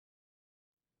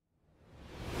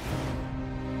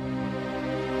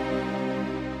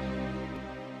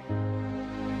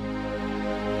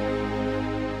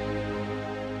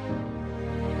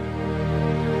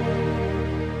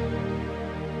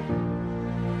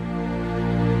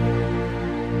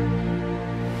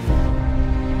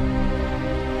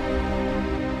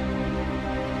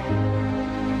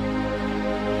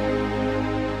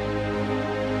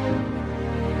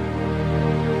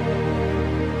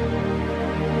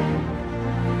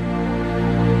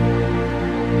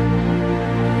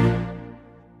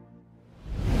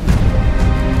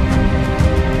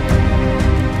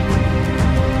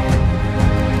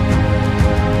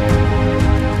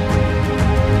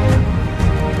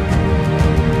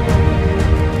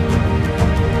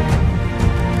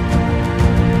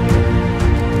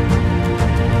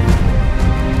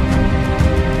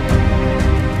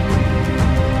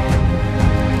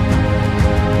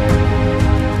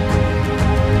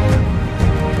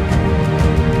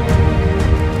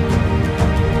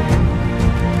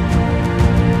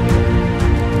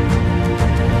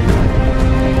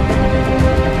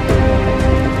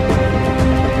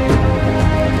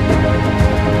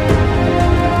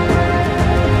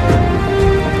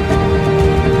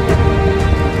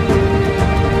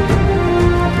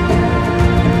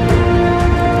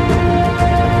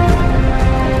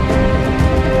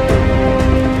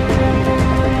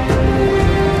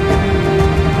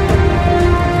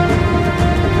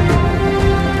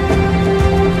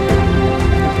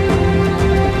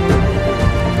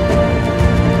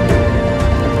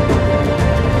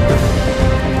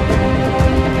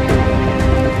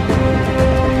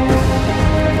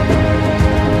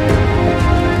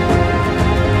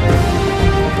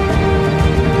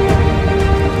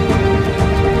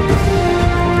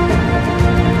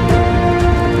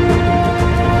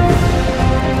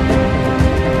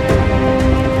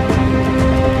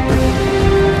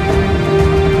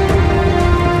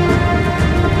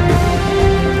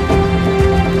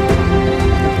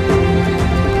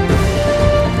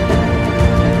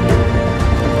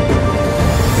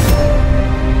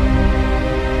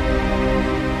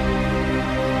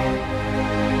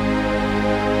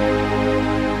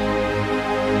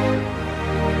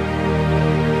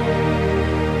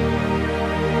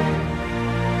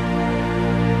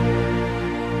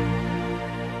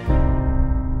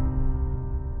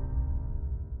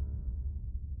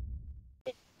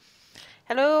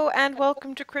Hello and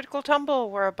welcome to Critical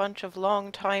Tumble, where a bunch of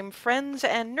long-time friends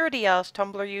and nerdy-ass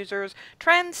Tumblr users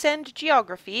transcend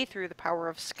geography through the power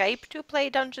of Skype to play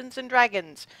Dungeons and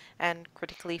Dragons, and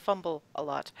critically fumble a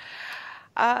lot.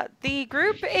 The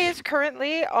group is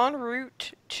currently en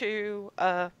route to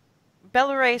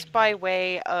Belarus by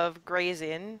way of Gray's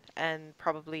Inn, and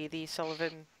probably the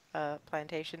Sullivan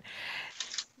plantation.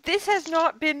 This has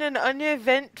not been an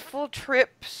uneventful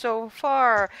trip so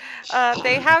far.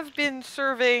 They have been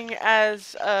serving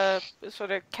as sort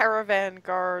of caravan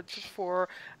guards for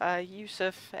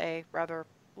Yusuf, a rather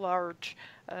large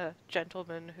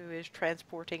gentleman who is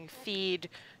transporting feed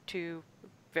to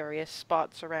various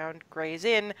spots around Gray's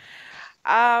Inn.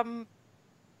 Um,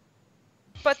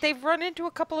 but they've run into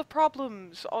a couple of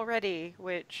problems already,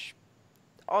 which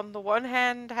on the one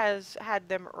hand has had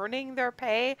them earning their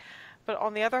pay, but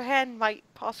on the other hand might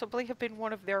possibly have been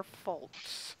one of their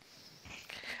faults.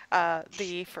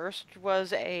 The first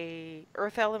was a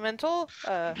earth elemental,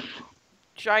 a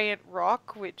giant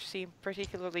rock which seemed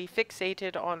particularly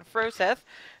fixated on Froseth,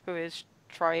 who is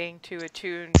trying to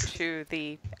attune to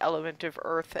the element of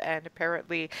earth, and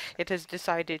apparently it has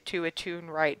decided to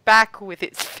attune right back with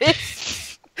its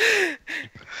fists.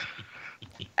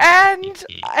 And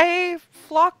a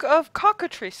flock of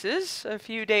cockatrices a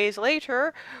few days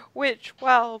later, which,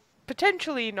 while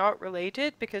potentially not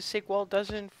related, because Sigwald does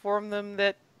inform them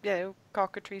that,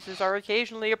 cockatrices are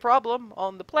occasionally a problem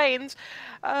on the plains,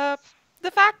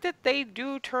 the fact that they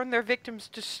do turn their victims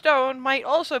to stone might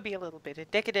also be a little bit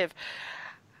indicative.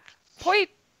 Point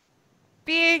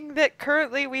being that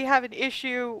currently we have an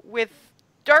issue with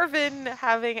Darwin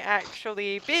having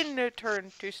actually been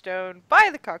turned to stone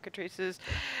by the cockatrices.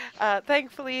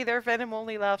 Thankfully, their venom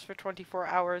only lasts for 24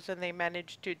 hours, and they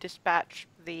managed to dispatch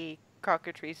the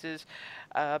cockatrices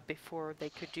before they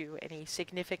could do any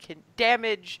significant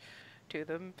damage to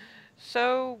them.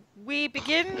 So we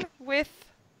begin with,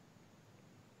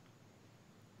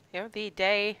 the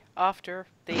day after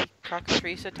the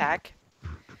cockatrice attack,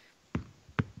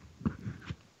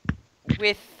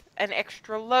 with an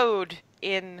extra load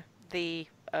in the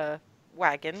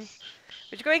wagon,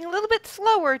 which is going a little bit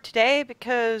slower today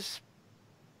because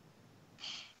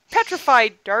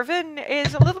petrified Darwin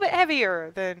is a little bit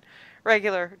heavier than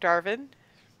regular Darwin.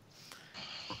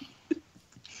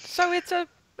 So it's a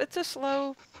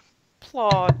slow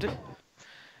plod.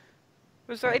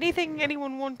 Was there anything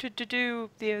anyone wanted to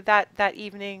do that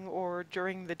evening or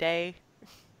during the day?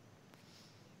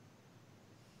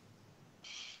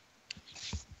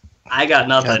 I got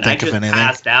nothing. Can't I think of just anything.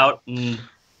 passed out. And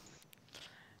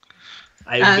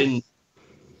I've been.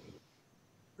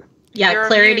 Yeah, You're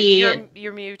Clarity.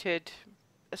 You're muted.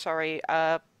 Sorry.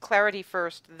 Clarity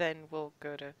first, then we'll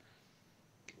go to.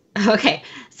 Okay,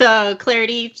 so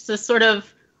Clarity just sort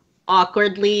of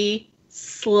awkwardly,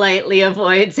 slightly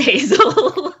avoids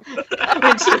Hazel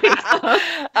when she wakes up.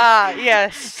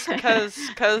 Yes, cause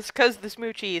the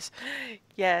smoochies.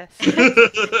 Yes.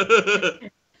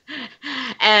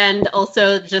 And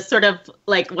also just sort of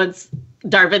like once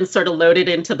Darwin's sort of loaded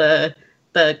into the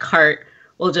cart,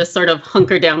 will just sort of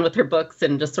hunker down with her books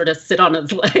and just sort of sit on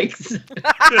his legs.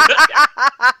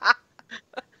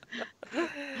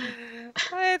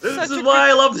 This is why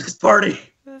I love this party.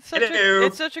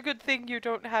 It's such a good thing you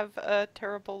don't have a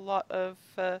terrible lot of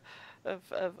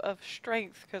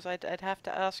strength, because I'd have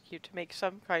to ask you to make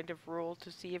some kind of rule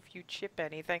to see if you chip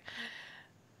anything.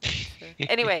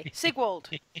 Anyway, Sigwald.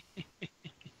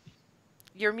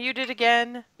 You're muted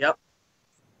again. Yep.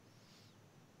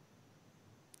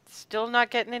 Still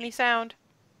not getting any sound.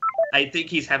 I think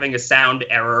he's having a sound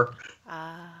error.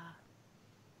 And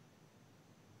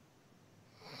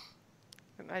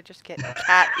I just get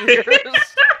cat ears.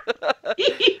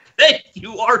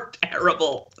 You are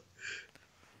terrible.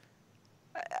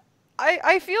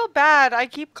 I feel bad. I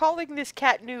keep calling this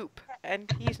cat Noop,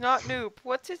 and he's not Noop.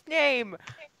 What's his name?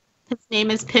 His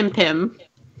name is Pim Pim.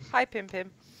 Hi, Pim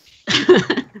Pim.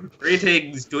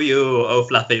 Greetings to you, oh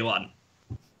fluffy one.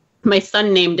 My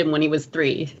son named him when he was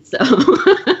 3, so.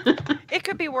 It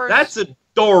could be worse. That's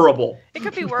adorable. It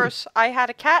could be worse. I had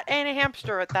a cat and a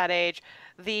hamster at that age.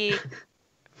 The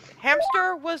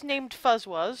hamster was named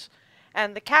Fuzzwuzz,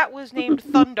 and the cat was named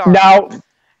Thundar.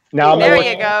 Now there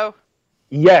you go.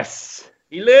 Yes.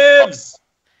 He lives.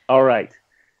 All right.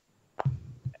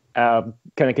 Can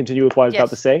I continue with what I was about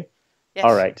to say? Yes.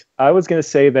 All right. I was going to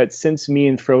say that since me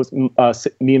and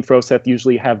Froseth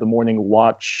usually have the morning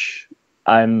watch,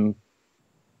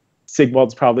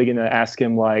 Sigwald's probably going to ask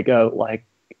him like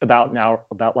about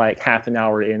half an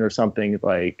hour in or something,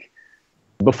 like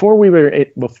before we were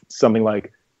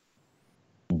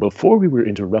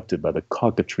interrupted by the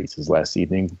cockatrices last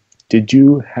evening. did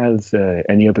you have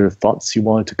any other thoughts you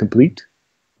wanted to complete?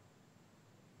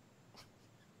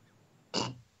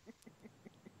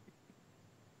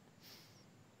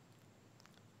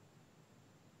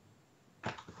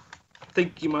 I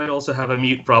think you might also have a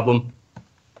mute problem.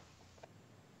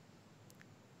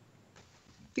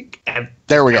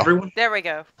 There we go. Everyone? There we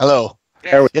go. Hello.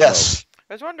 There we go. Yes.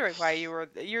 I was wondering why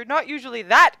you're not usually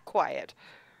that quiet.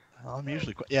 I'm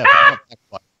usually quite, yeah, but not that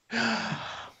quiet.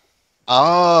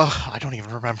 I don't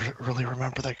even really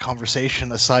remember that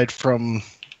conversation aside from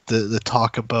the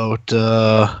talk about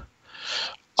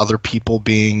other people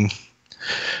being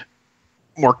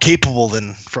more capable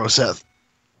than Froseth.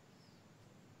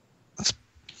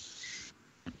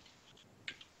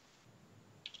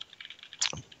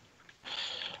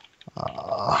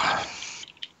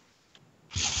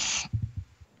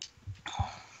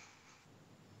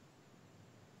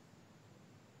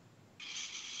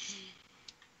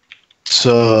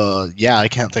 So yeah, I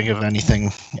can't think of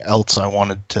anything else I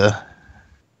wanted to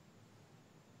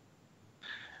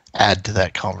add to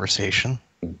that conversation.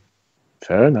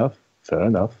 Fair enough. Fair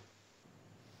enough.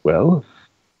 Well,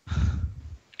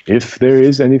 if there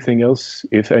is anything else,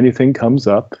 if anything comes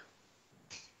up,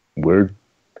 we're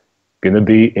gonna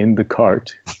be in the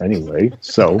cart anyway,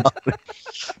 so.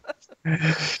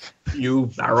 You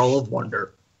barrel of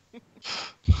wonder.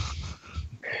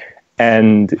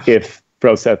 And if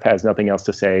Froseth has nothing else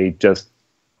to say, just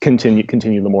continue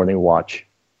the morning watch.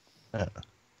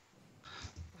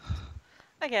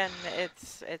 Again,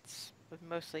 it's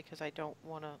mostly because I don't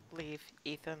want to leave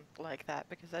Ethan like that,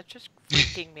 because that's just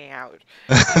freaking me out.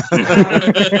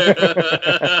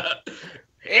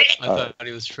 I thought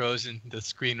he was frozen. The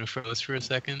screen froze for a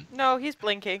second. No, he's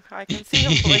blinking. I can see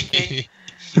him blinking.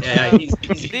 Yeah, he's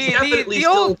definitely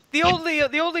still...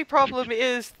 The only problem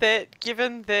is that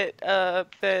given that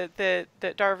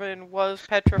that Darwin was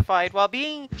petrified while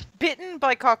being bitten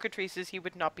by cockatrices, he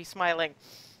would not be smiling.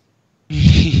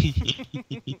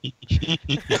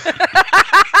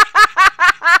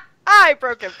 I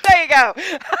broke him. There you go.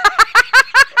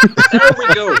 There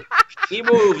we go. He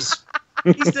moves.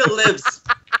 He still lives.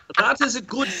 That is a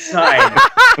good sign.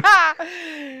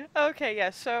 Okay, yeah.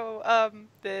 So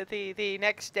the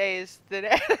next day's the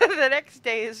next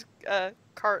day's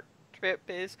cart trip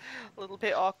is a little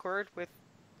bit awkward, with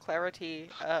Clarity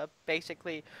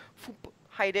basically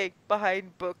hiding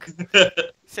behind Book,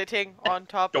 sitting on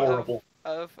top Adorable.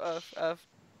 of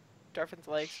Darvin's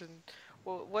legs. And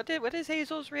what is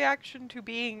Hazel's reaction to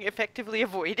being effectively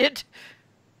avoided?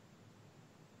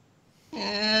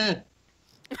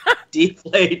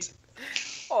 Deflate.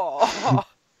 Oh.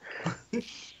 This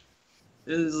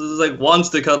is like wants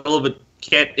to cuddle but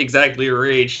can't exactly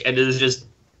reach, and is just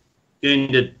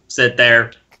going to sit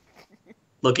there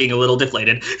looking a little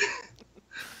deflated.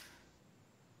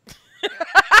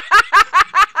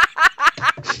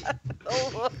 The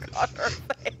look on her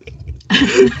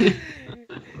face.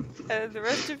 And the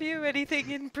rest of you,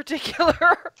 anything in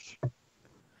particular?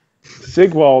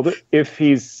 Sigwald, if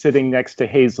he's sitting next to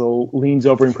Hazel, leans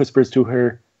over and whispers to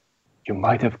her, "You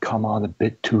might have come on a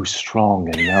bit too strong,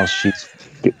 and now she's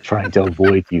trying to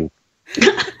avoid you."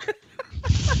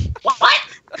 What?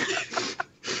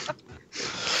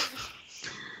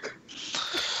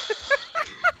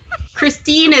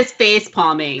 Christine is face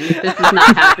palming. This is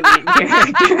not happening in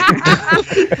character.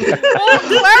 Well,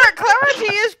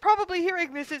 Clarity is probably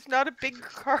hearing this. It's not a big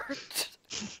cart.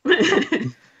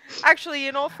 Actually,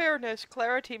 in all fairness,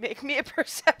 Clarity, make me a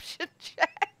perception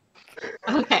check.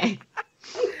 Okay.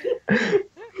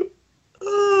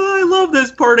 I love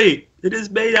this party. It is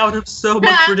made out of so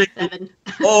much ridiculous. 7.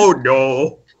 Oh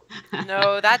no.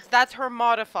 No, that's her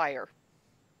modifier.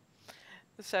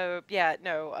 So yeah,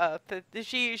 no.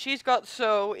 She's got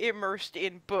so immersed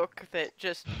in Book that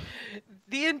just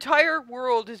the entire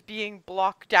world is being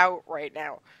blocked out right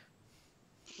now.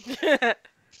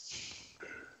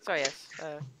 So yes.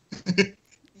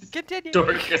 Continue.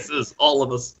 Dorcas is all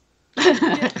of us.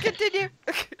 Yeah, continue.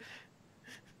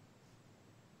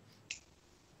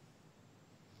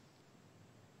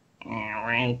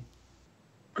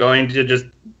 Going to just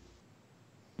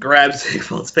grab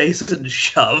Sigvald's face and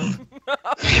shove.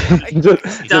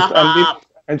 Stop.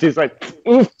 And she's like,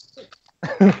 "Oof."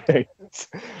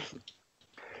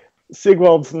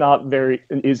 Sigwald's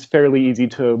is fairly easy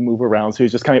to move around, so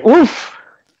he's just kind of oof,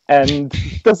 and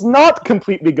does not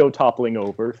completely go toppling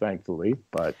over, thankfully,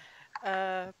 but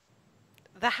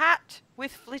The hat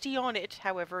with Flitty on it,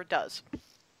 however, does.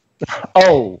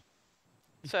 oh,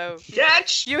 So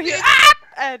Catch! you hear, "Ah!"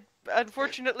 And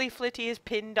unfortunately Flitty is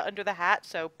pinned under the hat,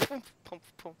 so poof,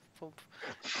 poof, poof, thump.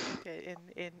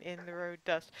 In the road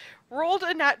dust. Rolled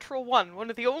a natural 1. One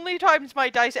of the only times my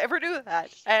dice ever do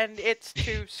that, and it's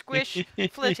to squish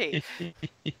Flitty.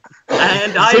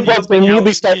 And I'm Sigwald's jumping gonna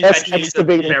immediately out start eventually the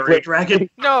excavating fairy Flit. dragon.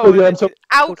 No, Oh, yeah, I'm so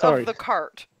out sorry. of the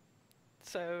cart.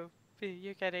 So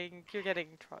you're getting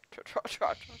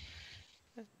trot.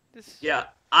 This... Yeah,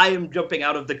 I am jumping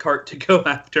out of the cart to go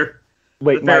after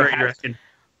Wait, the my fairy hat. dragon.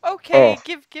 Okay, Oh.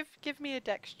 give me a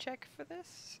dex check for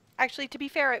this. Actually, to be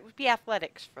fair, it would be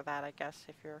athletics for that, I guess,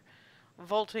 if you're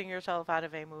vaulting yourself out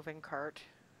of a moving cart.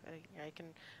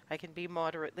 I can be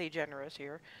moderately generous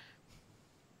here.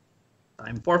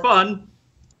 Time for fun.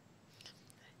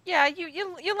 Yeah,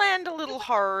 you land a little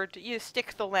hard. You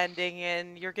stick the landing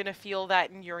in. You're gonna feel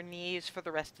that in your knees for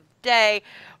the rest of the day,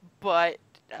 but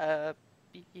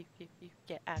you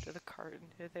get out of the cart.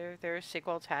 And there's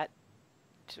Sigwald's hat,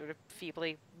 sort of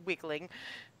feebly wiggling.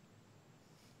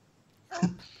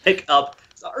 Pick up.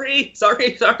 Sorry.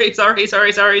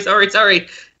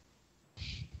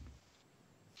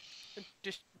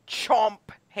 Just chomp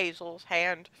Hazel's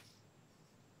hand.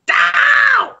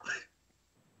 Ow!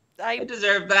 I I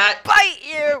deserve that. bite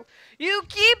you! You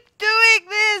keep doing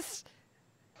this!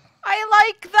 I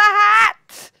like the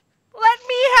hat! Let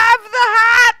me have the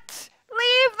hat!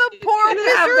 Leave the You poor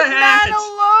can have the wizard man hat.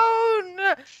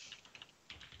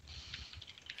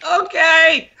 alone!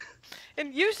 Okay.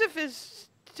 And Yusuf is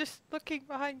just looking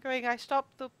behind going, I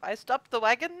stopped the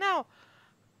wagon now?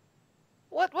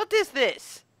 What is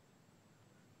this?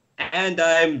 And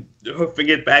I'm hoofing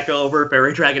it back over,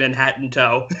 fairy dragon and hat in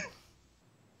tow.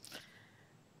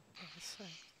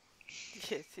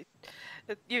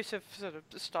 Yusuf sort of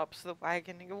stops the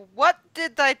wagon and goes, what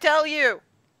did I tell you?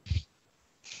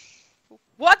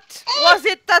 What was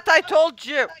it that I told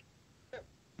you?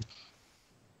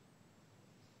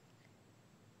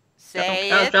 Say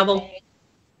Cause it. trouble.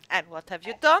 And what have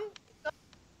you done?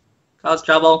 Cause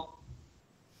trouble.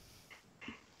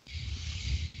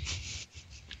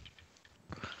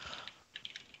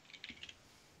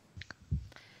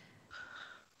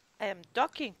 I am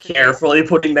docking today. Carefully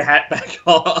putting the hat back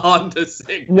on to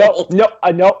Sigwald.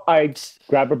 No. I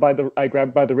grab her by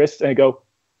the wrist and I go,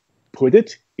 put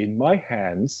it in my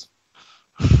hands.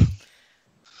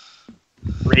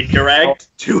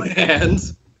 Redirect. 2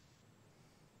 hands.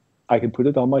 I can put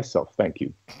it on myself. Thank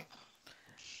you.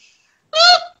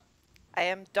 I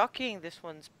am docking this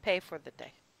one's pay for the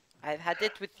day. I've had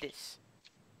it with this.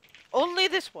 Only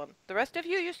this one. The rest of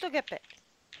you still get paid.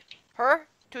 Her,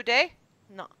 today,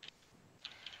 no.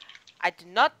 I did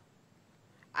not...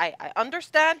 I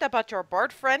understand about your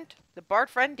bard friend. The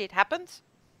bard friend, it happens.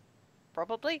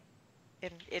 Probably.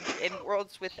 In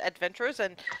worlds with adventures,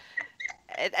 and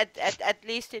at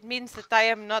least it means that I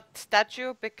am not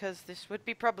statue, because this would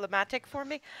be problematic for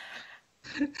me.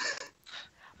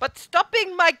 But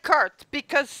stopping my cart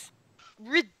because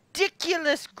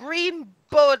ridiculous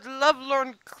green-bowed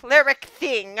lovelorn cleric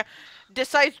thing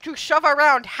decides to shove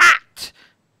around hat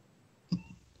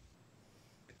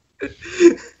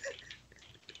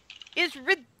is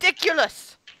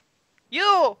ridiculous.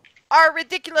 You are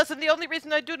ridiculous, and the only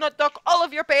reason I do not dock all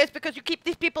of your pay is because you keep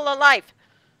these people alive.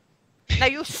 Now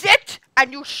you sit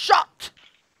and you shut.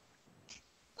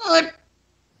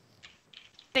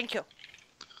 Thank you.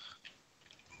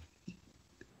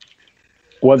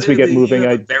 Once we get moving,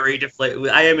 I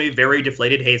am a very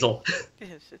deflated Hazel.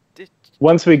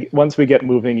 once we get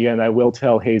moving again, I will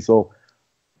tell Hazel.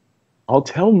 I'll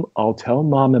tell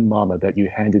Mom and Mama that you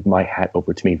handed my hat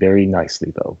over to me very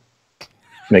nicely, though.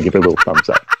 And I give her a little thumbs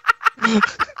up.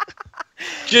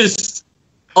 Just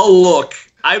a look.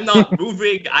 I'm not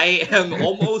moving. I am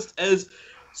almost as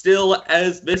still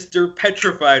as Mr.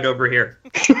 Petrified over here.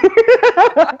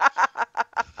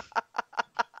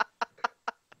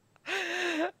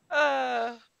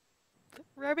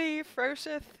 Remy,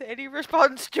 Froseth, any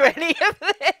response to any of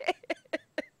this?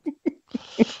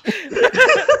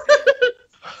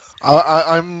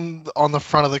 I'm on the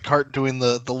front of the cart doing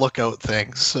the lookout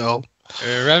thing, so...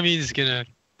 Remy's gonna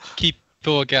keep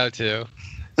the lookout too.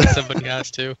 Somebody has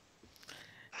to.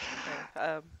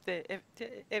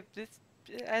 If this,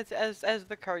 as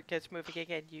the cart gets moving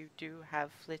again, you do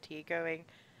have Flitty going.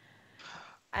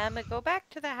 I'm gonna go back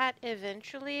to the hat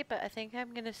eventually, but I think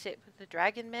I'm gonna sit with the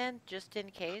Dragon Man just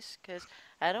in case, because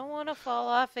I don't want to fall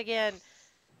off again.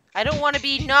 I don't want to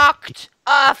be knocked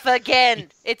off again.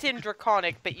 It's in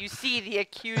Draconic, but you see the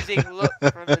accusing look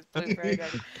from this blue fairy guy.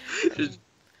 Just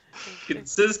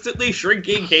consistently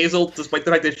shrinking Hazel, despite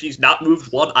the fact that she's not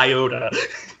moved 1 iota.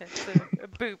 So,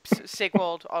 boops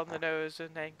Sigwald on the nose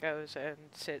and then goes and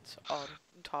sits on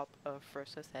top of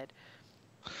Froseth's head.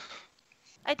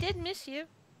 I did miss you.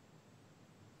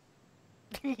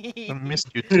 I missed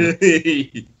you too.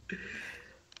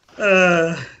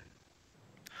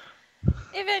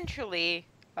 Eventually,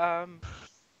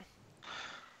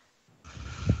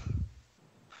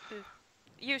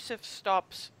 Yusuf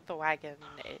stops the wagon.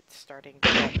 It's starting to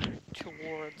get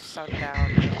towards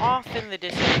sundown. And off in the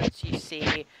distance, you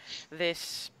see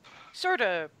this sort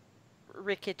of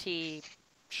rickety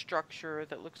structure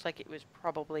that looks like it was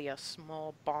probably a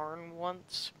small barn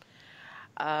once.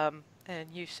 And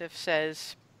Yusuf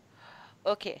says,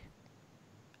 "Okay,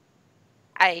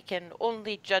 I can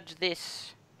only judge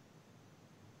this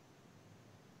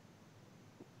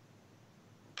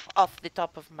off the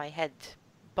top of my head,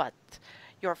 but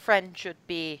your friend should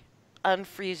be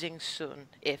unfreezing soon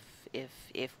if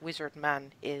Wizard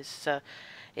Man is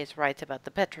right about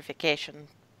the petrification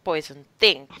poison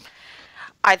thing.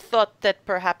 I thought that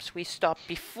perhaps we stop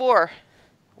before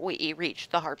we reach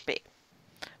the heartbeat,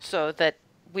 so that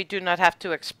we do not have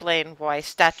to explain why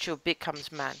statue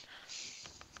becomes man.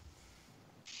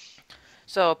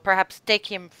 So perhaps take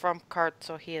him from cart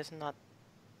so he is not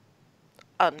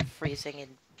unfreezing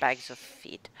in bags of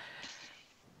feed."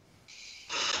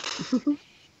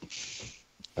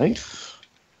 Right.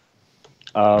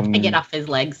 I get off his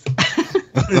legs.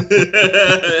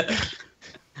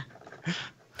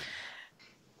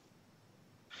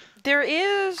 There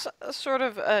is a sort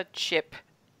of a chip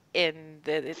in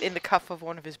the cuff of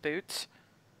one of his boots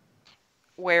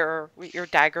where your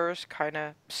dagger's kind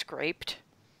of scraped,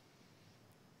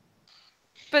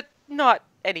 but not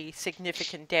any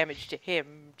significant damage to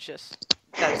him. Just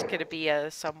that's gonna be a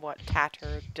somewhat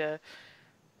tattered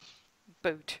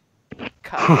boot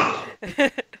cuff.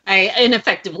 I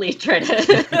ineffectively try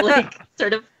to like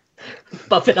sort of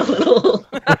buff it a little.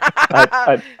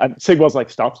 Sigwell's like,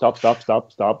 stop.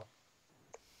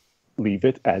 Leave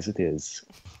it as it is.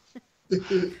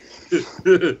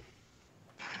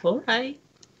 All right.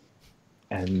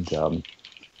 And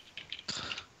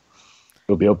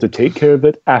we'll be able to take care of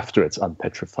it after it's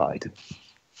unpetrified.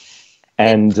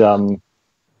 And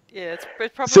Yeah, it's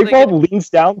probably Sigwald leans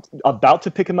down, about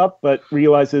to pick him up, but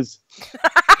realizes...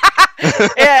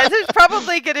 Yeah, it's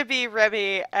probably going to be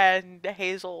Remy and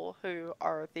Hazel who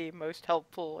are the most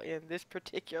helpful in this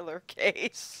particular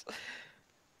case.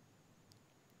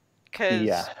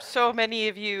 Because so many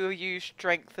of you use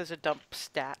strength as a dump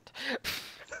stat.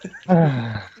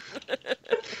 Half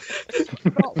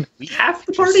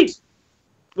the party!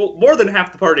 Well, more than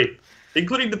half the party,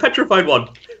 including the petrified one.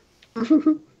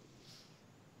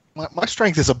 My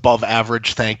strength is above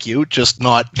average, thank you. Just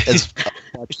not as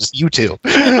much as you two.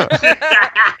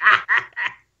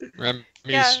 Remy's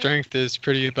Yeah. strength is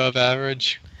pretty above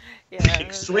average. Yeah,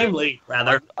 Extremely,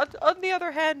 rather. On the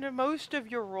other hand, most of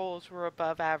your rolls were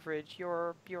above average.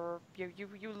 You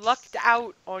lucked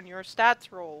out on your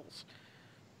stats rolls.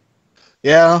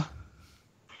 Yeah.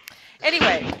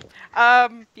 Anyway,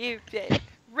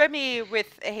 Remy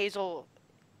with Hazel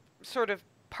sort of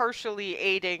partially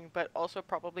aiding, but also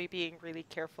probably being really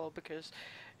careful because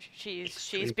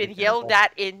she's been yelled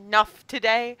at enough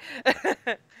today.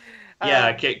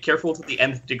 Yeah, careful to the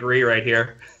nth degree right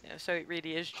here. Yeah, so it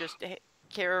really is just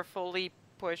carefully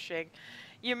pushing.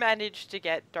 You manage to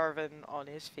get Darvin on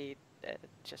his feet,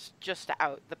 just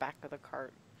out the back of the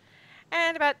cart.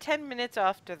 And about 10 minutes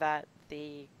after that,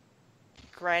 the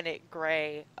granite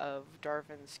gray of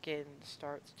Darvin's skin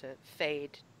starts to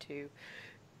fade to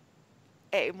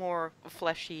a more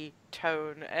fleshy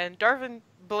tone. And Darvin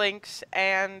blinks,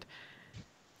 and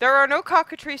there are no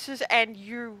cockatrices, and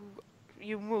you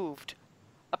moved.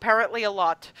 Apparently a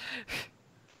lot.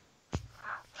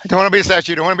 I don't want to be a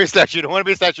statue. Don't want to be a statue. Don't want to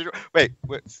be a statue. Wait.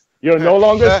 You're no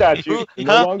longer a statue. You're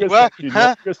No longer a statue. No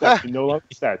longer a statue. No longer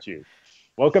a statue.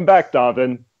 Welcome back,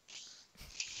 Darvin.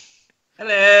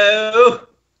 Hello!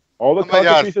 All the Oh my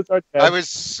God. cockatrices are dead. I was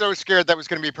so scared that was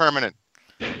going to be permanent.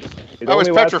 It I was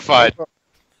only lasts petrified.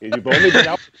 You've only been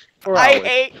out for 4 I hours.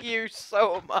 hate you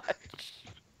so much.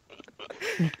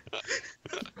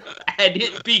 And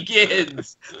it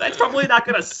begins! That's probably not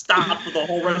gonna stop for the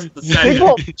whole rest of the session.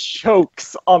 Sigwald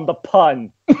chokes on the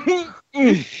pun.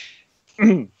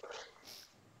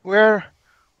 What?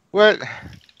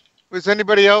 Was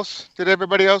anybody else? Was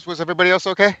everybody else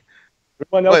okay?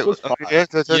 Everyone else was fine.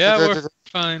 Yeah, we're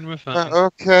fine. We're fine.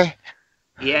 Okay.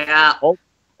 Yeah. All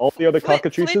the other Flint-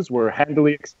 cockatrices were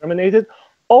handily exterminated.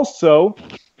 Also,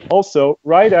 after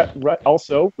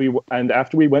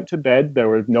we went to bed, there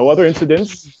were no other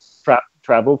incidents.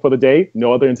 Travel for the day,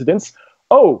 no other incidents.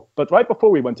 Oh, but right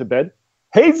before we went to bed,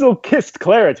 Hazel kissed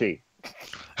Clarity.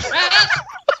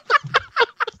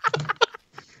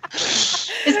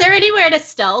 Is there anywhere to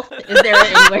stealth? Is there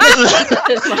anywhere to stealth at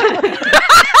this one?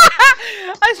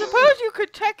 I suppose you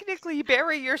could technically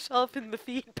bury yourself in the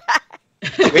feedback.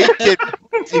 Wait,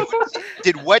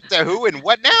 did what to who and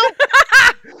what now?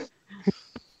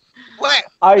 What?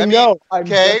 I mean, know. I'm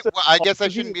Okay, just well, I guess I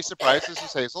shouldn't be surprised. This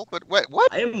is Hazel, but what?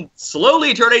 I am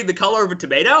slowly turning the color of a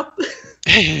tomato.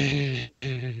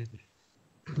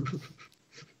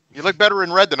 You look better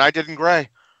in red than I did in gray.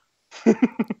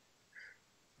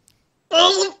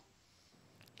 Oh,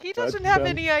 He doesn't That's, have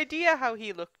any idea how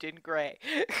he looked in gray.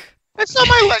 I saw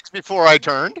my legs before I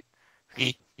turned.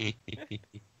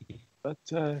 But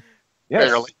yes,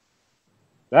 Barely.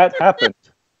 that happened.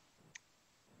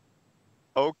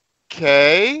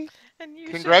 Okay. And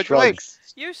Congratulations.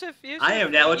 Yusuf, I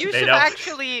am now a Yusuf tomato.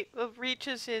 actually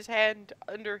reaches his hand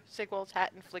under Sigwald's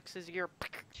hat and flicks his ear.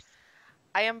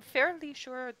 I am fairly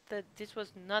sure that this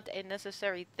was not a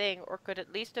necessary thing, or could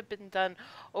at least have been done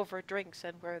over drinks,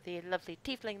 and where the lovely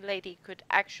tiefling lady could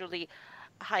actually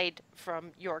hide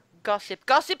from your gossip.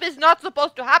 Gossip is not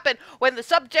supposed to happen when the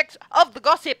subjects of the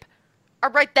gossip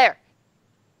are right there.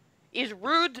 Is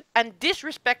rude and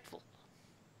disrespectful.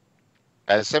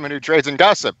 As someone who trades in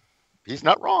gossip, he's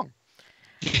not wrong.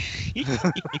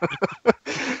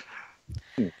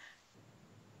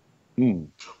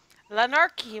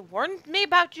 Lanark, warned me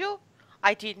about you.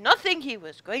 I did not think he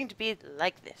was going to be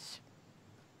like this.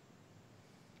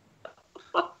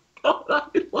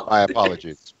 My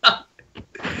apologies.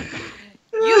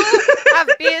 You have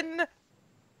been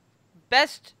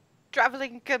best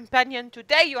traveling companion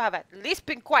today. You have at least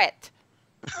been quiet.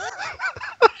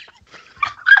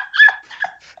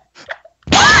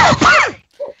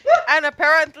 And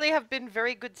apparently have been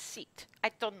very good seat.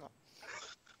 I don't know.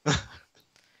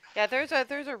 Yeah, there's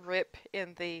a rip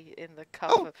in the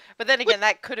cuff. Oh, But then again,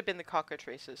 that could have been the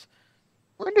cockatrices.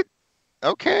 When did?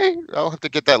 Okay, I'll have to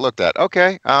get that looked at.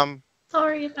 Okay.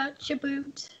 Sorry about your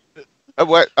boot.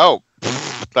 What? Oh,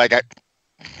 like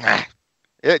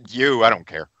you. I don't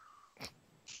care.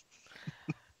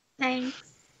 Thanks.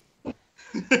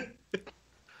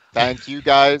 Thank you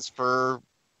guys for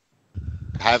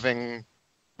having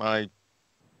my,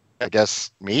 I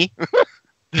guess, me.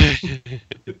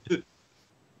 Of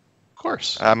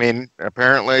course. I mean,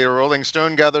 apparently a rolling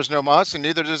stone gathers no moss, and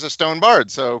neither does a stone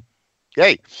bard. So,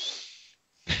 yay.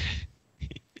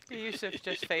 Yusuf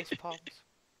just face palms.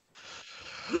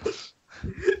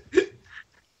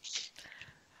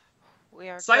 We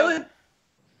are silent,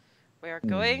 we are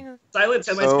going. silent,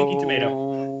 semi-speaking tomato.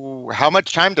 So, how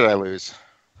much time did I lose?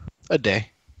 A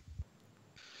day.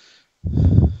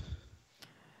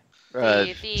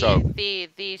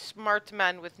 The smart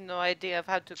man with no idea of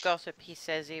how to gossip, he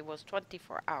says he was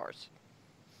 24 hours.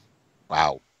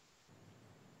 Wow.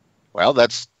 Well,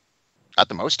 that's not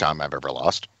the most time I've ever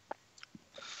lost.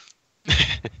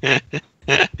 And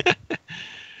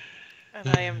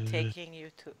I am taking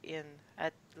you to in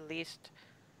at least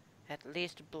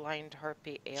blind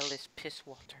harpy ale is piss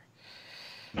water.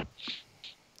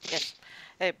 Yes.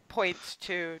 It points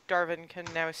to Darwin can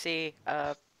now see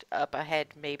up ahead,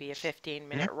 maybe a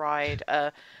 15-minute ride,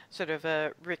 sort of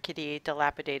a rickety,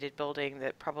 dilapidated building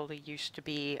that probably used to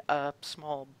be a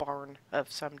small barn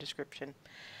of some description.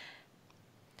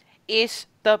 Is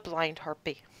the Blind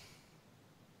Harpy.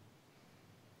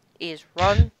 Is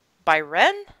run by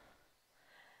Ren.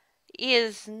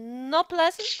 Is not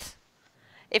pleasant.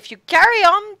 If you carry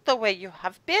on the way you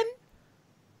have been,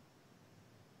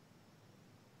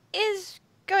 is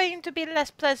going to be less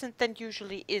pleasant than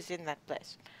usually is in that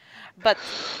place. But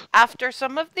after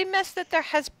some of the mess that there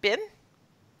has been,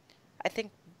 I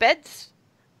think beds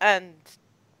and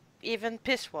even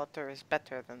piss water is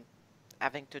better than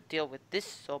having to deal with this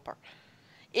sober.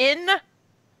 In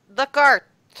the cart.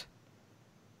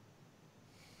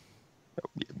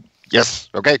 Yes.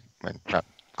 Okay.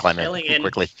 Climb Sailing in in.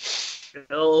 quickly.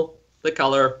 Still the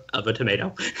color of a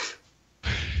tomato.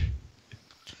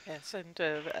 Yes, and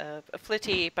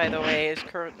Flitty, by the way, is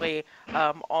currently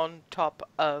on top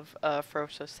of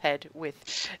Frosa's head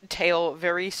with tail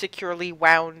very securely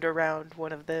wound around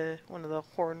one of the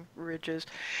horn ridges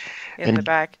in the And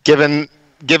back. Given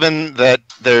that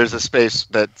there's a space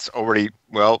that's already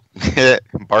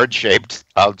bard shaped,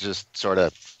 I'll just sort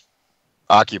of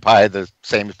occupy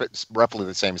roughly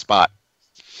the same spot.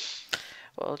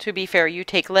 Well, to be fair, you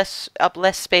take less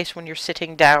space when you're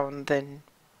sitting down than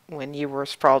when you were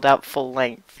sprawled out full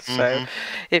length. So,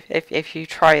 if you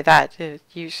try that,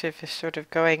 Yusuf is sort of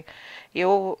going,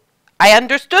 I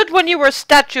understood when you were a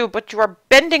statue, but you are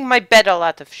bending my bed all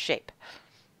out of shape.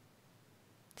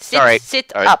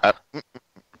 Sit up.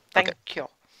 Thank you.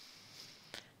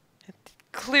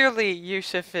 Clearly,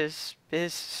 Yusuf is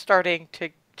starting to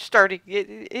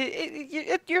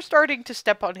you're starting to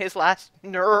step on his last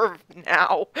nerve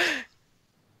now.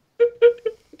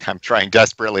 I'm trying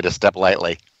desperately to step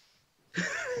lightly.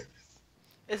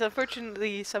 As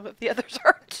unfortunately some of the others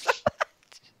aren't.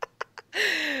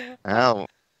 Oh,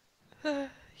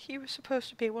 He was supposed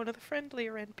to be one of the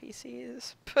friendlier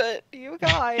NPCs, but you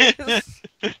guys,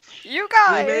 you We may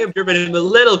guys. have driven him a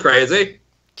little crazy.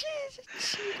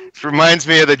 it reminds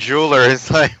me of the jeweler.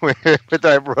 It's like when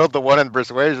I rolled the one in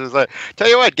persuasion. It's like, tell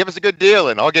you what, give us a good deal,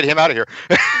 and I'll get him out of here.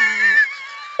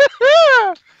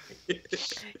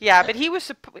 Yeah, but he was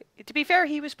to be fair,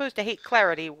 he was supposed to hate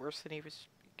Clarity worse than he was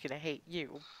gonna hate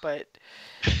you. But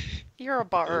you're a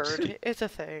bard; it's a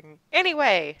thing.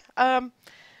 Anyway,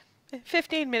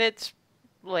 15 minutes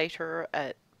later,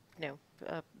 at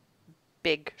a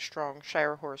big, strong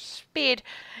Shire horse speed,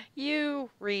 you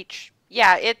reach.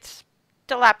 Yeah, it's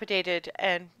dilapidated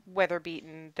and weather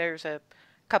beaten. There's a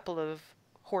couple of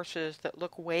horses that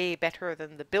look way better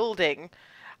than the building.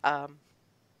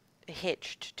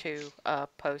 Hitched to a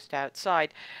post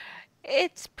outside.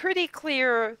 It's pretty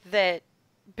clear that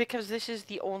because this is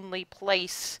the only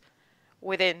place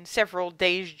within several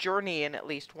days' journey in at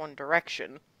least one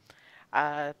direction,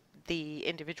 the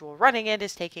individual running it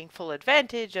is taking full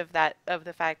advantage of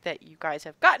the fact that you guys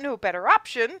have got no better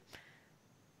option.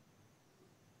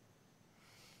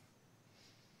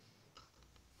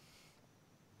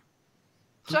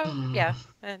 So, yeah,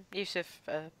 and Yusuf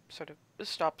sort of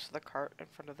stops the cart in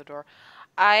front of the door.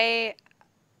 I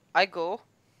go,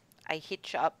 I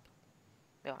hitch up,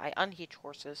 I unhitch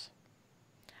horses.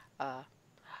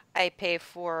 I pay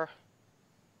for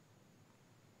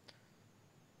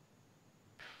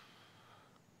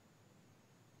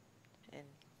and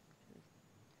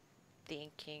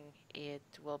thinking it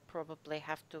will probably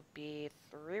have to be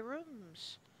 3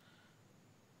 rooms.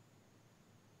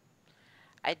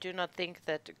 I do not think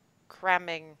that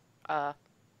cramming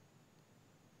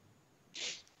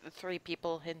 3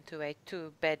 people into a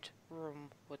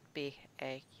 2-bedroom would be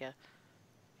a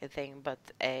thing, but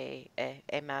a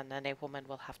man and a woman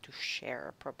will have to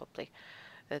share probably.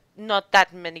 Not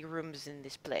that many rooms in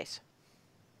this place.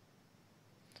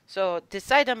 So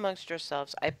decide amongst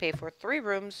yourselves. I pay for 3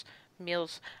 rooms,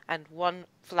 meals, and 1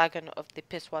 flagon of the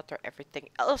piss water. Everything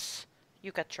else,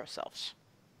 you get yourselves.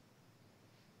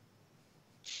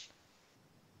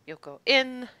 You go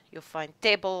in, you find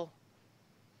table.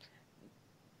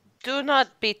 Do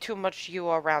not be too much you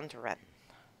around Ren.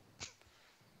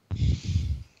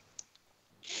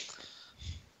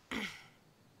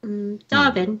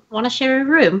 Darwin, want to share a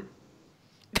room?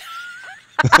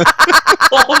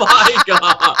 Oh my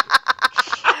god!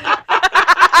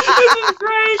 This is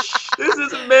great! This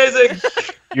is amazing!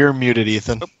 You're muted,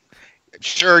 Ethan.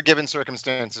 sure, given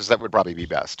circumstances, that would probably be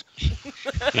best.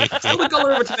 Still the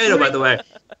color of a tomato, by the way.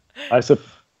 I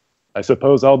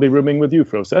suppose I'll be rooming with you,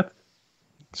 Froseth.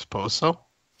 Suppose so.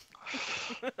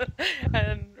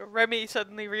 And Remy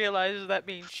suddenly realizes that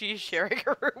means she's sharing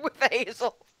a room with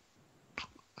Hazel.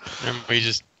 And he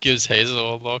just gives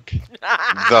Hazel a look.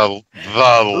 The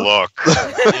look.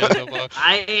 Yeah, the look.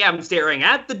 I am staring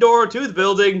at the door to the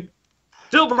building,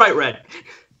 still bright red.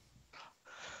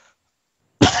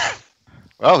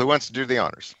 Well, who wants to do the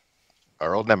honors?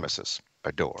 Our old nemesis,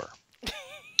 a door.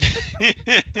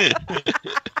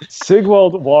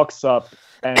 Sigwald walks up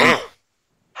and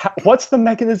what's the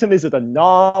mechanism? Is it a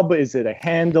knob? Is it a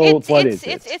handle? What is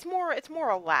it? It's more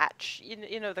a latch.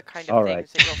 You know the kind of All things right.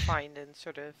 that you'll find in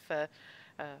sort of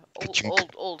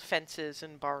Ka-chink. old fences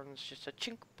and barns. Just a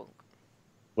chink boom.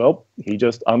 Well, he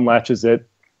just unlatches it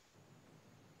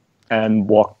and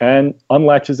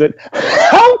unlatches it.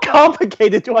 How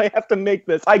complicated do I have to make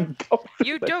this? I go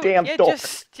You through the don't. damn Yeah, door.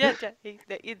 this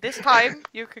time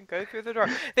you can go through the door.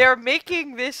 They're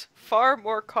making this far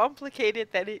more complicated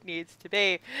than it needs to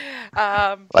be.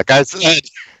 Like I said,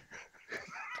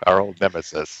 our old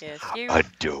nemesis, Yes, a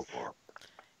door.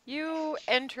 you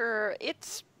enter.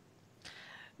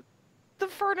 The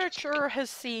furniture has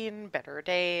seen better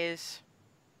days.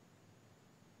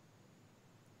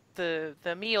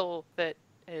 The meal that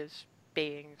is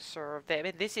being served. I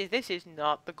mean, this is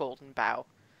not the Golden Bow.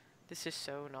 This is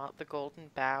so not the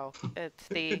Golden Bow. It's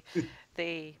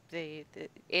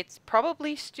it's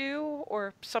probably stew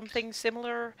or something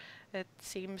similar. It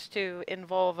seems to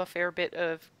involve a fair bit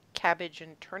of cabbage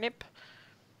and turnip.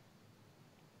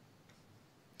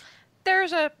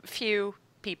 There's a few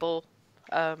people,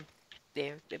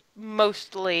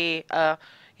 mostly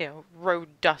road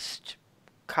dust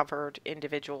covered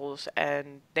individuals,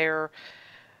 and they're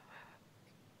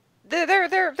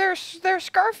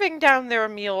scarfing down their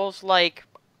meals like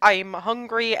I'm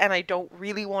hungry and I don't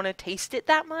really want to taste it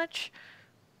that much.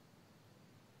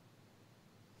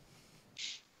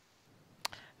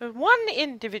 There's one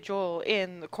individual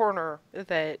in the corner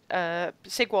that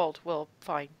Sigwald will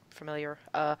find familiar.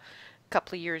 A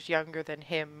couple of years younger than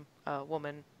him, a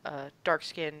woman, dark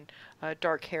skin,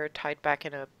 dark hair tied back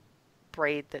in a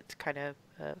braid that's kind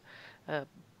of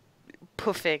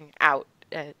puffing out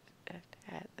at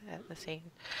the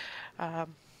scene.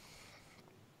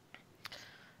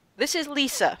 This is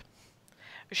Lisa.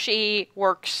 She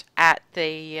works at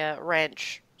the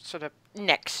ranch sort of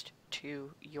next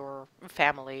to your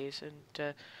families,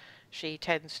 and she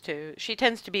tends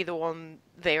to be the one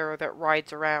there that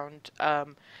rides around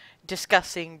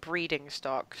discussing breeding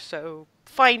stock. So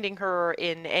finding her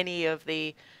in any of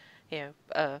the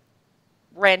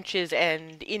ranches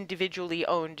and individually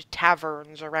owned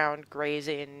taverns around Gray's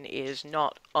Inn is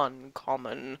not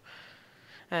uncommon.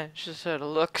 She sort of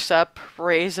looks up,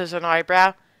 raises an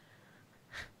eyebrow.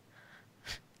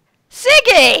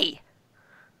 Siggy!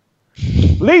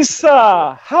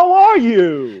 Lisa, how are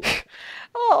you?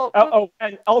 Oh,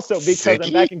 And also because Siggy?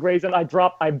 I'm back in Grayson,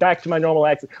 I'm back to my normal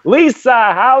accent. Lisa,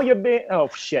 how you been? Oh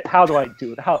shit, how do I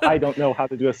do it? I don't know how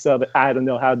to do a southern. I don't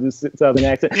know how to do southern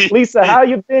accent. Lisa, how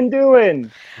you been doing?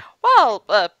 well,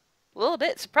 a little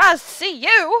bit surprised to see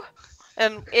you,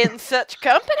 and in such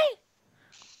company.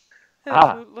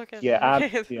 I've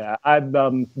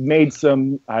made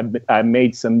some. I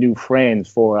made some new friends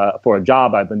for a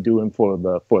job I've been doing for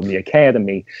the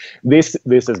academy. This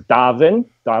is Darvin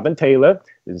Taylor.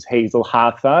 This is Hazel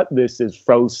Harthart. This is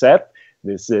Froseth.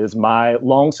 This is my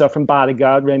long-suffering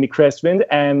bodyguard Remy Crestwind,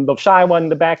 and the shy one in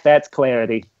the back. That's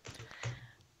Clarity.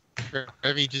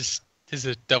 Remy just is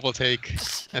a double take.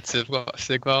 That's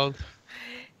Sigwald.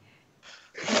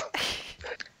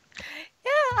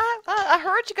 I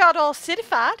heard you got all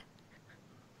citified.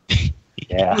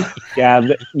 Yeah.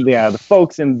 The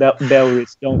folks in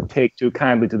Belarus don't take too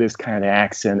kindly to this kind of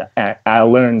accent. I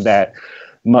learned that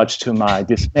much to my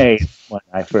dismay when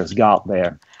I first got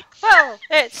there. Well,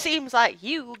 it seems like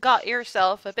you got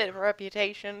yourself a bit of a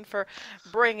reputation for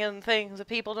bringing things that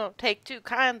people don't take too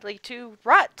kindly to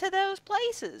right to those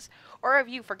places. Or have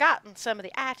you forgotten some of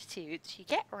the attitudes you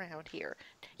get around here?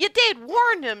 You did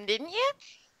warn them, didn't you?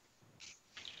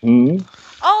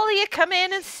 All of you come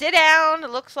in and sit down.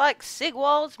 It looks like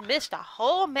Sigwald's missed a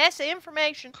whole mess of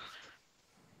information.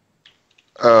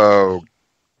 Oh,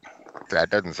 that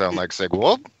doesn't sound like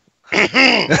Sigwald. It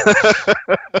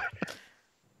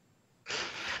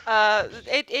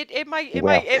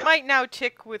might now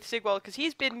tick with Sigwald because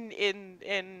he's been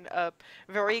in a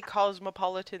very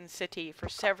cosmopolitan city for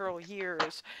several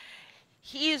years.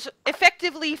 He's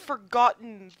effectively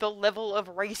forgotten the level of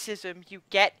racism you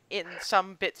get in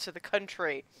some bits of the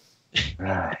country.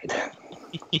 Right.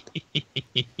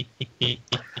 This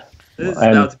is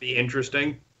about to be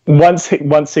interesting. Once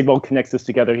Sigwald connects this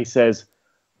together, he says,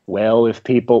 if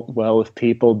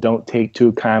people don't take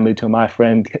too kindly to my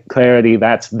friend Clarity,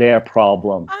 that's their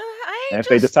problem. And if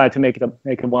they decide to make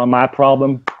it one of my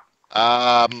problem,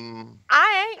 I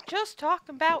ain't just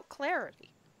talking about Clarity.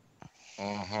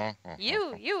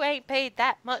 You ain't paid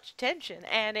that much attention,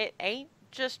 and it ain't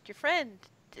just your friend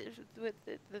with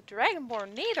the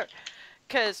Dragonborn neither.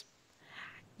 'Cause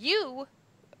you,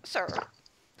 sir,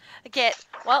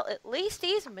 at least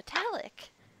he's metallic.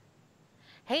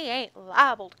 He ain't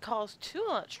liable to cause too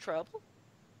much trouble.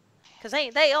 'Cause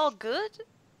ain't they all good?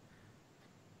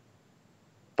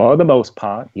 for the most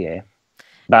part, yeah.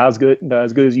 About as good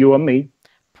as you or me.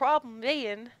 Problem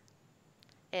being,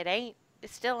 it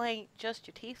still ain't just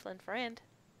your tiefling friend.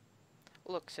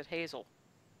 Looks at Hazel.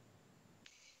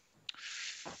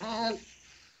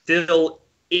 Still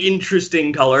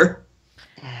interesting color.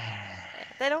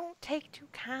 They don't take too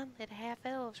kindly to half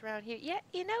elves around here. Yeah,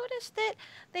 you notice that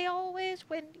they always,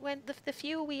 when the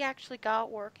few we actually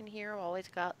got working here, always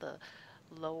got the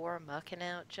lower mucking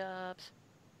out jobs.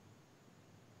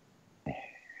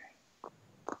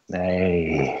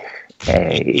 Hey.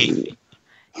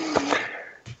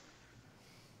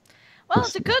 Well,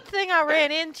 it's a good thing I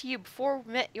ran into you before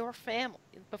they met your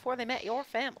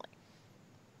family.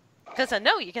 Because I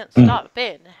know you can stop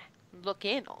in and look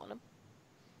in on them.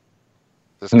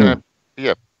 This gonna be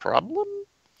a problem?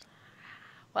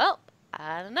 Well,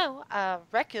 I don't know. I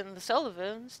reckon the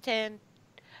Sullivans tend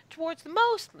towards the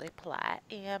mostly polite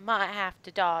and might have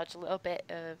to dodge a little bit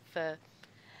of,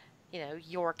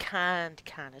 your kind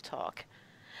of talk.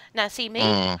 Now, see me,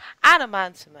 I don't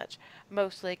mind so much,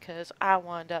 mostly because I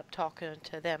wind up talking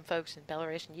to them folks in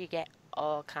Belarus, and you get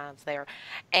all kinds there.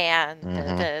 And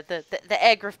the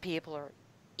Egriff people are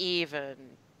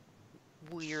even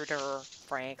weirder,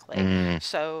 frankly.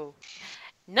 So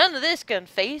none of this can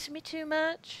faze me too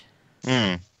much.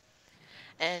 And,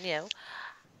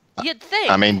 you'd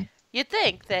think. I mean, You'd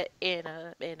think that in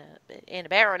a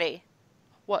barony,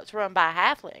 what's run by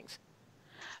halflings,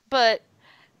 but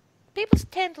people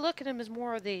tend to look at them as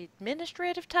more of the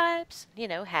administrative types.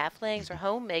 Halflings are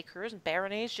homemakers, and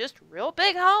baronies just real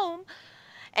big home,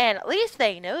 and at least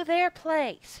they know their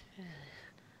place.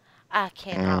 I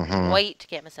cannot Mhm. wait to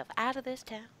get myself out of this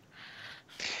town.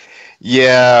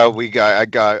 Yeah,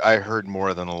 I heard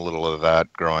more than a little of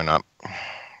that growing up.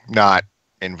 Not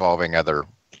involving other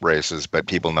races, but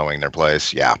people knowing their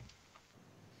place. Yeah.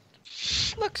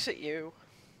 Looks at you.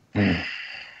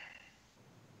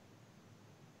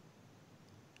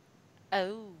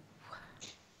 Oh.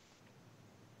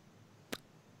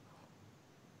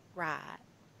 Right.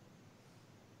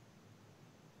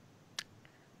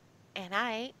 And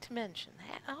I ain't to mention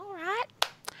that. All right.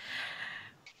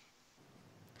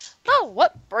 Oh,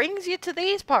 what brings you to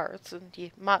these parts? And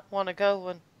you might want to go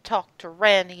and talk to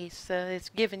Ren. He's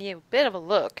giving you a bit of a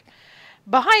look.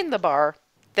 Behind the bar,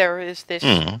 there is this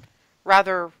Mhm.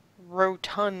 rather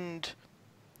rotund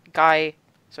guy,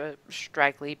 so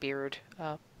straggly beard,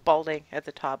 balding at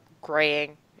the top,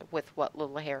 graying with what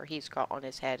little hair he's got on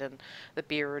his head, and the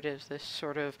beard is this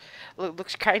sort of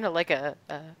looks kind of like a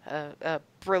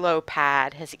Brillo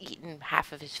pad has eaten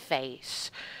half of his face,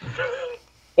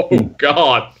 Oh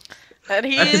God, and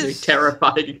he that is is a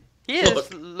terrifying he look.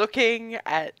 is looking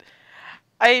at.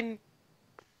 I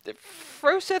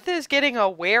Froseth is getting a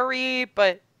wary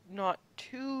but not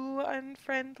too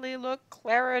unfriendly look.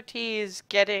 Clarity is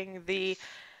getting the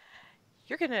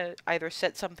you're gonna either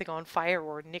set something on fire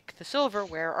or nick the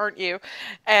silverware, aren't you?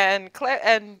 And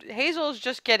Hazel's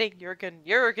just getting you're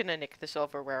gonna nick the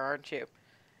silverware, aren't you?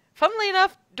 Funnily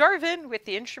enough, Darvin, with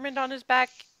the instrument on his back,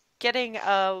 getting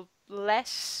a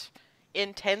less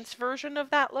intense version of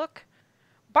that look.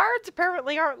 Bards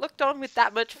apparently aren't looked on with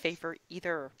that much favor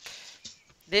either.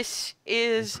 This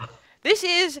is this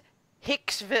is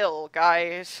Hicksville,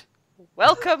 guys.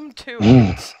 Welcome to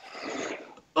it.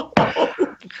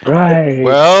 Right.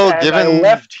 Well, And given I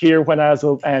left here when I was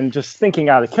and just thinking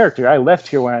out of character. I left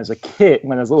here when I was a kid,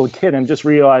 when I was a little kid, and just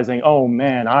realizing, oh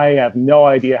man, I have no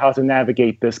idea how to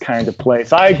navigate this kind of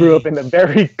place. I grew up in the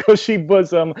very cushy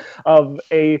bosom of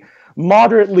a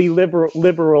moderately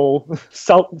liberal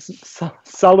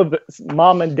Sullivan,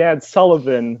 mom and dad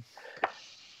Sullivan,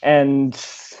 and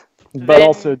but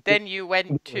also Then you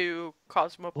went to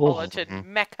Cosmopolitan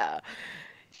Mecca.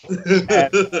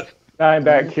 I'm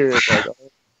back here. It's like, oh,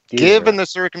 dear. given the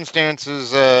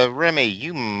circumstances, Remy,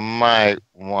 you might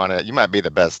be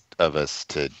the best of us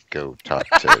to go talk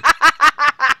to.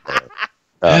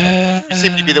 You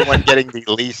seem to be the one getting the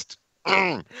least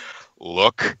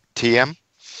look, TM.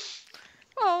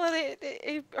 Well,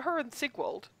 her and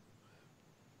Sigwald.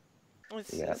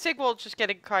 Yeah. Sigwald's just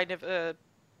getting kind of a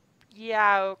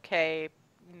yeah, okay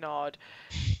nod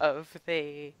of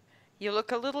the you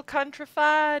look a little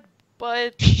countrified,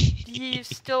 but you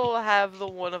still have the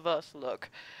one of us look.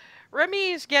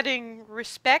 Remy's getting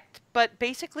respect, but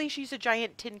basically she's a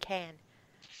giant tin can.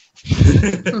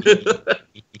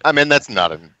 I mean, that's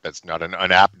not an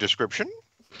unapt description.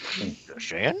 Just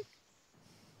saying.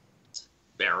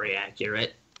 Very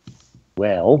accurate.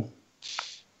 Well,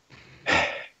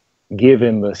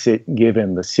 given the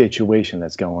situation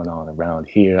that's going on around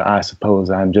here, I suppose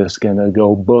I'm just gonna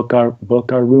go book our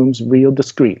rooms real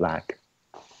discreet like.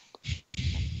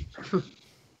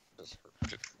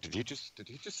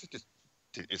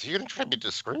 Is he gonna try to be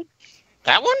discreet?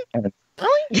 That one? And-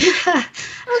 Really? I'm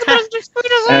as discreet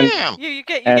as I am. You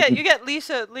get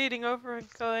Lisa leaning over and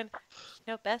going,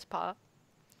 Best Pa,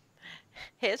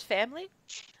 his family,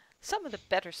 some of the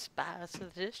better spies in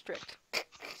the district.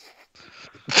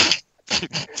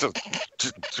 So,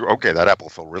 okay, that apple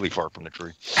fell really far from the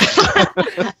tree.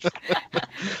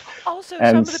 Also,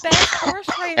 And- some of the best horse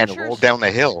And ranchers. rolled down the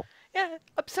hill. Yeah,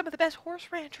 some of the best horse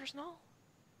ranchers and all.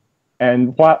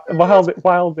 And while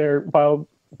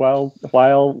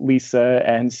Lisa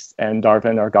and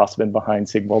Darvin are gossiping behind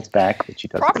Sigvald's back, which he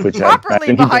does, which I Properly imagine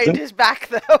he behind doesn't. his back,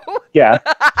 though. Yeah,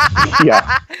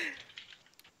 yeah.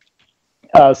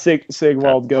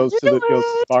 Sigvald goes to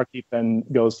the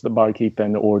barkeep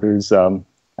and orders.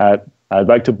 I'd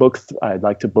like to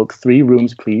book 3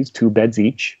 rooms, please, 2 beds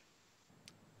each.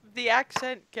 The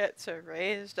accent gets a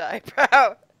raised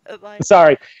eyebrow. Like,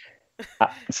 Sorry.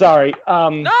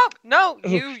 no,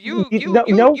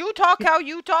 you talk how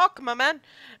you talk, my man.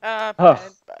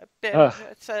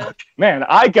 It's Man,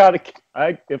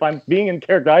 if I'm being in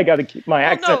character, I gotta keep my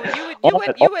accent.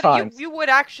 you would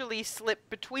actually slip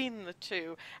between the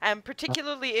two, and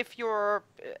particularly if you're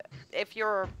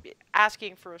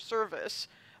asking for a service,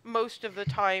 most of the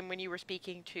time when you were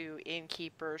speaking to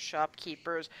innkeepers,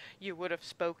 shopkeepers, you would have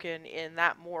spoken in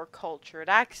that more cultured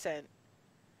accent.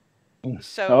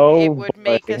 So it Oh would boy.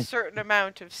 make a certain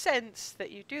amount of sense that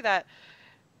you do that.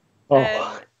 Oh,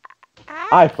 And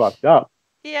I fucked up.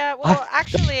 yeah, I well,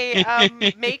 actually,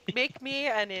 make me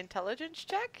an intelligence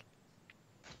check.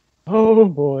 Oh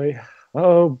boy.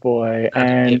 Oh boy. That'll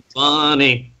And be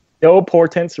funny. no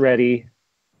portents ready,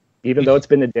 even though it's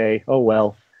been a day. Oh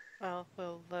well. Well,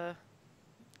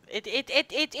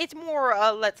 it's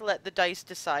more let's let the dice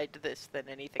decide this than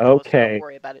anything else. Don't Okay.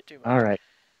 worry about it too much. All right.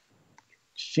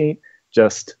 She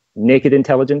just naked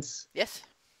intelligence. Yes.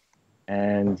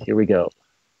 And here we go.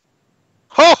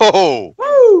 Ho!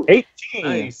 18.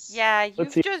 Nice. Yeah, Let's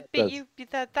you've see just what it you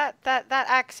that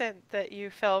accent that you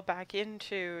fell back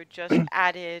into just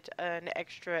added an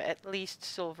extra at least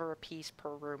silver apiece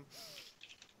per room.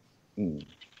 Hmm.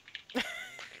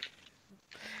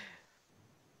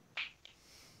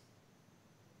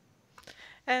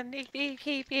 And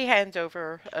he hands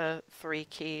over 3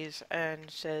 keys and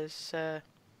says,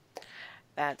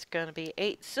 that's gonna be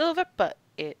 8 silver, but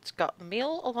it's got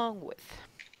meal along with.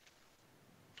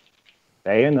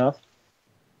 Fair enough.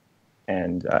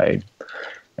 And I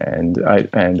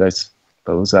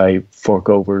suppose I fork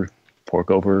over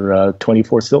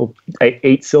 24 silver,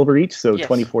 8 silver each, so Yes.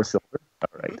 24 silver.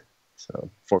 All right. So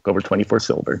fork over 24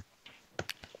 silver.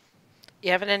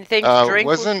 You having anything to drink?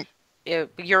 Wasn't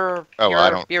You're I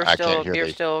don't. you're I still can't hear you're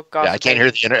the. still Yeah, I can't gossiping.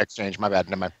 hear the inter exchange. My bad.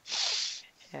 Never mind.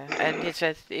 Yeah, and he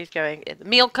says he's going. The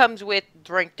meal comes with,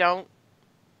 drink don't.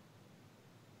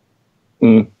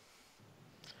 Mm.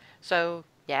 So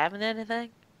you having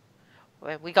anything?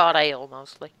 Well, we got ale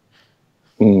mostly.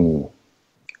 Mm.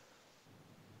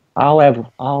 I'll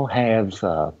have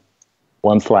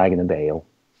 1 flagon of ale.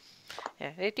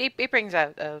 Yeah, it brings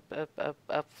out a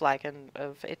flagon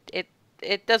of it.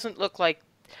 It doesn't look like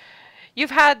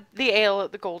you've had the ale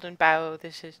at the Golden Bow.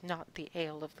 This is not the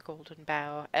ale of the Golden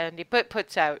Bow, and he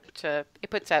puts out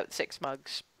 6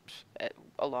 mugs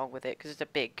along with it because it's a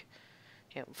big,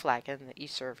 flagon that you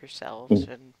serve yourselves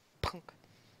and punk.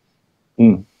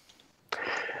 Mm.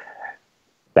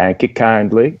 Thank you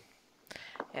kindly.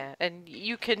 Yeah, and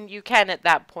you can at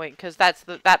that point because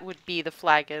that would be the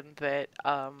flagon that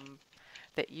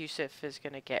Yusuf is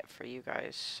gonna get for you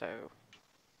guys. So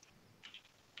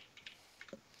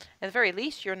at the very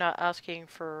least, you're not asking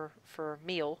for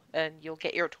meal, and you'll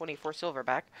get your 24 silver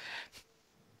back.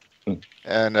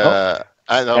 And Oh.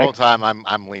 the whole time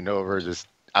I'm leaned over, just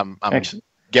I'm Actually,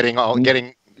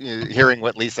 hearing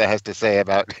what Lisa has to say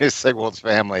about his Sigwald's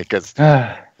family because.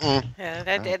 Yeah,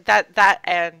 that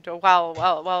and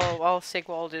while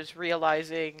Sigwald is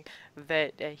realizing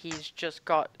that he's just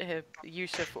got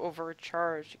Yusuf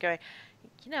overcharged, going,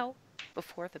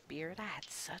 before the beard, I had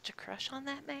such a crush on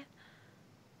that man.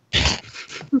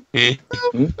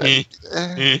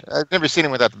 I've never seen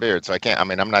him without the beard, so I can't. I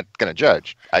mean, I'm not gonna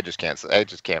judge. I just can't.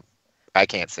 I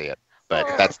can't see it. But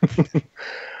Well, that's.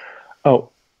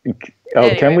 oh,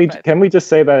 Anyway, can we just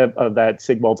say that that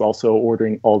Sigvald's also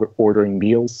ordering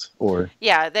meals or?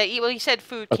 yeah, he said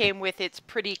food Okay. came with. It's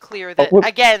pretty clear that well-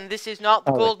 again, this is not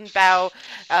the all right. Golden Bow.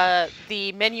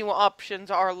 The menu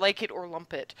options are like it or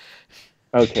lump it.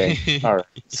 Okay, all right.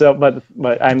 So, but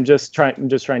I'm just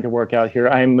trying to work out here.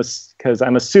 Because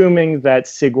I'm assuming that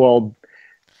Sigwald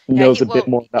knows a bit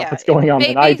more about what's going on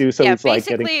than I do. So he's like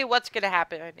basically, getting. what's going to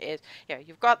happen is,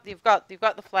 you've got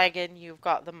the flagon, you've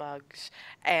got the mugs,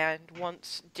 and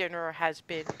once dinner has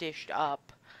been dished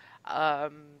up,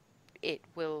 it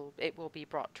will be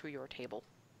brought to your table.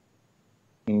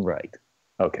 Right.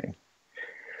 Okay.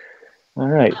 All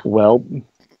right. Well,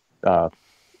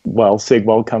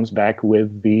 Sigwald comes back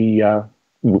with the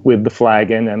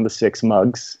flagon and the 6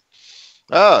 mugs.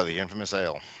 Oh, the infamous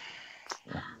ale.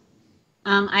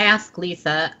 I asked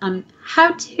Lisa,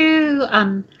 how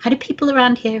do people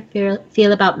around here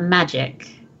feel about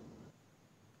magic?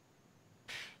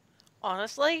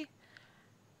 Honestly,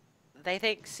 they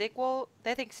think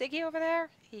Siggy over there,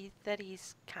 that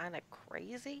he's kind of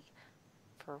crazy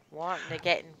for wanting to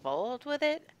get involved with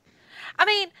it. I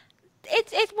mean,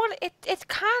 it's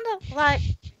kind of like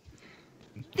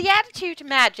the attitude to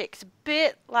magic's a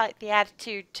bit like the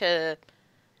attitude to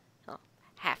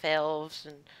half elves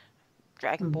and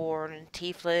dragonborn and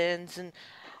tieflings, and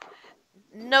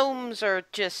gnomes are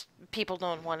just, people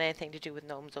don't want anything to do with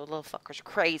gnomes. Those little fuckers are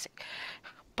crazy.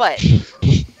 But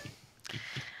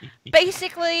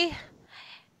basically,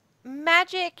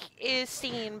 magic is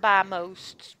seen by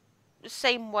most the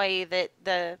same way that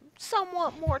the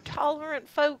somewhat more tolerant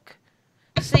folk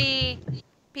see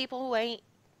people who ain't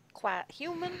quite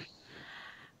human.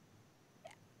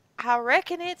 I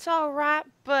reckon it's alright,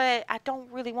 but I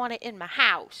don't really want it in my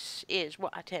house, is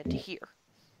what I tend to hear.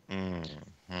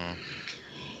 Mm-hmm.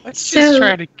 Let's So- just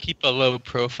try to keep a low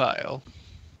profile.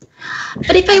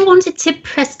 But if I wanted to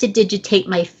prestidigitate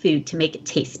my food to make it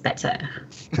taste better,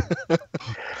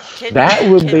 That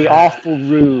would be awful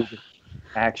rude,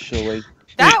 actually.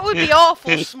 That would be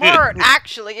awful smart,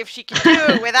 actually, if she could do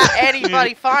it without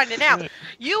anybody finding out.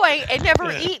 You ain't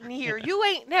never eaten here. You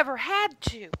ain't never had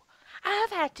to.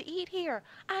 I've had to eat here.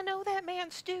 I know that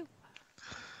man's stew.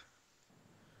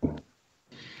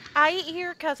 I eat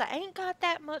here because I ain't got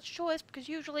that much choice, because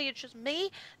usually it's just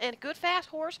me and a good fast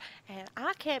horse, and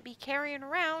I can't be carrying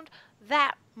around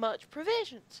that much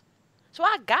provisions. So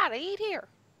I gotta eat here.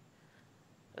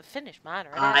 Finish mine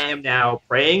or I am now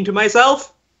praying to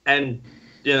myself and,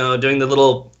 doing the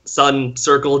little sun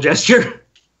circle gesture.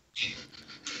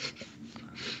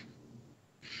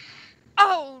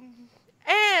 Oh,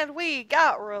 and we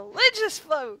got religious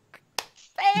folk.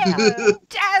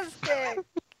 Fantastic.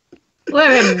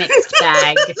 we're a mixed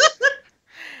bag.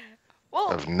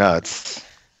 Well, Of nuts.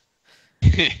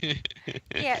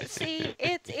 yeah. See,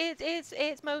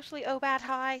 it's mostly Obad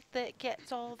High that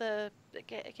gets all the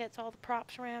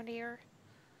props around here.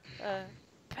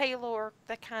 Paylor,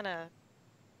 that kind of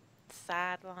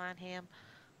sideline him.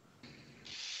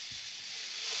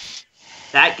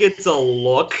 That gets a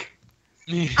look.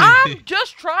 I'm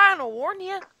just trying to warn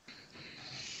you.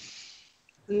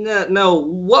 No,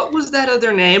 what was that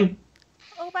other name?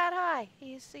 Obad High.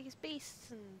 He's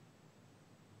beasts and.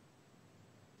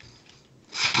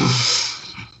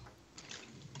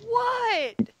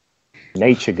 What?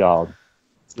 Nature God.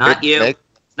 It's not you. Make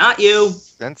It's not you.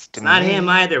 sense to It's not me. him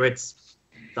either. It's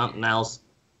something else.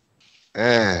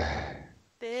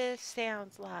 This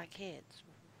sounds like it's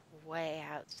way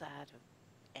outside of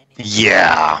anything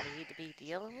Yeah. I need to be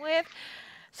dealing with.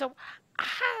 So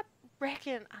I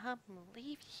reckon I'm gonna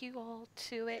leave you all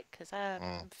to it, because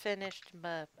I finished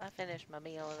my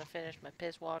meal and I finished my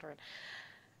piss water, and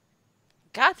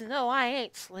got to know I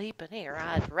ain't sleeping here.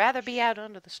 I'd rather be out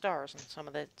under the stars than some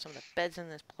of the beds in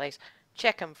this place.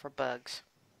 Check 'em for bugs.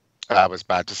 I was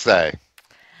about to say.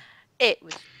 It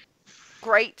was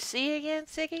great to see you again,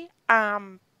 Siggy.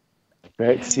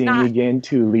 Great seeing you Not- again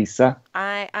too, Lisa.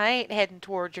 I ain't heading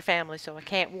towards your family, so I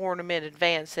can't warn them in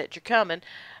advance that you're coming,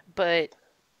 but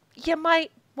you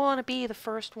might want to be the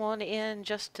first one in,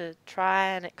 just to try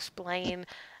and explain,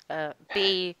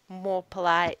 be more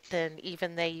polite than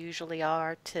even they usually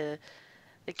are to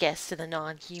the guests of the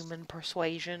non-human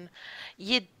persuasion.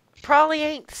 You probably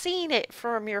ain't seen it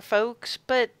from your folks,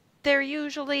 but they're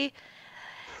usually...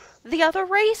 The other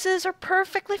races are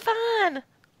perfectly fine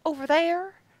over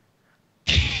there.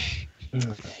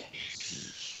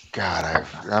 God,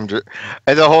 I'm just,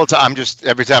 and the whole time,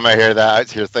 every time I hear that, I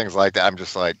hear things like that, I'm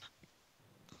just like,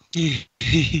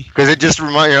 because it just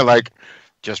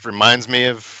reminds me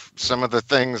of some of the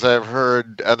things I've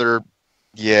heard other,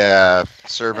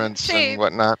 servants and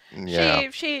whatnot. Yeah.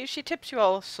 She tips you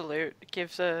all a salute,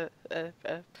 gives a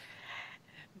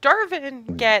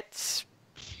Darvin gets...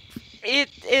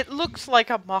 It looks like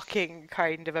a mocking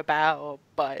kind of a bow,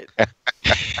 but...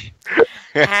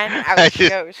 and out she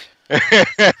goes.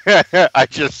 I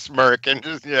just smirk and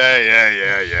just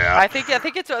yeah. I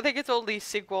think it's only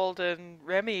Sigwald and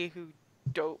Remy who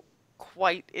don't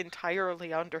quite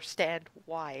entirely understand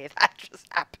why that just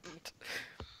happened.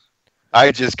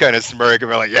 I just kind of smirk and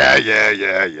be like, yeah.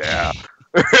 Yeah.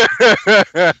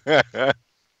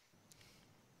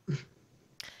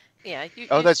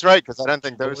 Oh, that's right, because I don't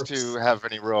think those two have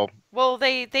any real. Well,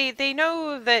 they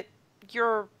know that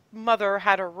your mother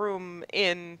had a room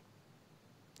in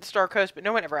Star Coast, but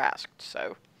no one ever asked.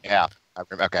 So. Yeah.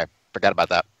 Okay. Forgot about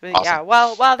that. But Awesome. yeah,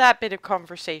 while that bit of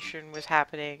conversation was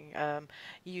happening,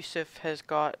 Yusuf has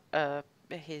got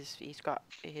his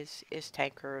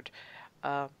tankard,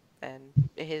 and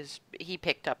he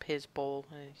picked up his bowl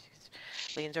and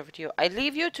he leans over to you. I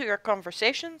leave you to your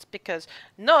conversations, because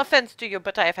no offense to you,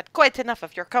 but I have had quite enough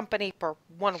of your company for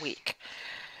 1 week.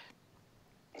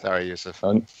 Sorry, Yusuf.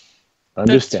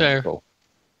 Understandable.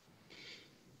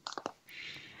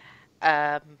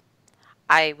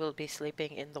 I will be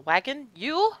sleeping in the wagon.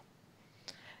 You?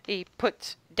 He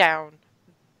puts down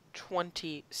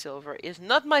 20 silver. It's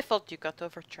not my fault you got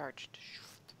overcharged.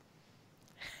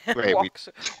 And Wait,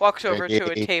 walks over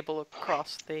to a table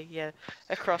across the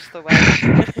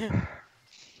wagon.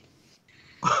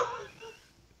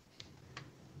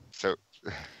 So.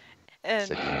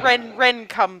 And Ren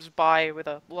comes by with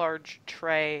a large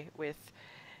tray with...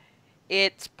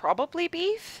 It's probably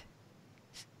beef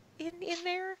in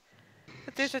there.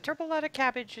 But there's a terrible lot of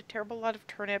cabbage, a terrible lot of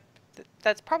turnip,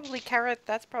 That's probably carrot.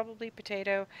 That's probably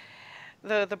potato.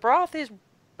 The broth is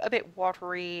a bit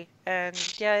watery, and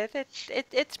yeah,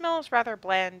 it smells rather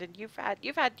bland. And you've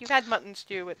had mutton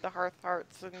stew at the Hearth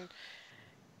Hearts, and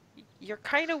you're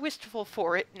kind of wistful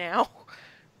for it now.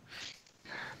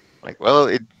 Like, well,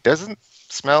 it doesn't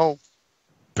smell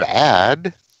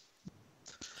bad.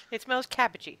 It smells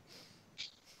cabbagey.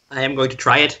 I am going to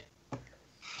try it.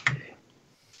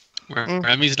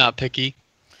 Remy's not picky.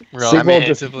 We're all Sigwald,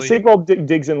 relatively.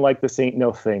 Digs in like this ain't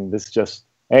no thing. This just,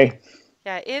 hey,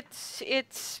 Yeah, it's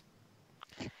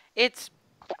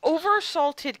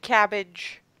over-salted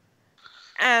cabbage,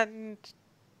 and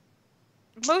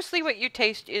mostly what you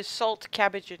taste is salt,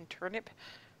 cabbage, and turnip.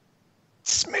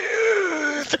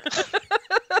 Smooth.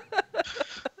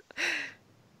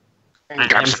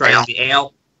 I'm trying the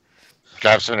ale.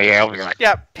 Drops in the ale.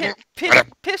 Yeah,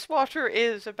 piss water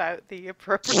is about the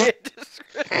appropriate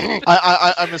description.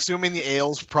 I'm assuming the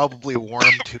ale's probably warm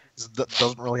too, 'cause it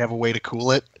doesn't really have a way to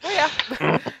cool it. Oh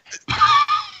yeah.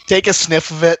 Take a sniff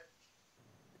of it.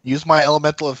 Use my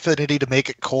elemental affinity to make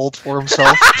it cold for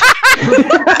himself.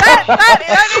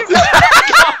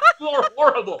 You're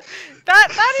horrible.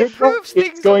 That improves things.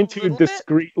 it's going a to little bit.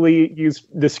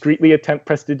 discreetly attempt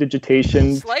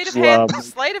prestidigitation. Sleight of to, hand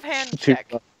to-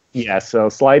 check. Yeah, so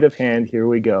sleight of hand. Here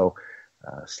we go.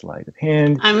 Sleight of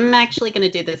hand. I'm actually going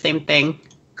to do the same thing.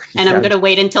 And I'm Yeah. going to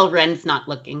wait until Ren's not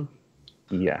looking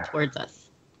Yeah. towards us.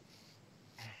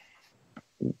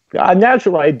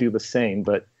 Naturally, I'd do the same,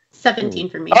 but 17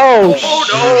 for me.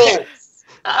 oh,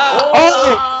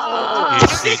 Oh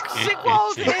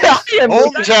Sigwald is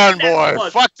Hometown boy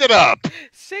fucked it up.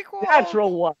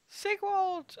 natural one.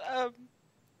 Sigwald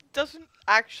doesn't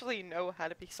actually know how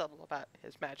to be subtle about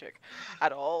his magic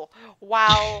at all.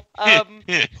 While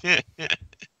Yes.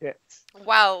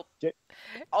 while J-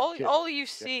 all you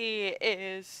see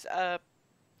is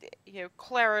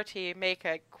Clarity make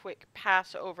a quick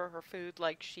pass over her food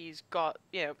like she's got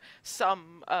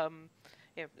some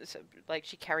like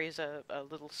she carries a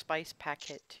little spice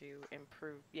packet to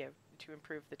improve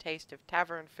the taste of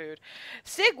tavern food.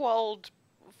 Sigwald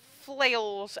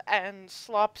flails and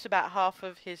slops about half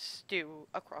of his stew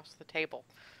across the table.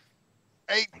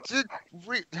 I did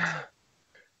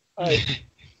Uh,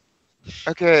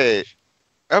 Okay.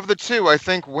 Of the two, I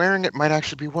think wearing it might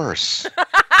actually be worse.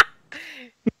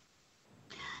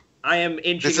 I am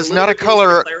inching. This is little not a bit closer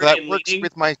color to Clarity that and works leaning.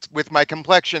 with my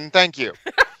complexion. Thank you.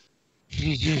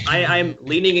 I'm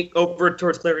leaning over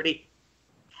towards Clarity.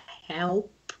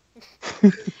 Help.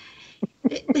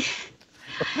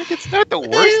 It's not the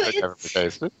worst I've ever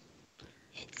tasted.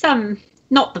 It's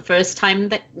not the first time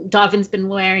that Darvin's been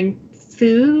wearing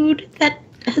food that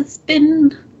has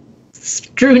been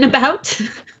strewn about.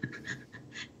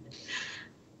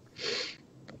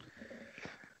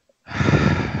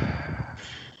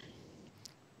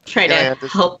 Try Yeah, to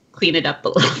this- help clean it up a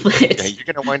little bit. Yeah, you're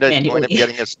gonna wind up Manually.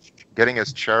 getting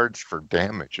us charged for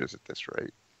damages at this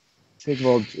rate.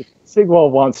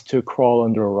 Sigwald wants to crawl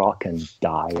under a rock and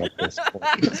die at this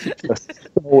point. It's just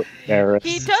so embarrassed.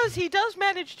 He does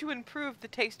manage to improve the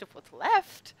taste of what's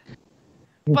left,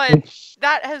 but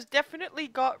that has definitely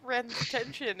got Ren's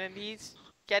attention, and he's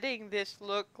getting this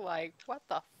look like, what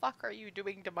the fuck are you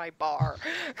doing to my bar?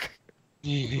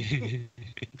 And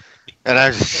I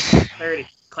just,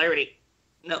 Clarity.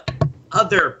 No,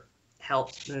 other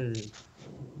help.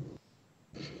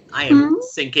 I am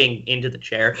sinking into the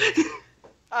chair.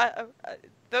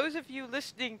 Those of you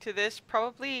listening to this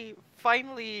probably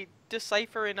finally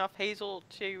decipher enough Hazel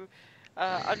to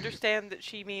understand that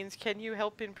she means, can you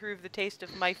help improve the taste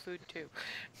of my food too?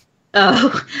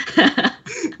 Oh. do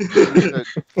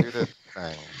the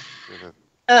thing.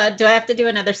 Do I have to do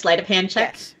another sleight of hand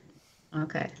check? Yes,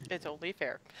 Okay. it's only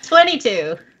fair.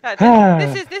 22.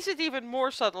 This is even more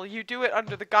subtle. You do it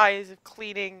under the guise of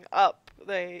cleaning up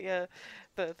the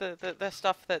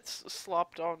stuff that's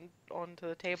slopped onto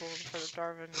the table in front of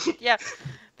Darwin. Yeah,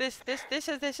 this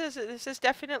is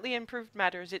definitely improved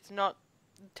matters. It's not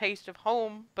taste of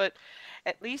home, but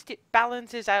at least it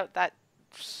balances out that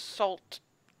salt,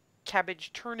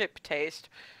 cabbage, turnip taste.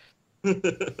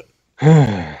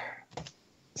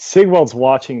 Sigwald's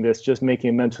watching this, just making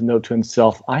a mental note to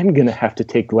himself. I'm gonna have to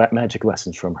take magic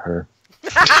lessons from her.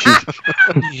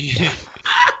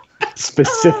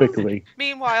 Specifically.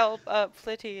 Meanwhile,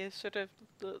 Flitty is sort of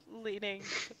leaning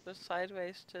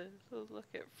sideways to look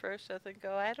at Froseth and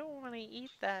go, I don't want to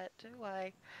eat that, do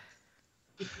I?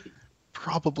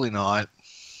 Probably not.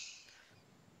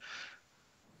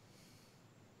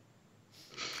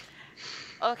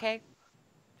 Okay,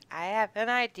 I have an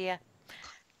idea.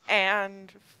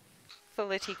 And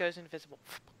Flitty goes invisible.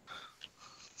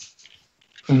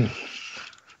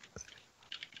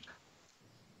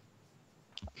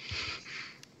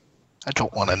 I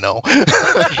don't want to know.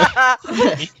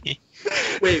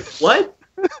 Wait, what?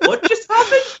 What just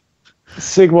happened?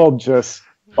 Sigwald just,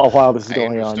 while this is I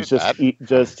going on, understood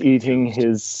just eating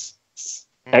his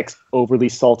overly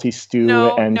salty stew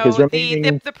No, and no, his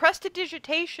remaining. the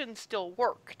prestidigitation still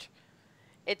worked.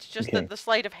 It's just Okay. that the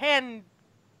sleight of hand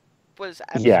was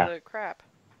Yeah. absolute crap.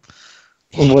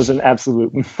 was an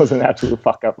absolute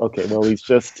fuck up. Okay, well he's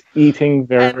just eating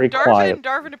very And quiet.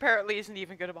 Darvin apparently isn't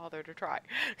even going to bother to try.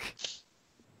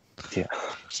 Yeah.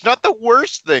 It's not the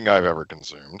worst thing I've ever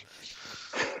consumed.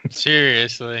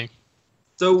 Seriously.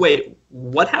 So wait,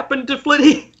 what happened to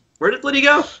Flitty? Where did Flitty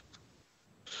go?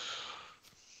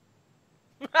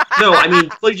 No, I mean,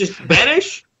 Flitty just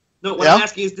vanish? No, what I'm Yeah.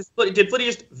 asking is, did Flitty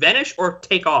just vanish or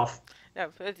take off?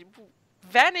 No, it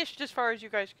vanished as far as you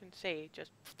guys can see.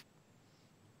 Just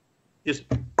Just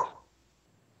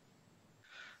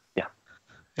Yeah.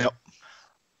 Yep.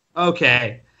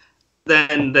 okay.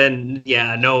 Then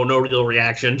yeah, no real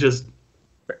reaction. Just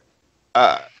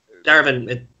Darvin,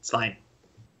 it's fine.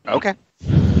 Okay.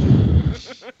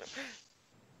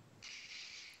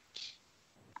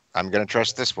 I'm gonna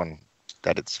trust this one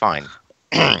that it's fine.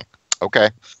 Okay.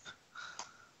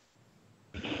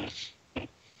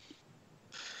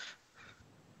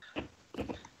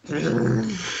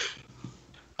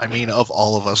 I mean, of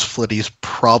all of us, Flitty's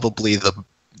probably the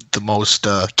most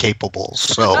capable.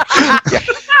 So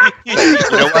You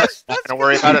know what? Not gonna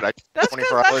worry about it. I that's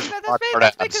 24 hours to walk hard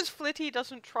that's abs. because Flitty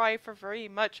doesn't try for very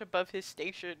much above his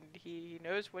station. He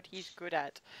knows what he's good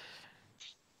at,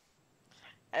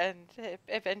 and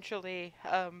eventually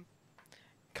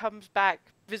comes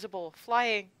back visible,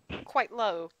 flying quite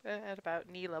low at about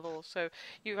knee level. So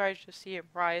you guys just see him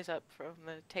rise up from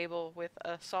the table with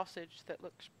a sausage that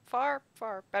looks far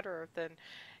better than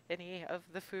any of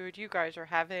the food you guys are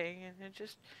having, and it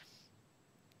just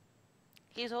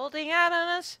he's holding out on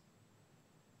us.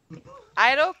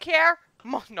 I don't care.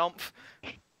 Nomph.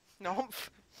 Nomph.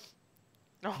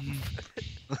 Nomph.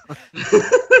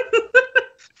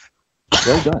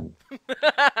 Well done.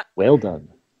 Well done.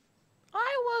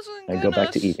 I wasn't And gonna go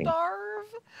back to eating.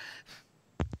 starve.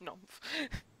 Nomph.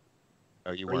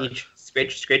 Oh, you weren't. Reach,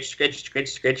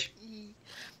 scritch.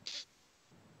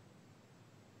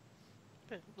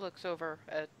 Looks over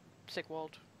at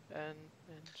Sigwald and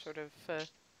sort of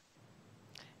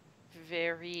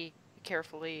very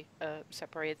carefully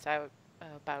separates out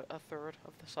about a third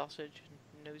of the sausage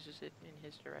and noses it in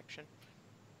his direction.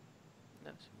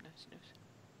 Nose.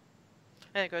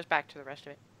 And it goes back to the rest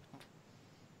of it.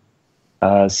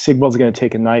 Sigwald's going to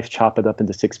take a knife, chop it up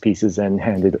into 6 pieces, and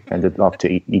hand it off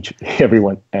to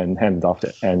everyone, and hand it off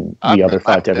to the other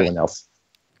 5 to everyone else.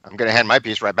 I'm gonna hand my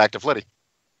piece right back to Flitty.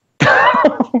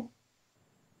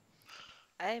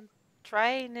 I'm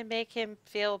trying to make him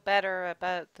feel better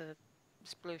about the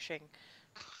splooshing.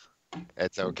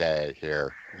 It's okay.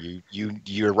 Here,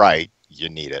 you're right. You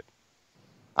need it.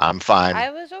 I'm fine. I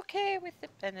was okay with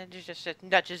it, and then he just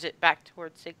nudges it back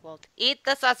towards Sigwald. Eat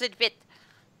the sausage bit.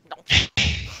 No.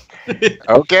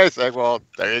 Okay, Sigwald.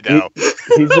 There you go.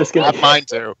 He's just going Have mine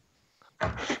too.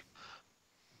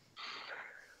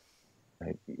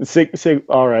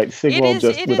 All right, Sigwald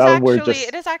just without a word just.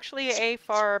 It is actually a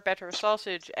far better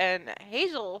sausage, and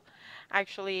Hazel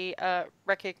actually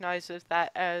recognizes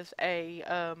that as a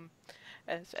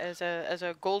as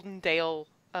a Golden Dale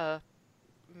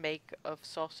make of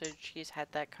sausage. He's had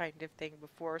that kind of thing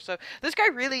before, so this guy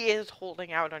really is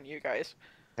holding out on you guys.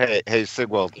 Hey,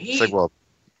 Sigwald. Sigwald.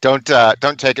 Don't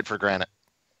take it for granted.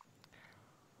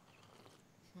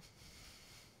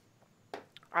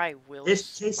 I will.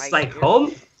 This tastes smite like you.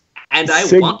 home, and I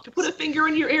want to put a finger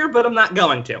in your ear, but I'm not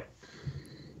going to.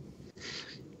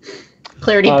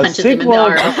 Clarity punches him in the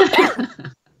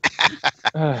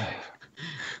arm.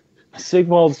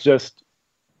 Sigwald's just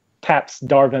taps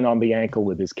Darvin on the ankle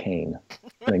with his cane,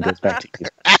 and then goes back to eating.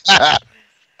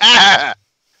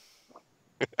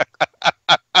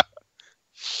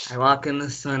 I walk in the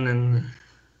sun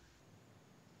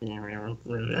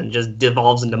and just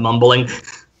devolves into mumbling.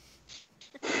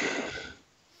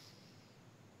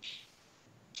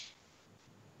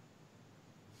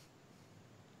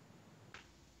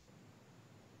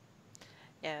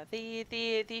 Yeah,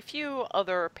 the few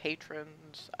other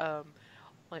patrons,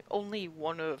 like only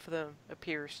one of them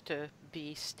appears to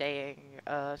be staying.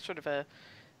 Sort of a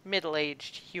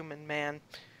middle-aged human man.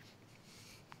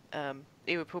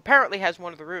 Who apparently has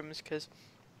one of the rooms because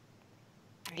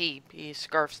he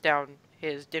scarfs down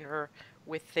his dinner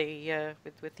with the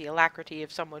with the alacrity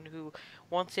of someone who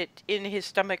wants it in his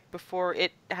stomach before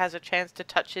it has a chance to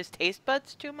touch his taste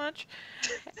buds too much,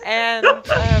 and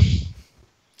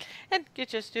it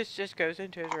just goes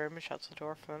into his room and shuts the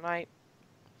door for the night.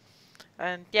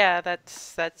 And yeah,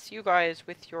 that's you guys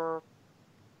with your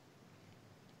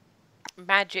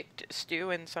magicked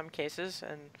stew in some cases,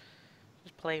 and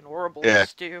just plain horrible Yeah.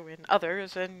 stew in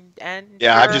others, and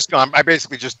Yeah, I've your- just gone. I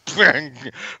basically just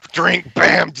drink,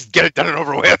 bam, just get it done and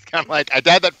over with. I'm like, I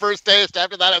had that first taste.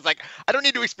 After that, I was like, I don't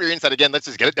need to experience that again. Let's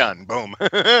just get it done. Boom.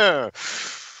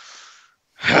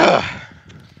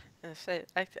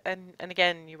 and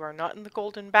again, you are not in the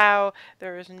Golden Bough.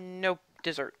 There is no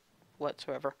dessert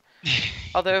whatsoever.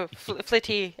 Although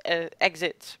Flitty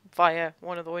exits via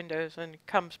one of the windows and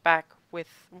comes back with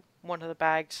one of the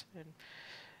bags, and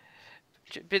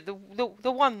but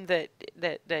the one that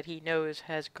he knows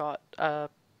has got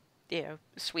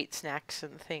sweet snacks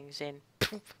and things in.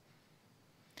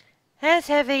 That's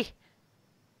heavy.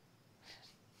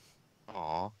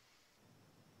 Aw.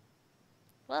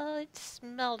 Well, it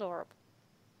smelled horrible.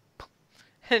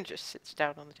 And just sits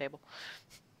down on the table.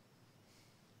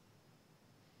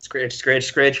 Scratch, scratch,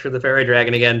 scratch for the fairy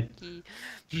dragon again.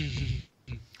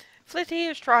 Flitty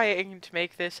is trying to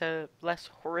make this a less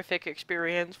horrific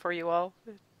experience for you all.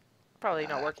 Probably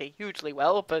not working hugely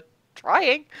well, but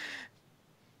trying.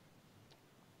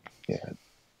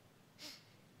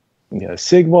 Yeah,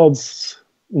 Sigvald's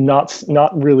not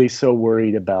really so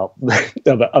worried about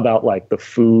about like the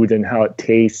food and how it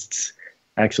tastes.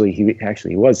 Actually, he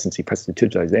was, since he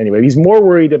prestidigitized it anyway. He's more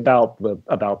worried about what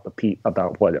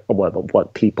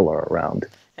people are around.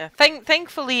 Yeah,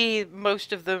 thankfully,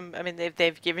 most of them. I mean,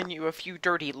 they've given you a few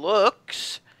dirty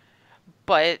looks,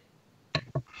 but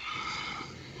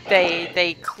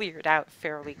they cleared out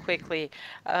fairly quickly,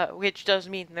 which does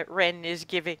mean that Ren is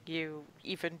giving you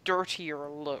even dirtier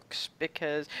looks,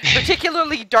 because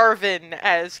particularly Darvin,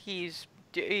 as he's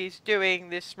doing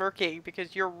this smirking,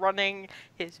 because you're running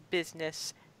his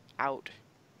business out.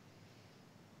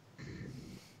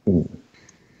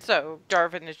 So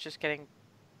Darvin is just getting.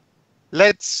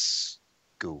 Let's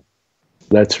go.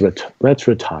 Let's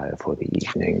retire for the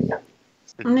evening.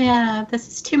 Yeah, this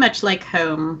is too much like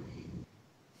home.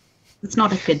 It's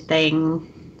not a good thing.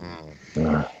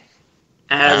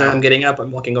 As I'm getting up,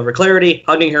 I'm walking over Clarity,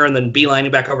 hugging her, and then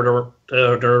beelining back over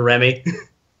to Remy.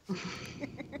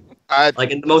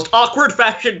 Like in the most awkward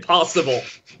fashion possible.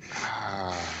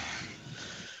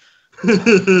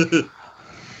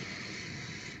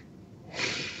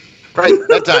 Right,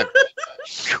 that time.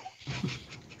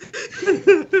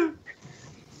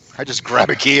 I just grab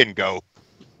a key and go.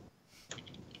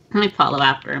 Let me follow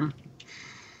after him.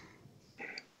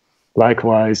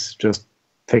 Likewise, just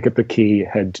pick up the key,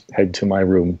 head to my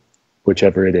room,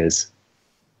 whichever it is.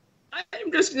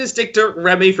 I'm just going to stick to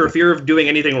Remy for fear of doing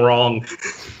anything wrong.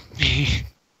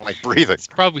 Like breathing. It's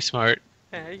probably smart.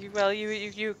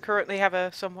 You currently have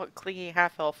a somewhat clingy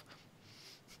half-elf.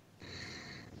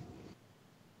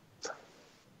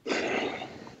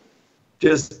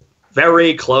 Just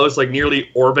very close, like nearly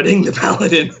orbiting the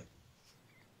paladin.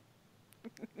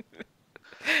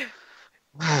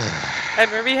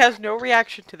 And Remy has no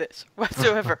reaction to this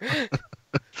whatsoever.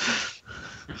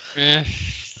 Eh,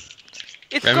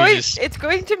 It's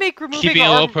going to make removing keeping a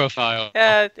low armor. profile.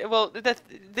 Well,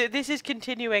 this is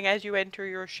continuing as you enter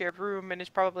your shared room, and is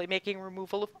probably making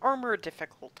removal of armor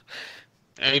difficult.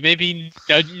 Maybe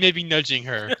nudging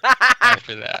her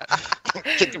after that.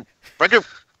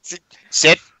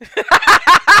 Sit.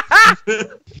 I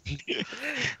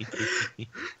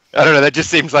don't know. That just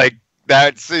seems like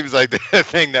the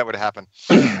thing that would happen.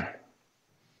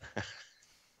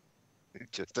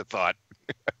 Just a thought.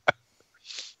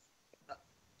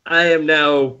 I am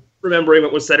now remembering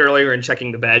what was said earlier and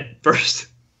checking the bed first.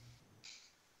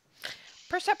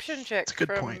 Perception check That's a good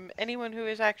from point. anyone who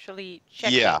is actually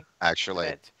checking. Yeah, actually.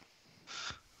 it.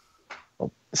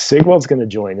 Sigvald's going to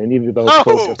join, and even though Oh!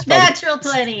 close ups. Natural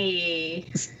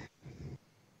 20!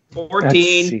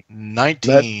 14.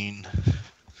 19.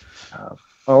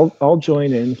 I'll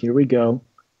join in. Here we go.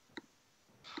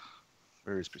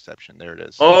 Where is perception? There it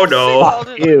is. Oh no.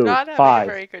 Sigvald is Ew, not having 5.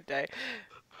 a very good day.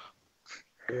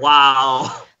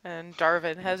 Wow. And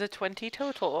Darvin has a 20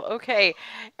 total. Okay,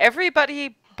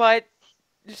 everybody but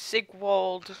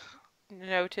Sigvald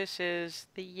notices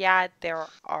there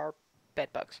are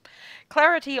bedbugs.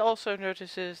 Clarity also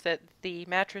notices that the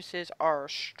mattresses are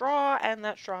straw, and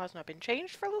that straw has not been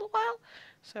changed for a little while,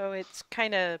 so it's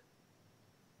kind of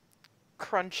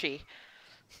crunchy.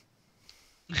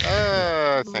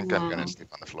 I think I'm gonna sleep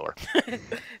on the floor.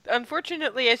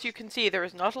 Unfortunately, as you can see, there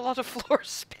is not a lot of floor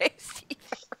space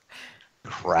either.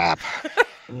 crap.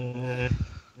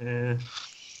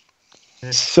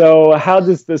 So how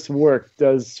does this work?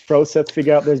 Does Froseth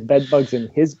figure out there's bed bugs in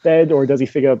his bed, or does he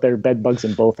figure out there are bed bugs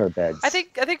in both our beds? I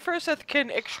think Furseth can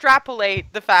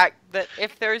extrapolate the fact that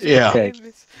if there's Yeah. anything in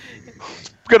this, It's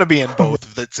gonna be in both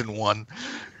if it's in one.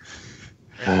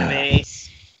 Remy.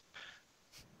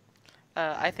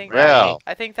 I think Well,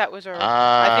 I think that was a I'm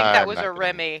not gonna-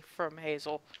 Remy from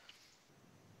Hazel.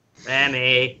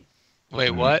 Remy.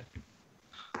 Wait, what?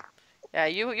 Yeah,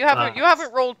 you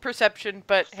haven't rolled perception,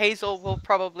 but Hazel will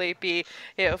probably be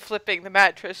flipping the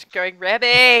mattress, going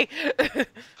Remy.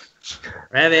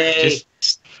 Remy.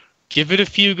 Just give it a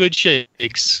few good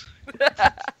shakes.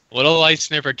 Little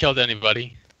lights never killed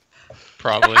anybody.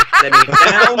 Probably. Then he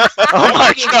down, Oh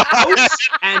my fucking house,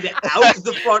 and out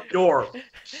the front door.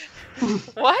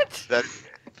 What?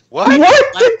 What?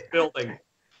 Left building.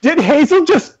 Did Hazel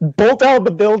just bolt out of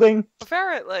the building?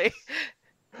 Apparently.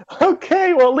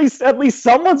 Okay, well at least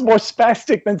someone's more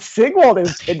spastic than Sigwald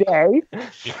is today.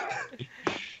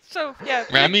 So yeah.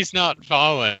 Remy's not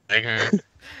following her.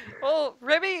 Well,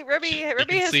 Remy She has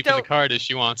can sleep in the dealt. cart if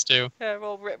she wants to. Yeah,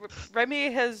 well,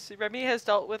 Remy has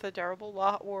dealt with a terrible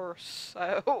lot worse.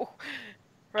 So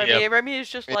Remy is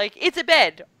just like, it's a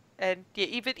bed, and yeah,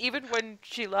 even when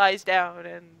she lies down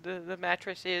and the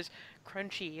mattress is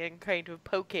crunchy and kind of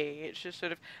pokey, it's just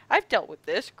sort of, I've dealt with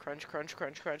this, crunch, crunch,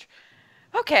 crunch, crunch.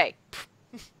 Okay.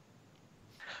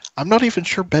 I'm not even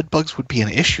sure bed bugs would be an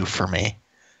issue for me.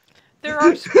 There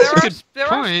are Good there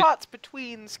are point. spots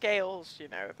between scales,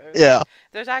 Yeah.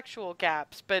 There's actual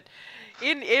gaps, but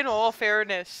in all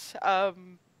fairness,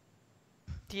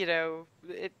 you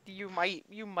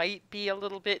might be a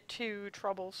little bit too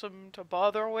troublesome to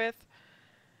bother with,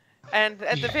 and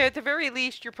at the very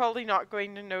least, you're probably not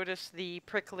going to notice the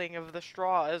prickling of the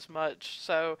straw as much.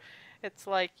 So, it's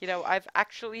like, I've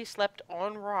actually slept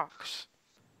on rocks.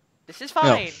 This is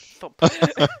fine. Thump.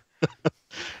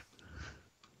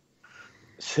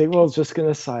 Sigwald's just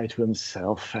gonna sigh to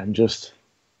himself and just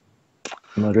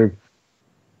mutter,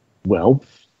 "Well,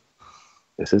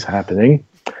 this is happening,"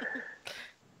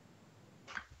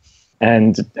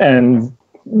 and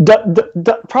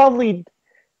probably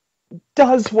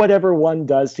does whatever one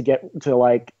does to get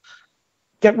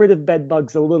rid of bed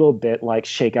bugs a little bit, like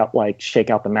shake out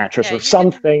the mattress Yeah, or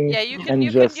something. you and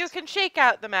can shake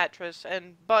out the mattress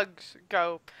and bugs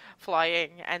go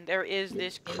flying, and there is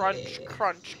this crunch,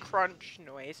 crunch, crunch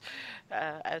noise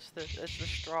as the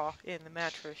straw in the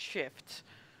mattress shifts.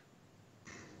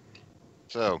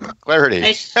 So, clarity.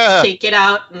 I shake it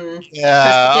out and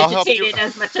I'll help vegetate you. it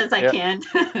as much as I Yeah. can.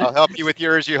 I'll help you with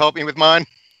yours. You help me with mine.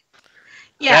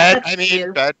 Yeah, Bad, that's I mean,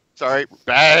 you. bad. Sorry,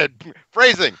 bad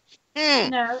phrasing.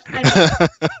 No, I know.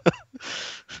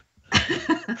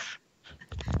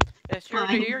 Yes,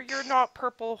 Fine. you're not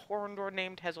purple horned or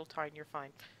named Heseltine. You're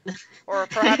fine. Or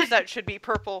perhaps that should be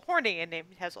purple horny and named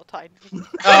Heseltine.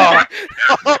 Oh.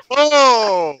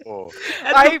 Oh.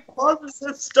 And I- the puns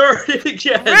have started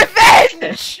again.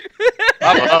 Revenge.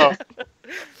 Uh-oh.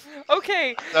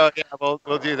 Okay. So yeah, we'll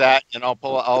do that, and I'll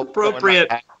go in my Appropriate.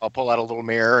 pack, I'll pull out a little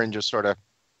mirror and just sort of.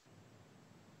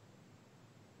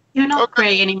 You're not Okay.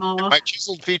 grey anymore. My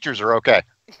chiseled features are okay.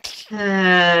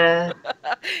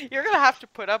 You're gonna have to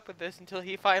put up with this until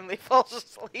he finally falls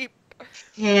asleep.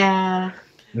 Yeah.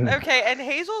 Okay, and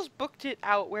Hazel's booked it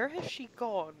out. Where has she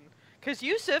gone? Because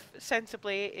Yusuf,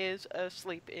 sensibly, is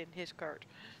asleep in his cart.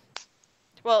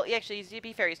 Well, actually, to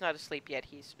be fair, he's not asleep yet.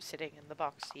 He's sitting in the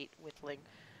box seat whittling.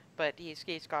 But he's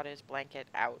got his blanket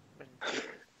out. And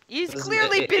he's Doesn't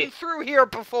clearly it- been it- through here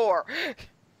before.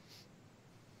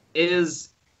 Is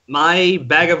my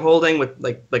bag of holding with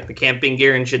like the camping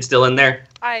gear and shit still in there?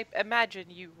 I imagine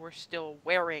you were still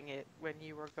wearing it when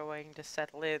you were going to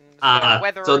settle in.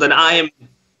 Whether So or then not- I am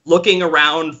looking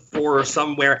around for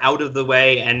somewhere out of the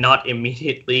way and not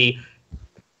immediately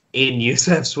in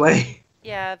Yusef's way.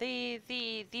 Yeah, the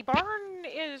barn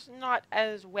is not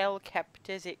as well kept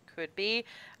as it could be.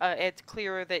 It's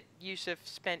clear that Yusuf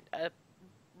spent a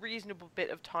reasonable bit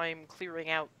of time clearing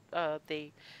out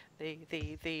the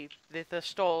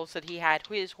stalls that he had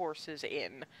his horses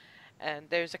in. And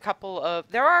there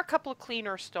are a couple of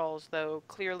cleaner stalls, though.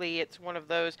 Clearly, it's one of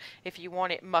those, if you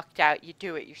want it mucked out, you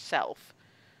do it yourself.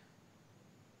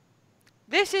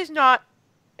 This is not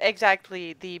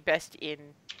exactly the best inn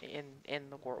in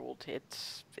the world.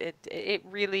 It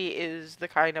really is the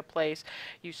kind of place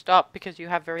you stop because you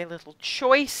have very little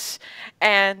choice,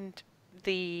 and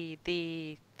the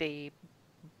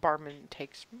barman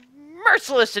takes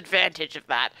merciless advantage of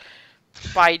that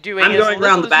by doing I'm as going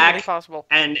around the little as humanly back possible.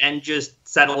 and just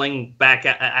settling back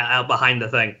out behind the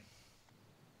thing.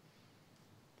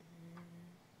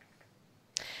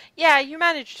 Yeah, you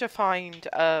managed to find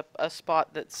a spot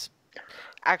that's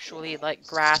actually like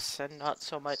grass and not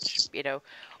so much,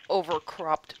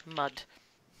 overcropped mud,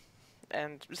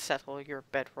 and settle your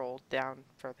bedroll down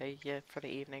for the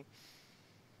evening.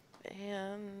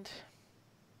 And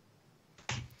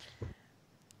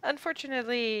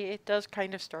unfortunately, it does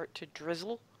kind of start to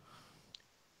drizzle.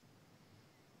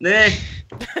 Nah,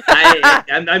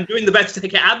 I'm doing the best I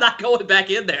can. I'm not going back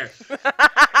in there.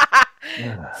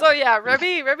 So yeah,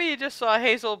 Remy just saw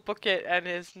Hazel book it and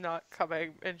is not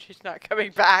coming, and she's not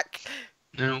coming back.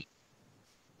 No.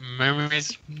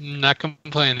 Memory's not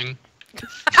complaining.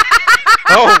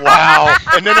 Oh wow!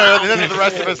 And none of the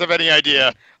rest of us have any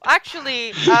idea.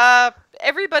 Actually,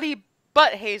 everybody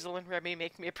but Hazel and Remy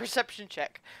make me a perception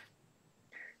check.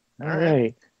 All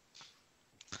right.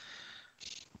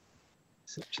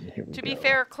 To be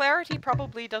fair, Clarity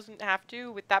probably doesn't have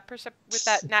to with that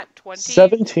nat 20.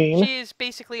 17. She is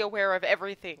basically aware of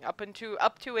everything up to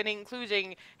and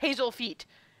including Hazel feet.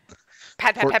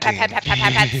 Pat pat pat pat pat pat pat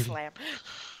pat pat slam.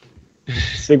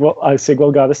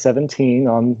 Sigwell got a 17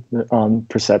 on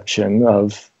perception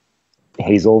of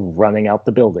Hazel running out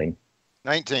the building.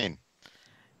 19.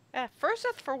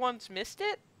 Furseth for once missed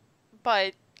it,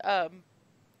 but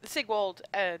Sigwald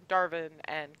and Darvin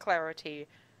and Clarity,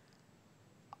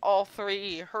 all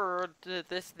three heard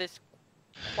this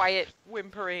quiet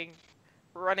whimpering,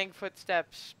 running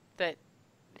footsteps that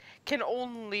can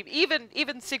only even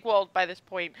Sigwald by this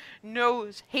point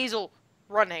knows Hazel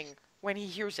running when he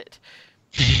hears it.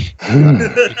 Is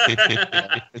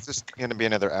this going to be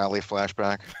another alley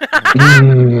flashback?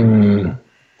 Mm.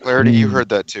 Clarity, you heard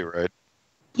that too, right?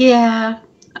 Yeah,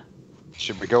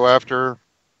 Should we go after?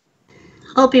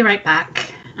 I'll be right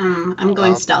back. I'm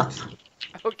going stealth.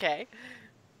 Okay.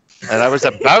 And I was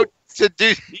about to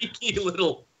do, Sneaky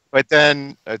little. but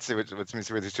then let's see what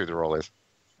the roll is.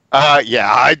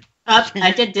 Yeah,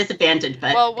 I did disadvantage,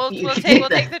 but Well, we'll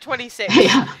take the 26.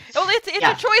 Yeah. Well, it's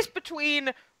Yeah. a choice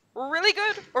between really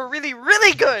good or really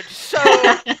really good. So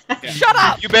shut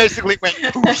up. you basically went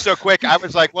poof so quick. I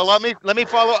was like, well, let me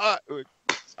follow.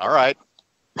 All right,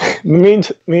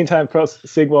 Meantime,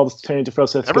 Sigwald's turning to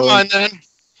Process. never mind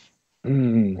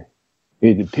then.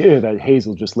 It appears that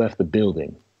Hazel just left the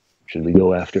building. Should we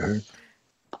go after her?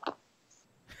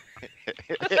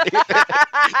 Did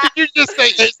you just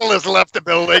say Hazel has left the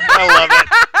building? I love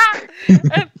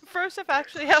it. And Furseth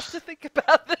actually has to think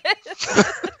about this.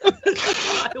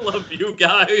 I love you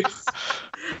guys.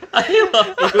 I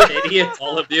love you idiots,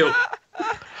 all of you.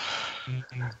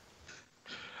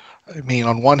 I mean,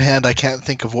 on one hand, I can't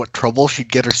think of what trouble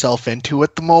she'd get herself into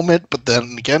at the moment, but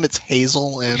then again, it's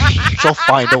Hazel, and she'll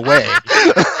find a way.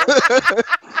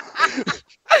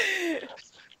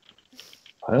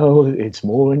 Well, it's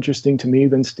more interesting to me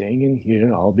than staying in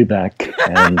here. I'll be back.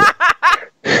 And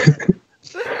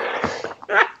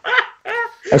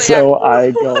so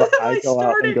I go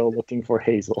out and go looking for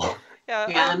Hazel.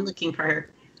 Yeah, I'm looking for her.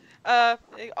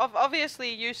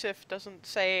 Obviously, Yusuf doesn't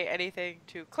say anything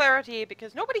to Clarity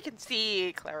because nobody can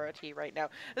see Clarity right now.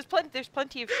 There's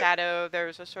plenty of shadow.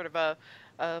 There's a sort of a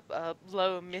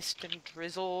low mist and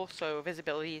drizzle, so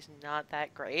visibility is not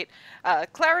that great.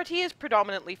 Clarity is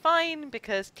predominantly fine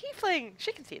because Tiefling,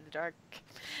 she can see in the dark.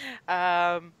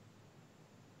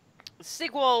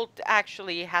 Sigwald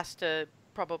actually has to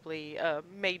probably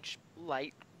mage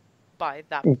light by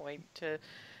that point to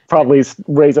Probably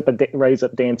raise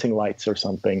up dancing lights or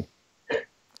something.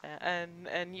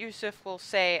 and Yusuf will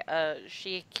say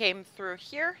she came through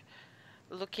here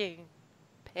looking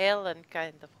pale and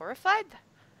kind of horrified,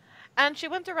 and she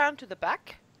went around to the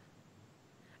back.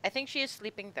 I think she is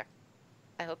sleeping there.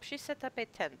 I hope she set up a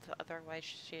tent, otherwise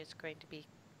she is going to be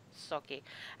soggy,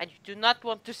 and you do not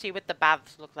want to see what the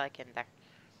baths look like in there.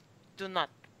 Do not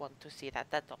want to see that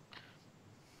at all.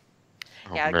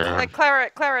 Oh, Yeah, man. like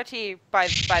Clarity by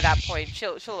that point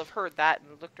she'll have heard that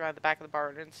and looked around the back of the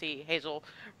barn and see Hazel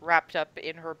wrapped up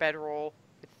in her bedroll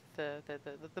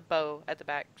with the bow at the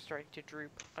back starting to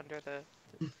droop under the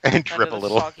And drip a under the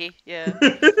little. soggy. Yeah.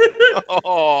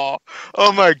 Oh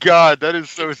my God, that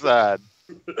is so sad.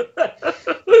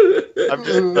 I'm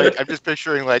just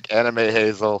picturing like anime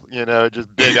Hazel,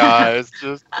 just big eyes,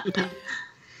 just.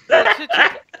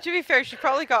 To be fair, she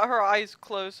probably got her eyes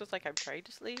closed. So it's like, I'm trying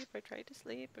to sleep, I'm trying to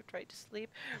sleep, I'm trying to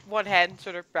sleep. One hand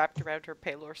sort of wrapped around her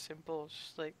Palor symbol.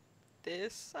 She's like,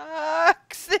 this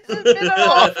sucks. This has been a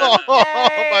awesome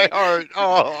day. My heart.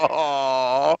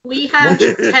 Oh. We have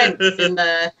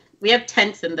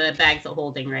tents in the bags of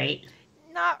holding, right?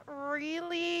 Not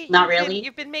really. Not really?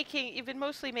 You've been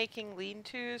mostly making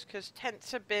lean-tos because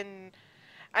tents have been.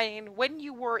 I mean, when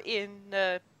you were in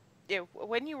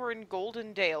when you were in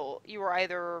Goldendale, you were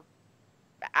either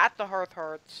at the Hearth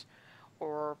Hearts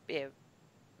or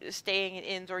staying in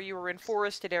inns, or you were in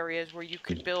forested areas where you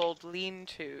could build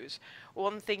lean-tos.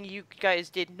 One thing you guys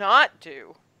did not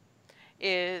do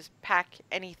is pack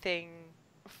anything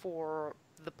for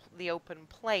the open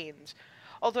plains.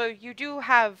 Although you do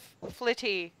have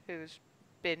Flitty, who's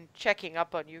been checking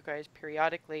up on you guys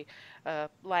periodically,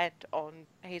 land on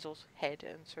Hazel's head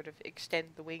and sort of extend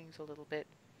the wings a little bit.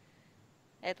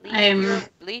 At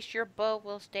least your bow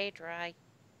will stay dry.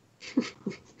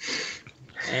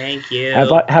 Thank you.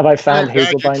 Have I found Dad,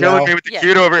 Hazel you're by killing now? me with the Yeah.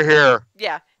 cute over here.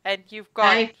 Yeah, and you've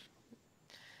got...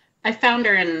 I found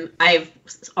her, and I've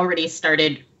already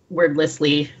started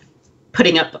wordlessly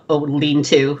putting up a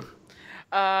lean-to.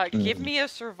 Give me a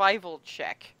survival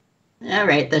check. All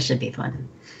right, this should be fun.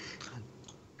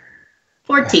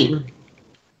 14.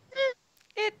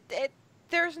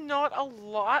 There's not a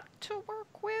lot to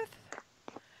work with.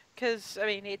 Because, I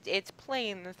mean, it's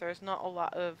plain. There's not a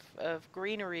lot of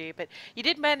greenery. But you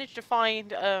did manage to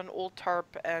find an old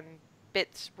tarp and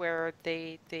bits where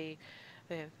the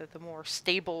more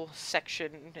stable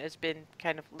section has been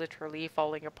kind of literally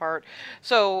falling apart.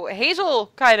 So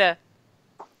Hazel kind of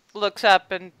looks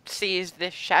up and sees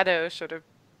this shadow sort of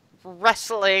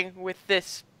wrestling with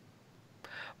this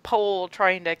pole,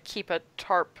 trying to keep a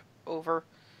tarp over.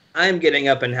 I'm getting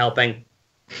up and helping.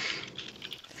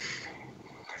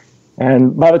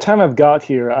 And by the time I've got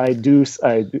here, I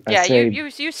say,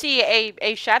 you see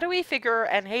a shadowy figure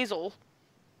and Hazel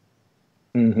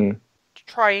mm-hmm.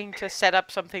 trying to set up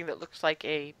something that looks like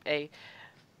a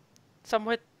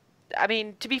somewhat... I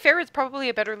mean, to be fair, it's probably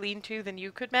a better lean-to than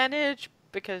you could manage,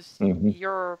 because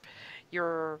your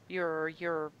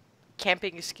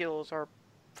camping skills are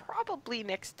probably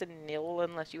next to nil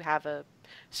unless you have a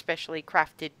specially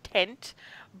crafted tent.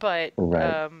 But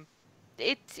right.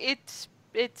 it's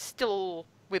still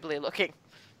wibbly looking.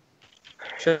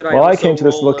 Should Well, I came to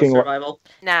this roll looking survival?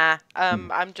 Nah,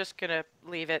 I'm just gonna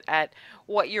leave it at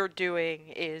what you're doing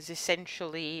is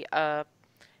essentially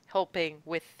helping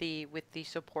with the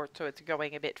support, so it's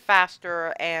going a bit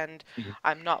faster, and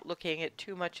I'm not looking at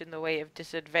too much in the way of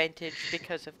disadvantage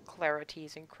because of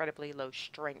Clarity's incredibly low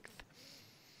strength.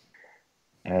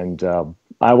 And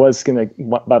I was gonna,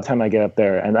 by the time I get up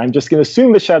there, and I'm just gonna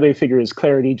assume the shadowy figure is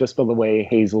Clarity, just by the way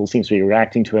Hazel seems to be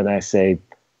reacting to it, and I say,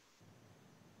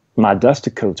 my duster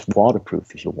coat's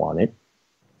waterproof if you want it.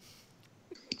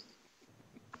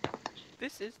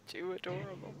 This is too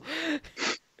adorable.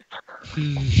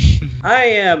 I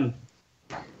am.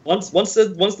 Once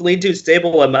the lead-to's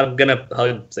stable, I'm gonna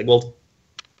hug Sigwald.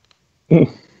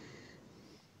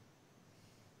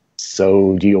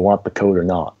 So, do you want the coat or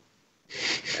not?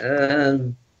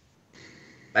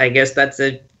 I guess that's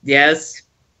a yes.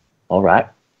 All right.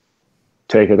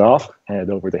 Take it off. Hand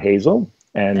it over to Hazel,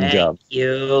 and Thank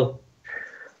you.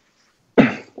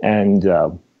 And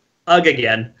Hug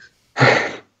again.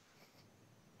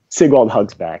 Sigwald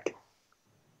hugs back,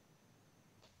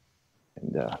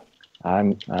 and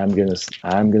I'm gonna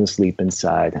sleep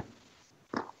inside.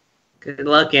 Good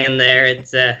luck in there.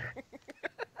 It's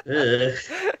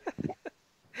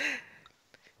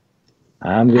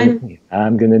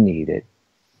I'm gonna need it.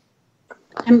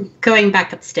 I'm going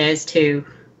back upstairs too.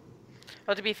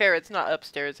 Well, to be fair, it's not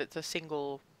upstairs. It's a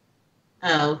single...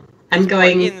 Oh, I'm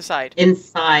going inside.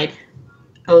 Inside.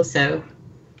 Also.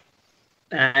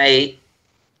 Hi.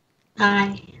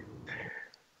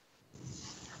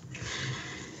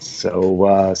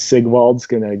 So Sigwald's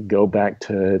gonna go back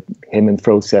to him and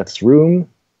Froseth's room.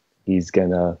 He's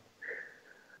gonna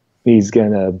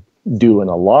do an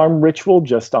alarm ritual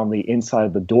just on the inside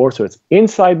of the door, so it's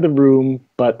inside the room,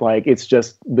 but like it's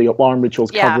just the alarm ritual's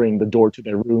covering the door to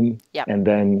their room. Yep. And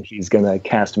then he's gonna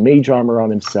cast mage armor on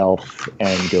himself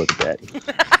and go to bed.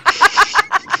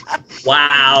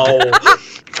 Wow.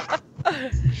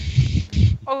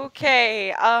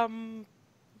 Okay,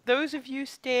 those of you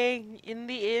staying in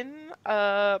the inn,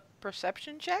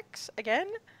 perception checks again?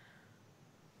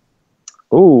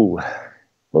 Ooh.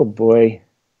 Oh boy.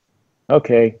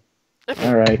 Okay.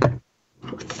 All right.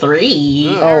 3.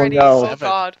 Oh Alrighty, no. oh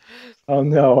god. Oh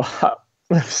no.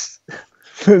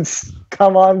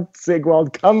 Come on,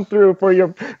 Sigwald, come through for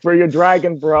your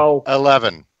dragon, bro.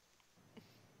 11.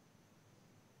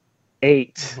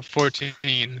 8.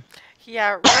 14.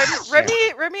 Yeah,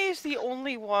 Remy is the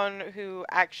only one who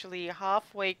actually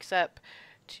half wakes up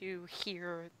to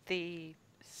hear the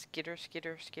skitter,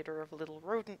 skitter, skitter of little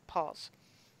rodent paws.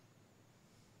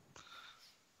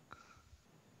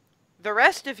 The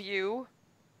rest of you...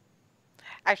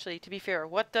 Actually, to be fair,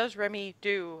 what does Remy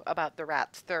do about the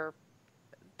rats?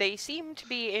 they seem to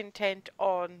be intent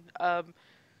on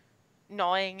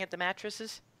gnawing at the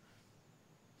mattresses.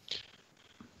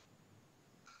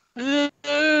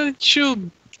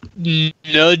 She'll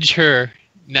nudge her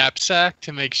knapsack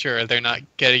to make sure they're not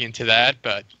getting into that,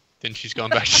 but then she's going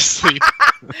back to sleep.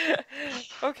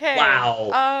 Okay.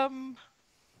 Wow.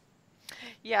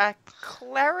 Yeah,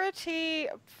 Clarity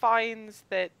finds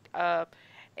that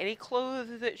any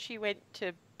clothes that she went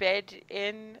to bed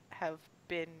in have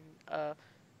been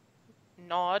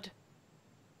gnawed.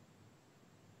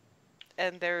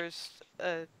 And there's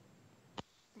a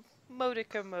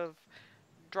modicum of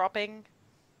dropping.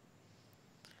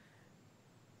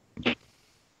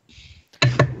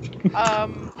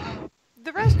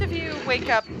 The rest of you wake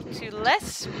up to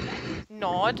less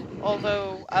gnawed,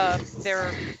 although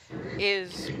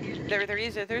there's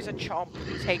a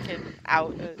chomp taken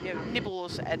out,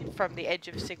 nibbles from the edge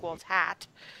of Sigwald's hat.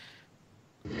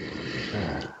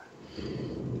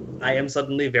 I am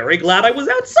suddenly very glad I was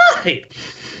outside.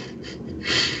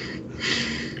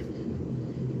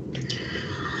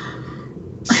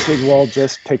 Sigwald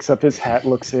just picks up his hat,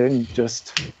 looks in,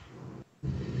 just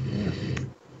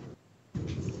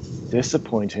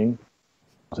disappointing.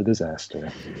 It's a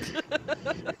disaster.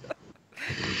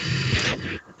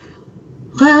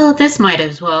 Well, this might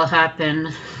as well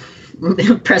happen.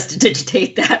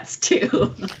 Prestidigitate that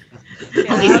too.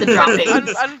 At least the dropping.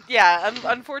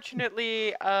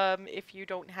 Unfortunately, if you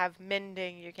don't have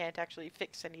mending, you can't actually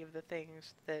fix any of the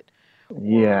things that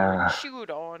Yeah. were chewed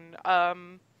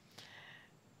on.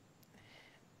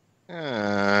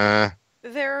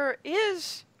 There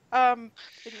is,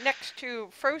 next to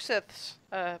Froseth's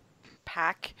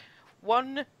pack,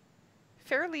 one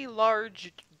fairly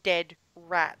large dead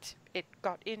rat. It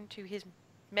got into his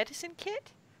medicine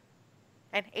kit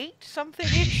and ate something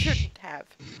it shouldn't have.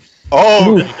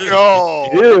 Oh no!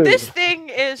 Ew. This thing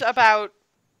is about,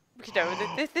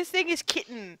 this thing is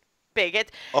kitten big.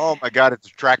 Oh my God! It's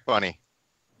a track bunny.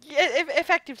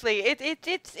 Effectively,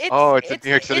 it's Oh, it's a New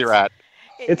York City rat.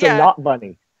 It's a knot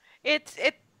bunny. If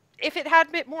it had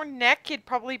a bit more neck, it'd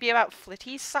probably be about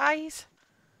Flitty's size.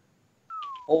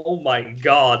 Oh my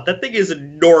god, that thing is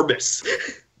enormous.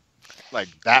 Like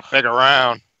that big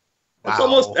around. That's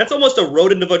almost a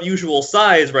rodent of unusual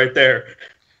size right there.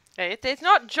 It's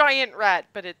not giant rat,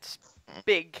 but it's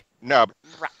big No.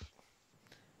 rat.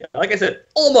 Yeah, like I said,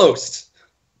 almost.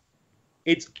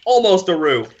 It's almost a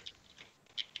roo.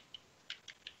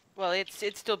 Well,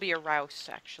 it'd still be a rouse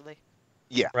actually.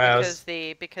 Yeah. Rouse.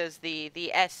 Because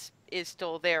the S is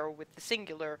still there with the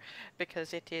singular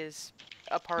because it is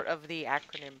a part of the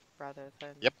acronym rather than.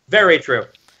 Yep. Very true.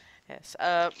 Yes.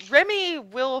 Remy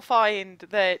will find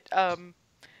that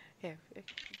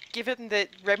given that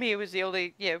Remy was the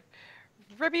only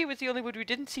one who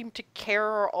didn't seem to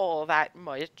care all that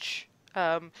much.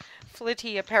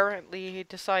 Flitty apparently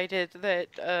decided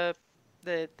that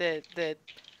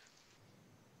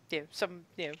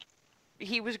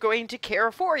he was going to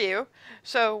care for you.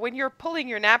 So when you're pulling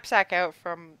your knapsack out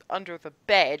from under the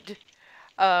bed,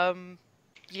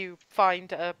 you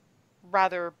find a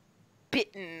rather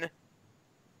bitten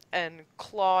and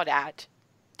clawed at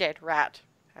dead rat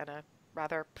and a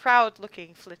rather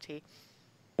proud-looking Flitty.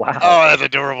 Wow. Oh, that's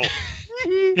adorable.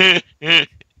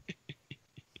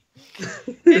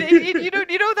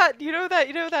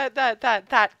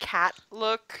 That cat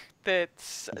look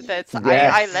that's Yes.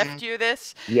 I left you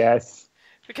this Yes.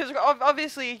 because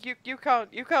obviously you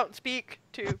can't speak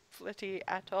to Flitty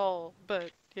at all,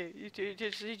 but you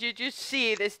just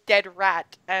see this dead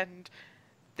rat and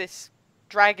this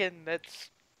dragon that's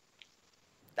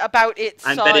about its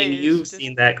I'm size. betting you've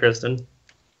seen that, Kristen.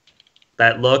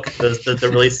 That look, the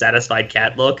really satisfied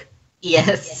cat look.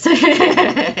 Yes.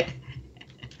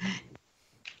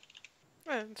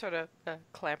 And sort of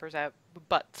clambers out,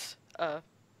 butts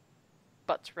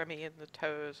Remy in the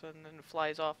toes, and then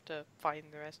flies off to find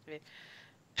the rest of it.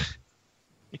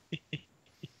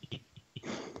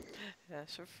 Yeah,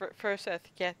 so Froseth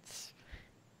gets.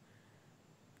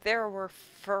 There were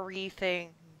furry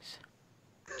things.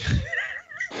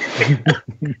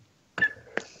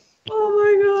 Oh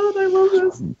my god, I love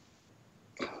this.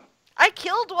 I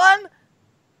killed one.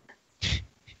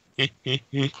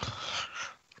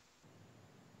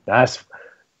 Nice.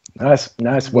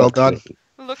 Well work, done. Vicky.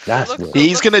 Looks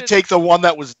He's gonna at- take the one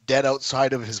that was dead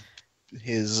outside of his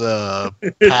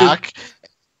pack,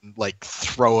 and, like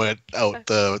throw it out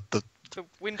the the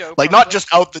window. like not probably.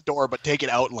 just out the door, but take it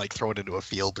out and like throw it into a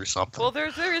field or something. Well,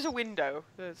 there is a window.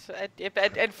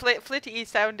 And Flitty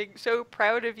sounding so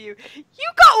proud of you.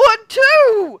 You got one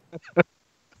too!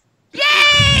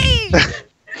 Yay!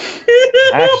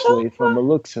 Actually, from the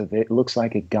looks of it, looks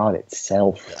like it got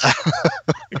itself.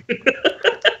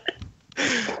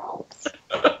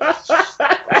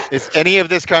 Is any of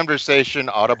this conversation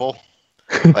audible?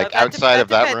 Like outside of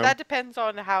that room? That depends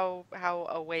on how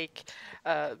awake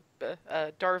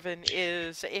Darvin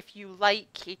is. If you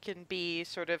like, he can be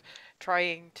sort of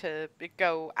trying to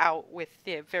go out with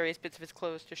various bits of his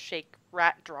clothes to shake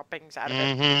rat droppings out of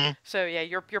it. Mm-hmm. So yeah,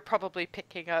 you're probably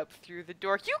picking up through the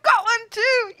door. You got one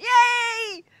too!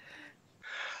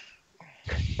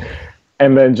 Yay!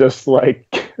 And then just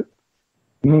like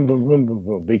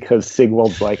because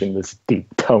Sigwald's like in this deep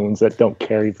tones that don't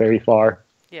carry very far.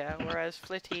 Yeah, whereas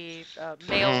Flitty,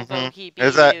 male though he be,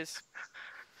 Is that- is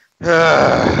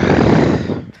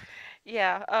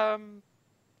yeah.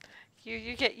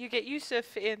 You get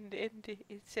Yusuf in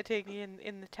sitting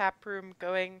in the tap room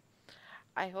going.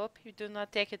 I hope you do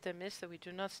not take it amiss that we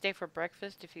do not stay for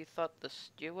breakfast. If you thought the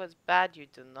stew was bad, you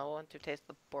do not want to taste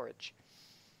the porridge.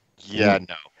 Yeah,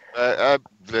 no.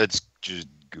 Let's just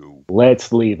go.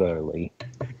 Let's leave early.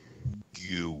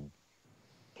 Go.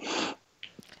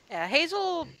 Yeah,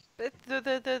 Hazel.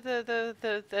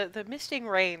 The misting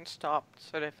rain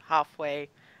stopped sort of halfway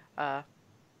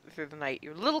through the night.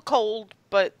 You're a little cold,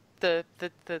 but the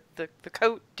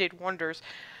coat did wonders.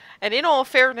 And in all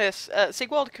fairness,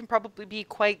 Sigwald can probably be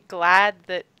quite glad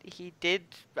that he did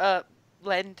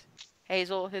lend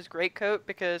Hazel his greatcoat,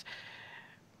 because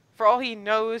for all he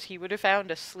knows, he would have found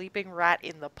a sleeping rat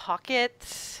in the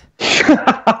pockets.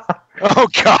 Oh,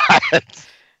 God!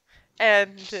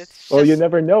 And it's just... Well, you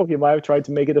never know. He might have tried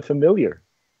to make it a familiar.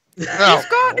 He's got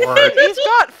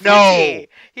Flitty. No.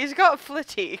 He's got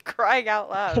Flitty crying out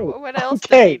loud. Oh, What else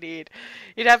okay. does he need?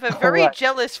 You'd have a very Alright.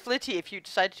 jealous Flitty if you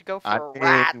decided to go for I a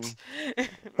rat.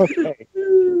 Okay.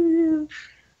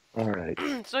 All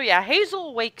right. So yeah,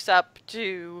 Hazel wakes up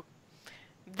to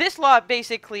this lot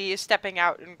basically is stepping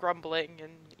out and grumbling,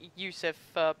 and Yusuf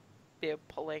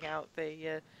pulling out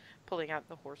the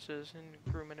horses and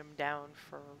grooming them down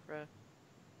for.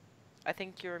 I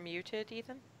think you're muted,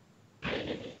 Ethan.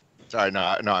 Sorry, no,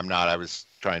 I'm not. I was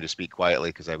trying to speak quietly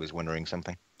because I was wondering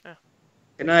something.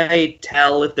 Can I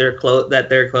tell if their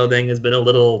clothing has been a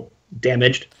little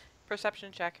damaged?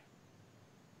 Perception check.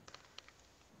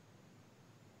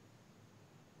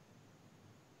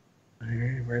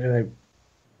 Where did I?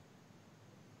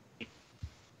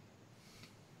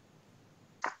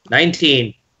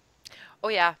 19. Oh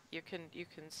yeah, you can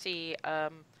see a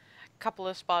couple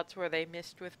of spots where they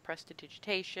missed with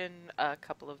prestidigitation, a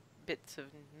couple of bits of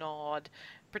nod,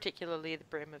 particularly the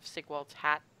brim of Sigwald's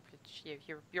hat, which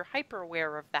you're hyper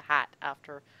aware of the hat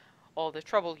after all the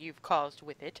trouble you've caused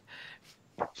with it.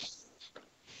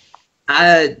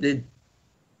 I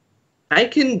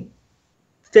can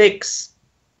fix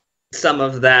some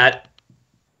of that.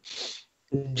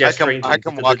 I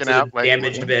come walking out like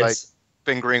damaged bits.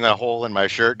 Fingering a hole in my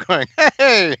shirt, going,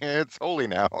 "Hey, it's holy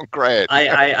now! Great."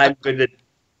 I'm going to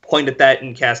point at that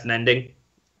and cast mending.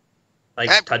 Like,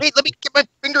 touch. Hey, let me get my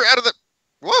finger out of the.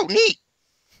 Whoa, neat!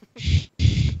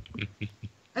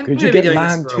 I'm Could gonna you be get doing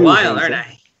mine this for too, a while, Hazel? aren't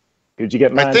I? Could you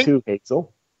get mine think- too,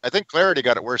 Hazel? I think Clarity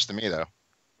got it worse than me, though.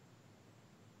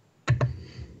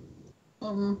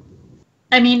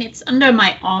 I mean, it's under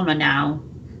my armor now,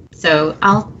 so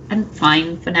I'm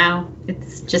fine for now.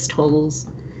 It's just holes.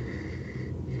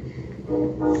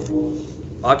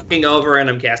 Walking over and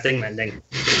I'm casting mending.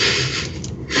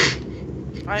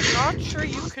 I'm not sure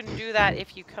you can do that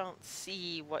if you can't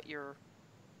see what you're...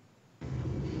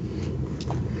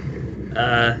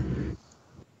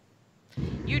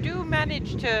 You do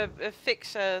manage to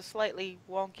fix a slightly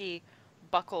wonky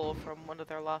buckle from one of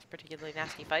their last particularly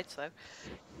nasty fights, though.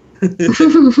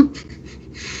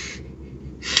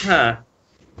 Huh.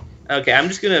 Okay, I'm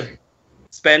just gonna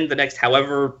spend the next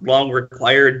however long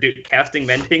required casting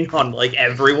mending on like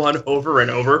everyone over and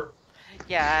over.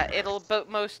 Yeah, it'll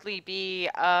mostly be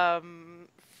Froseth's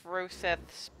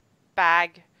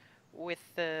bag with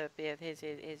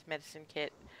his medicine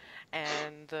kit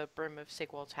and the brim of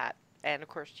Sigwald's hat. And of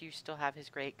course, you still have his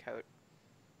great coat.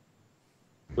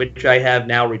 Which I have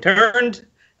now returned,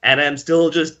 and I'm still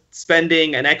just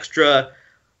spending an extra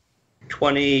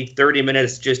 20, 30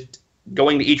 minutes just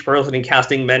going to each person and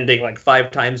casting mending like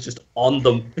 5 times just on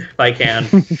them if I can.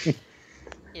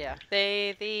 Yeah,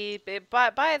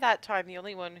 by that time, the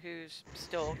only one who's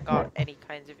still got any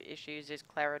kinds of issues is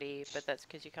Clarity, but that's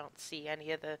because you can't see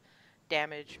any of the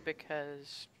damage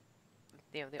because,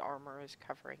 the armor is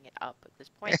covering it up at this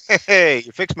point. Hey,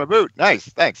 you fixed my boot. Nice,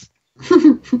 thanks.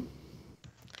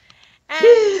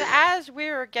 And as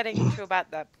we're getting to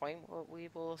about that point, what we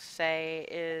will say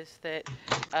is that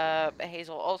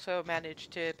Hazel also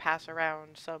managed to pass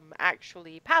around some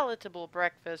actually palatable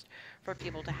breakfast for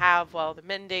people to have while the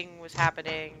mending was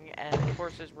happening and the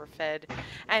horses were fed.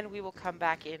 And we will come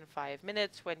back in 5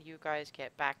 minutes when you guys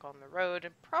get back on the road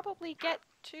and probably get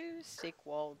to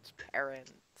Sigwald's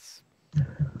parents.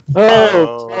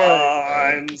 Oh,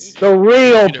 Oh, the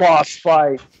real boss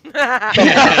fight.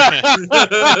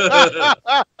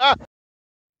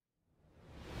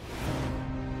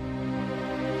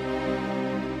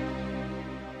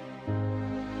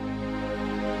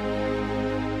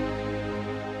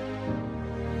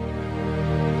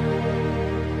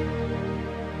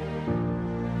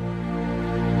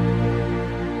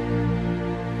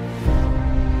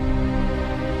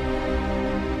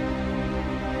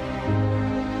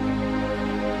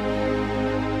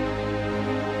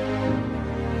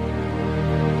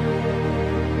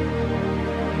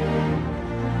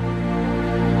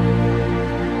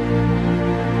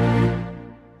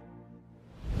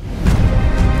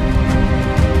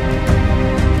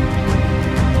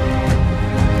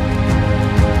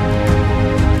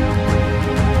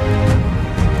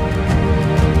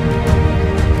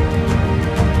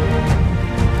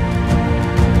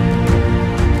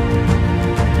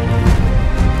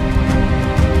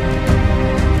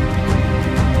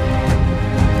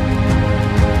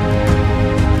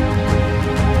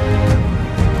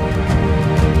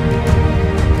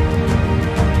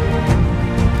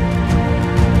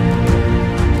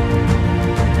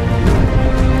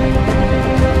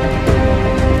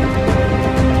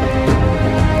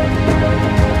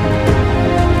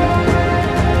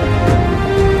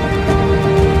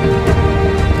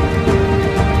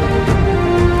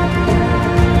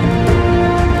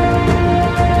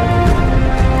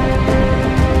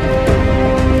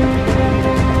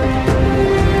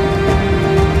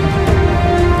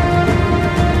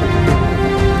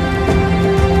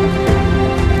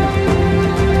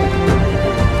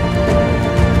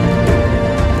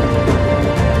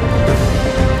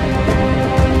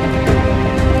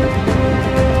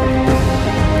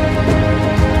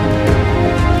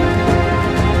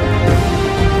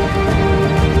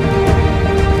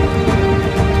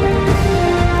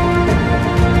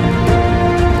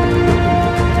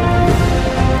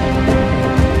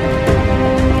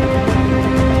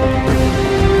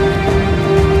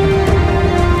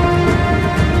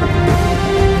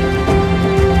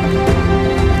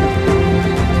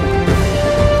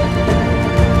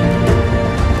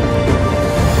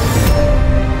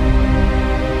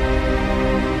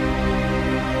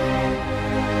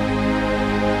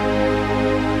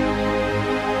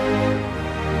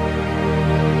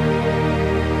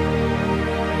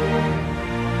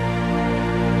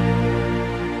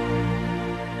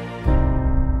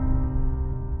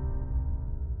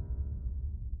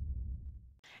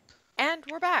 And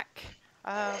we're back.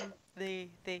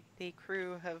 The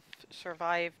crew have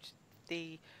survived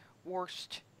the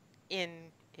worst in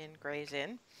Gray's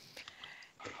Inn,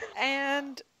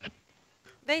 and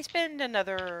they spend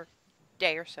another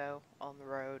day or so on the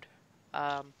road.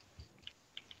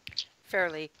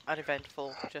 Fairly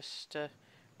uneventful, just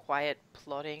quiet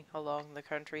plodding along the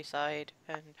countryside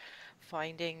and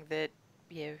finding that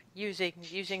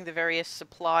using the various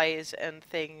supplies and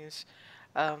things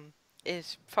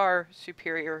is far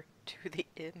superior to the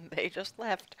inn they just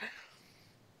left.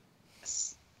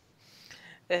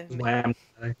 Wham.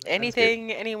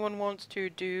 Anything anyone wants to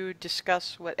do,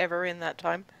 discuss, whatever in that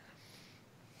time?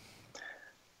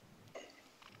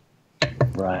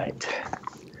 Right.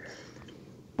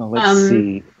 Well, let's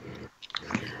see.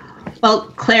 Well,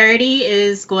 Clarity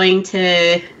is going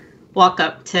to walk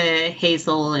up to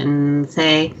Hazel and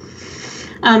say,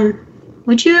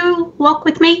 would you walk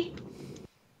with me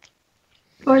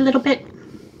for a little bit?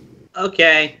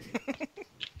 Okay.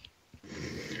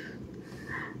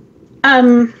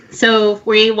 So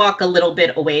we walk a little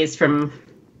bit a ways from,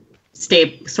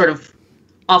 stay sort of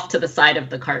off to the side of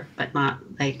the cart, but not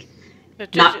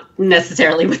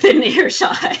necessarily within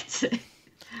earshot.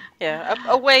 Yeah,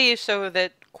 away so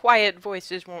that quiet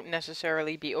voices won't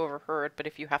necessarily be overheard, but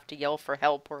if you have to yell for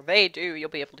help, or they do, you'll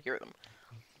be able to hear them.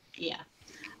 Yeah.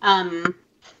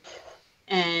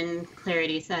 And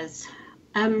Clarity says,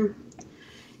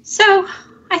 so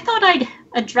I thought I'd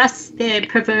address the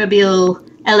proverbial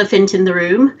elephant in the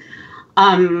room.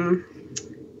 And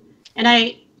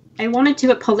I wanted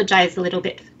to apologize a little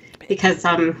bit because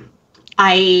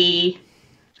I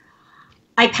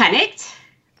panicked,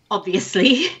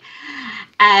 obviously,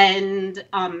 and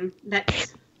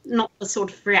that's not the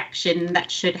sort of reaction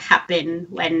that should happen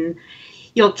when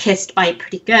you're kissed by a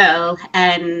pretty girl,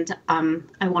 and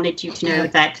I wanted you to know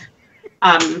that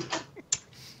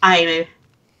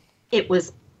it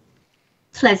was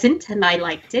pleasant and I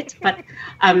liked it, but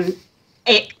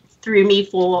it threw me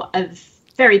for a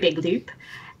very big loop.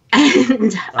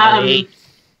 And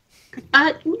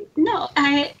no,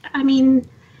 I mean,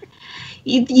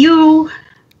 you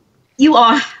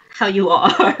are how you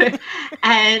are,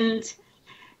 and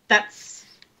that's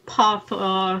par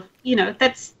for,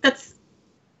 that's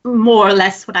more or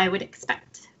less what I would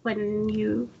expect when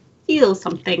you feel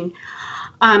something.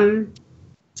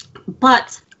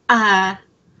 But I'm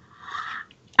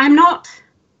not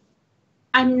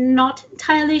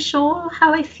entirely sure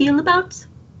how I feel about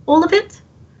all of it.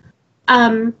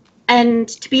 And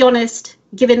to be honest,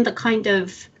 given the kind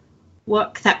of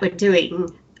work that we're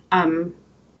doing,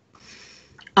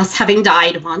 us having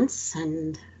died once,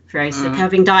 and Verosith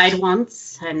having died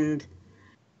once, and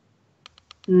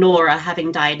Nora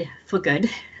having died for good,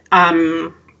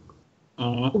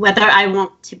 whether I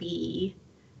want to be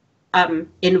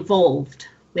involved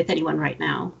with anyone right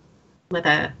now,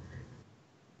 whether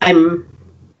I'm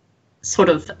sort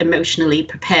of emotionally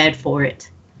prepared for it.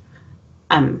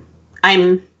 I'm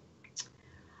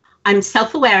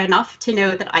self-aware enough to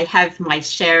know that I have my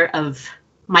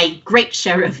great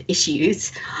share of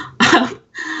issues,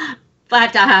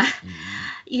 but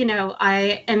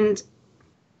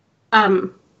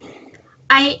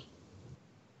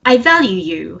I value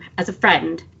you as a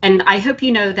friend, and I hope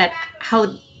you know that how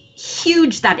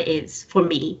huge that is for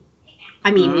me.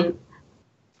 I mean,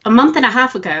 a month and a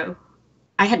half ago,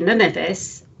 I had none of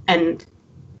this, and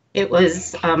it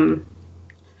was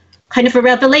kind of a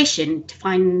revelation to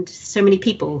find so many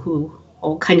people who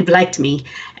all kind of liked me,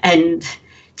 and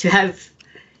to have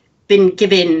been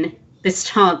given this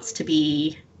chance to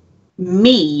be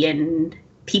me, and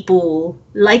people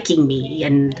liking me,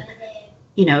 and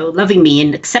loving me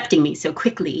and accepting me so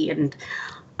quickly. And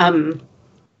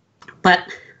but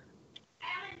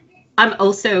I'm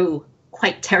also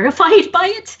quite terrified by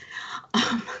it.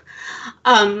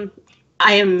 I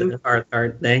am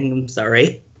hard thing. I'm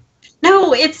sorry.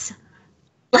 No, it's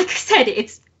like I said,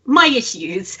 it's my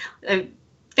issues,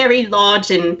 very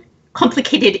large and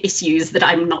complicated issues that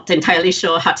I'm not entirely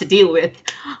sure how to deal with.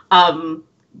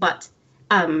 But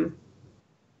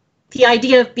the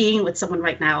idea of being with someone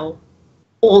right now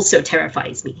also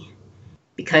terrifies me,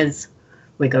 because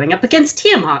we're going up against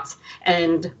Tiamat,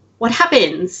 and what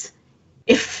happens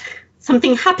if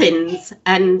something happens?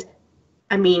 And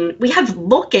I mean, we have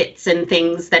lockets and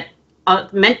things that are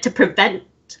meant to prevent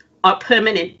our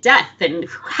permanent death, and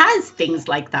who has things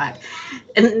like that?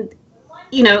 And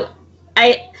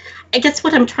I guess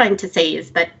what I'm trying to say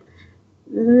is that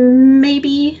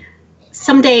maybe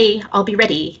someday I'll be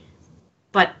ready,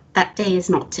 but that day is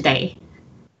not today.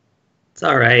 It's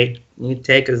all right. You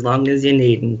take as long as you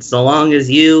need, and so long as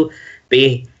you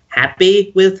be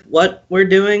happy with what we're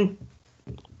doing,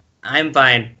 I'm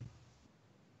fine.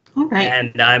 All right.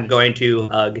 And I'm going to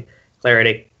hug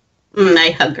Clarity. I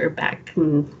hug her back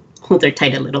and hold her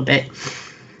tight a little bit.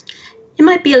 It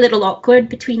might be a little awkward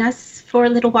between us for a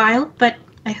little while, but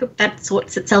I hope that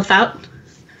sorts itself out.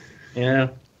 Yeah.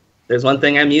 There's one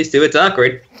thing I'm used to. It's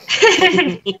awkward.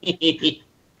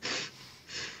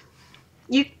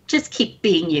 You just keep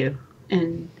being you,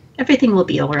 and everything will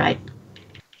be all right.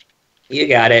 You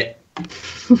got it.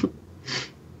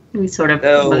 We sort of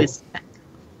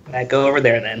back over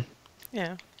there then.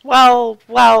 Yeah. Well,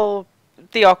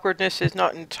 the awkwardness is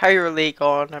not entirely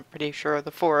gone. I'm pretty sure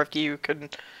the four of you can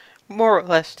more or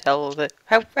less tell that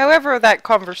however that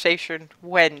conversation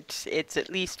went, it's at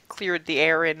least cleared the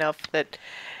air enough that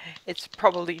it's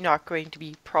probably not going to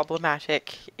be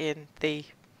problematic in the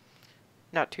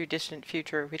not too distant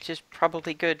future, which is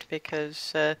probably good,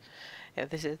 because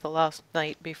this is the last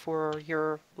night before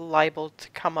you're liable to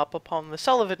come up upon the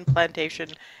Sullivan plantation,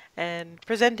 and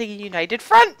presenting a united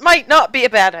front might not be a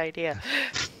bad idea.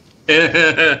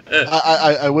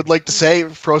 I would like to say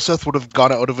Froseth would have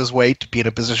gone out of his way to be in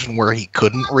a position where he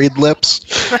couldn't read lips.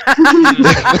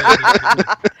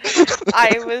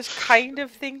 I was kind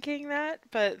of thinking that,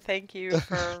 but thank you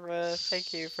for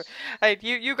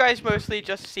you guys mostly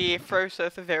just see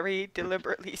Froseth very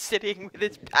deliberately sitting with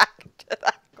his back to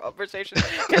that conversation,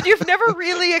 because you've never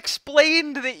really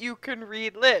explained that you can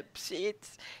read lips.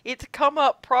 It's come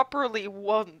up properly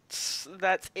once,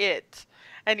 that's it.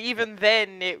 And even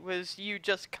then, it was you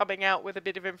just coming out with a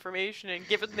bit of information, and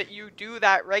given that you do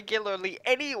that regularly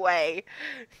anyway.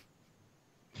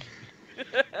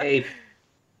 Hey,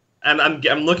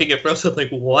 I'm looking at Frozen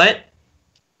like, what?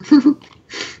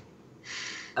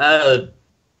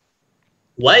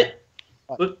 What?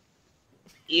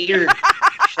 You're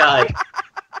Shut.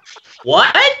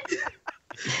 What?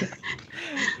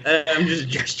 I'm just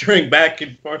gesturing back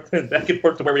and forth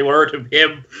to where we were to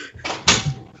him.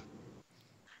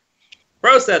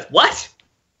 Process. What?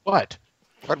 What?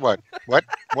 What? What?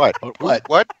 What?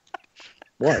 What?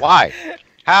 Why?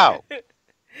 How?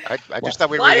 I just thought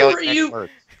we were Why yelling were next you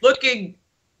words. looking?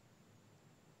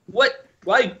 What?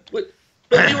 Why? What?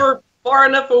 But you were far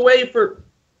enough away for.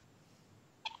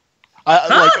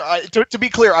 To be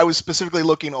clear, I was specifically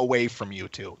looking away from you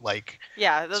two. Like,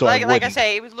 Yeah, So like I wouldn't.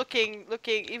 say, he was looking.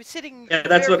 He was sitting Yeah,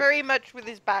 that's what- very much with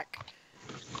his back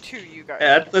to you guys.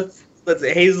 Yeah, that's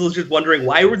Hazel's just wondering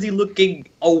why was he looking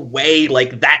away,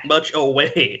 like that much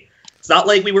away? It's not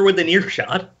like we were within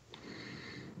earshot.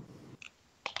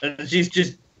 And she's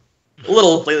just a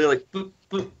little like,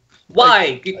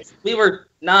 why? We were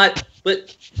not.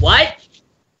 But what?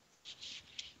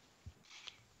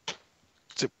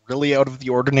 is it really out of the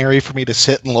ordinary for me to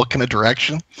sit and look in a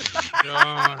direction?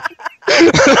 Fine,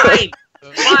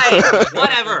 fine,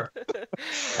 whatever.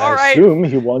 All I right. assume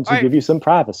he wants to Alright. give you some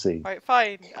privacy. All right,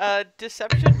 fine.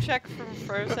 Deception check from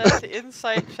Process,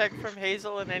 insight check from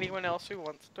Hazel, and anyone else who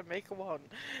wants to make one.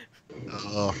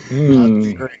 Not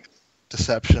Hmm. great.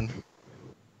 Deception.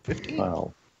 15.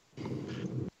 Wow.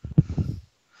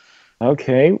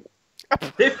 Okay.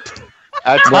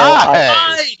 That's Well,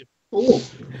 high. Fine. Oh,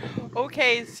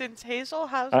 Okay, since Hazel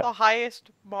has I- the highest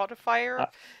modifier,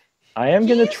 I am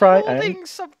gonna he's try holding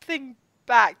something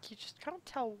back. You just can't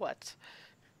tell what.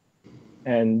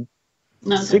 and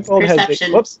no, that's Sigvald has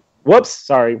perception. whoops,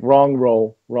 sorry, wrong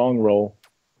roll.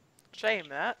 Shame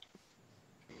that.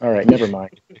 All right, never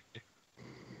mind.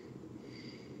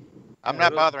 I'm That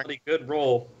not was a bothering. pretty good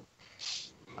roll.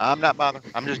 I'm not bothering.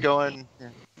 I'm just going.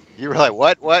 You were like,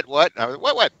 what? I was,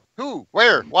 what? Who?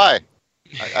 Where? Why?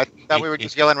 I thought we were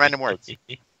just yelling random words.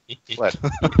 What?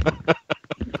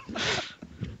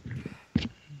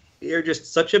 You're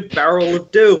just such a barrel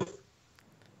of doof.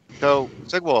 So,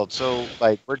 Sigwald,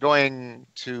 like, we're going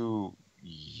to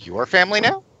your family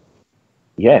now?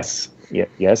 Yes,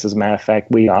 yes. As a matter of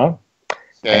fact, we are.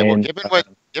 Okay, well, And,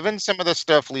 given some of the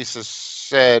stuff Lisa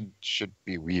said, should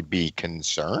we be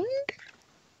concerned?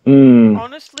 Hmm.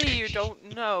 Honestly, you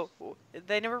don't know.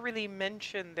 They never really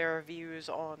mention their views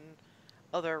on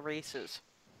other races.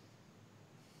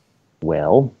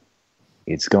 Well,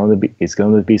 it's going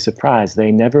to be surprised.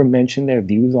 They never mention their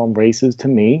views on races to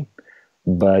me,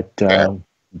 but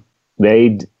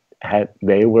they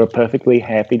were perfectly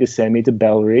happy to send me to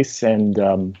Belarus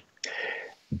and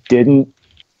didn't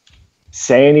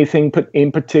say anything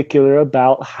in particular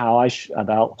about how I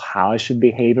should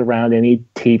behave around any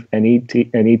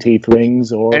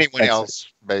tieflings or Anyone else?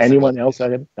 Basically. anyone else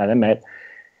that I met,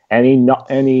 any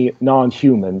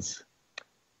non-humans.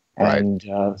 Right. And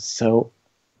so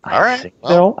All right,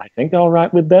 I think they're all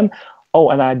right with them. Oh,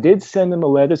 and I did send them a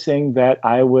letter saying that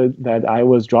I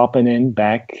was dropping in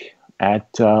back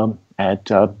at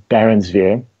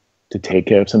Baronsvere to take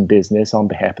care of some business on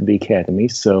behalf of the academy.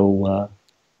 So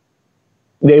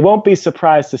they won't be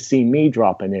surprised to see me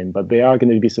dropping in, but they are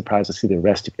going to be surprised to see the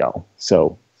rest of y'all.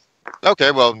 So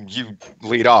Okay, well, you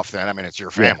lead off then. I mean, it's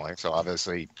your family, so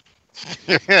obviously.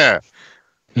 Yeah.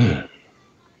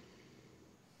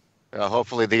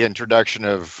 Hopefully the introduction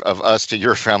of us to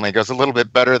your family goes a little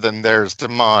bit better than theirs to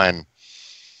mine.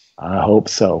 I hope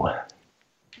so.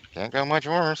 Can't go much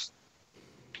worse.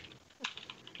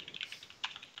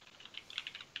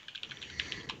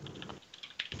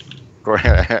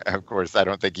 Of course, I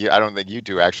don't think you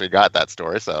two actually got that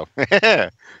story, so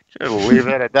should leave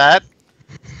it at that.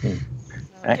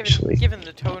 Actually. Given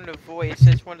the tone of voice,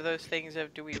 it's one of those things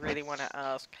of do we really want to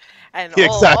ask? And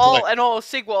Exactly. all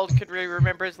Sigwald could really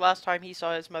remember is last time he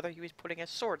saw his mother, he was putting a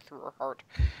sword through her heart.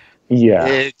 Yeah.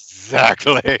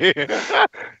 Exactly.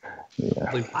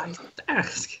 Yeah. Why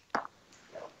ask?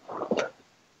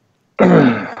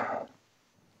 All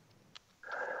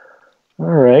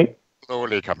right.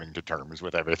 Slowly coming to terms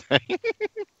with everything.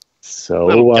 So,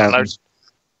 Little gallows.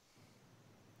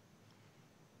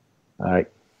 all right.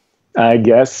 I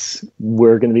guess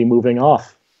we're going to be moving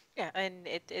off. Yeah, and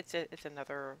it's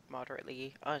another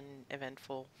moderately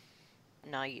uneventful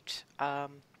night.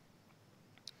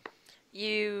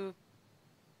 You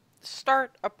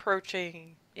start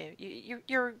approaching.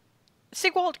 You're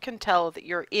Sigwald can tell that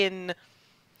you're in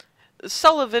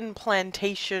Sullivan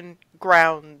Plantation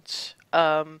grounds.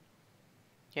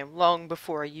 Long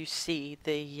before you see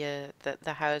the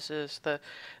houses, the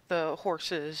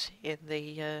horses in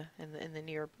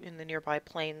the nearby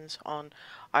plains on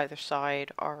either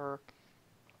side are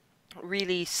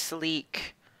really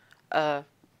sleek,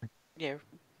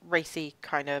 racy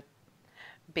kind of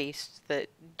beasts that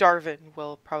Darwin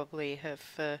will probably have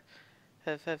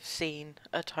seen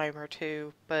a time or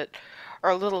two, but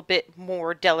are a little bit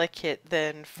more delicate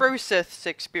than Froseth's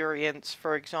experience,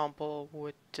 for example,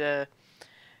 would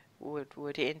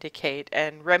indicate.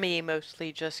 And Remy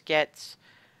mostly just gets,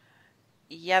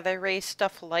 yeah, they raise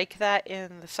stuff like that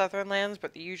in the southern lands,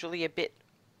 but they're usually a bit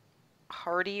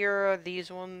hardier.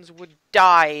 These ones would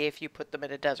die if you put them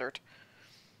in a desert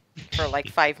for like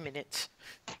 5 minutes.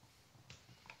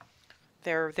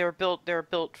 They're built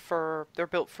for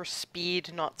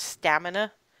speed, not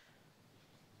stamina,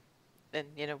 and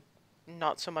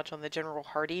not so much on the general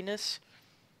hardiness.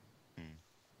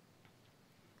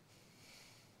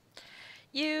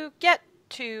 You get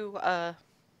to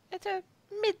it's a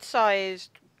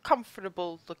mid-sized,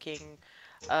 comfortable-looking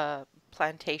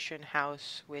plantation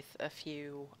house with a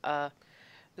few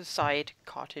side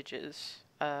cottages,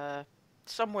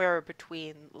 somewhere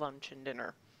between lunch and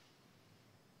dinner.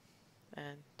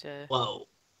 And Whoa.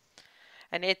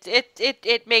 and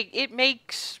it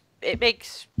makes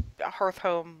Hearth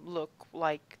Home look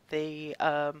like the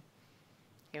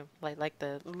like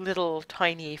the little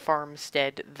tiny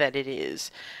farmstead that it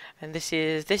is. And this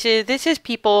is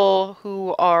people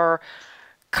who are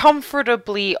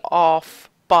comfortably off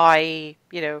by,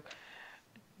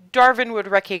 Darwin would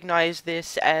recognize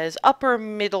this as upper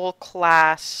middle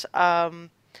class,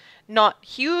 not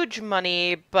huge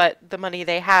money, but the money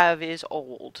they have is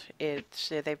old.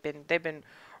 They've been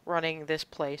running this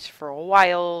place for a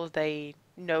while. They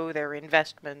know their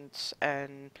investments,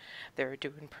 and they're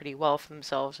doing pretty well for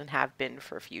themselves and have been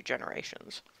for a few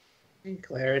generations.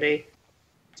 Clarity.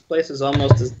 This place is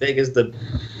almost as big as the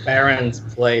Baron's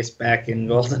place back in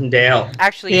Golden Dale.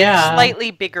 Actually, Yeah. it's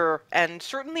slightly bigger and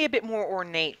certainly a bit more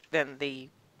ornate than the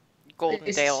Golden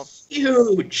It's Dale.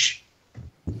 huge.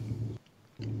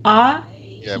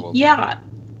 Yeah,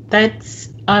 that's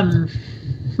They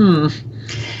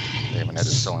haven't had to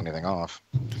sell anything off.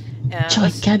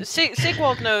 Gigantic.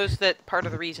 Sigwald knows that part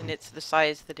of the reason it's the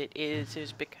size that it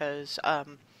is because,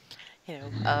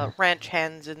 ranch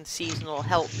hands and seasonal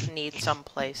help need some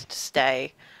place to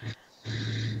stay.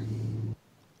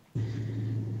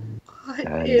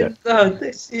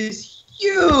 This is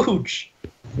huge.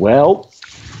 Well,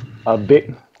 a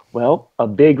big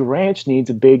ranch needs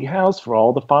a big house for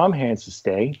all the farmhands to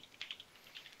stay.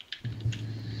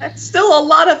 That's still a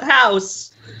lot of house.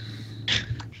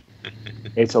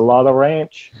 It's a lot of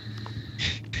ranch.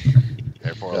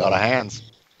 Therefore, a lot of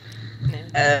hands.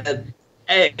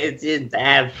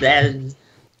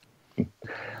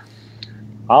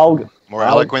 I'll More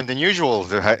eloquent than usual,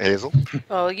 Hazel.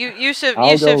 Well, Yusuf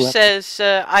I'll go let- says,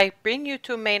 "I bring you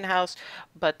to main house,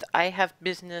 but I have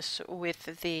business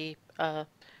with the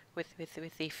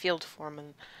with the field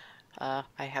foreman. I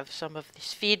have some of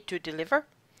this feed to deliver.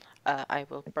 I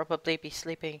will probably be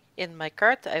sleeping in my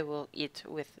cart. I will eat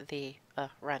with the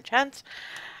ranch hands,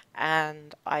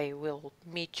 and I will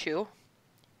meet you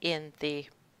in the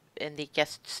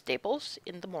guest stables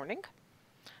in the morning,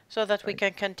 so that we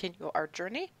can continue our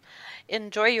journey.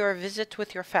 Enjoy your visit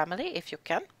with your family if you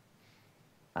can."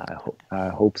 I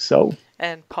hope so.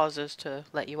 And pauses to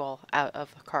let you all out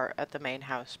of the cart at the main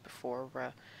house before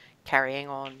carrying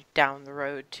on down the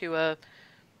road to a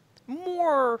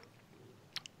more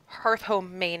Hearth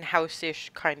Home main house-ish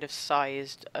kind of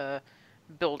sized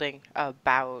building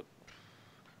about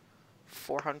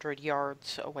 400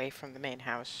 yards away from the main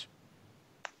house.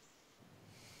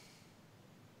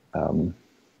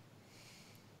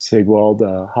 Sigwald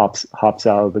hops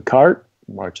out of the cart,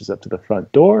 marches up to the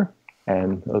front door,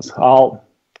 and goes, I'll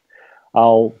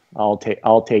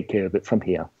take care of it from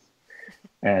here.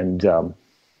 And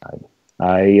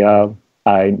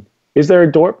is there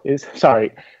a door?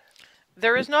 Sorry.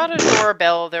 There is not a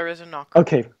doorbell. There is a knocker.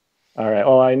 Okay. All right.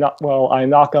 Well, I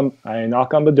knock on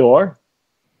the door.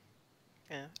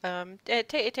 Yeah.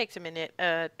 It takes a minute.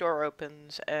 Door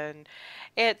opens, and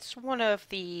it's one of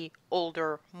the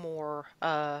older, more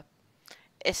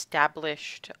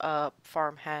established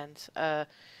farmhands.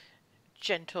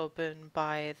 Gentleman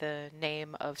by the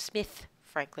name of Smith.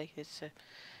 Frankly,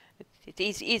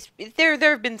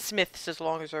 there have been Smiths as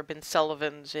long as there have been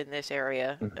Sullivans in this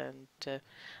area, and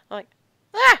like,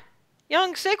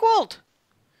 young Sigwald,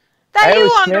 that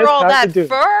you under Smith, all how that you doing?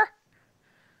 fur?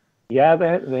 Yeah,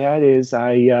 that is.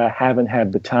 I haven't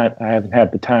had the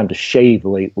time to shave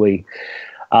lately.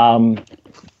 Armand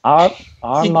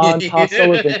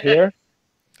Sullivan here.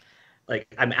 Like,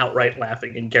 I'm outright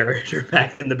laughing in character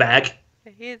back in the back.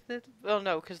 Well,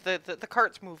 no, because the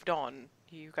cart's moved on.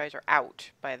 You guys are out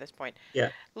by this point. Yeah.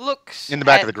 Looks In the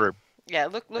back at, of the group. Yeah,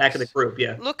 looks Back of the group,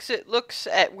 yeah. looks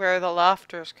at where the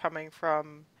laughter's coming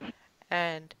from,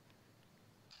 And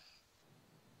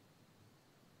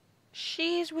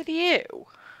she's with you.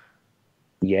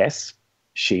 Yes,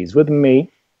 she's with me.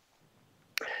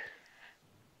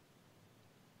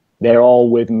 They're all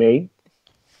with me.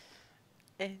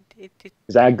 And it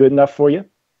Is that good enough for you?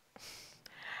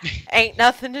 ain't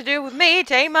nothing to do with me.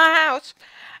 It ain't my house.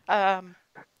 Um,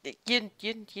 your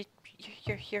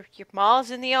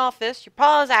ma's in the office. Your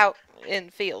pa's out in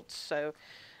the fields. So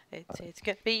it's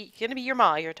gonna be your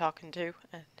ma you're talking to,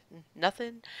 and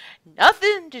nothing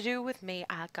to do with me.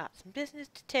 I got some business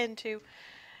to tend to.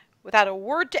 Without a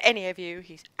word to any of you,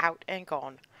 he's out and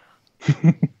gone.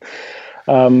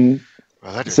 Well,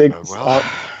 that didn't Sig- go well.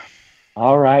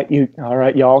 all right,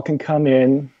 y'all can come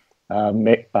in.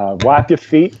 Wipe your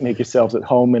feet. Make yourselves at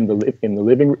home in the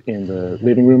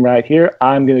living room right here.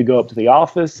 I'm gonna go up to the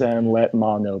office and let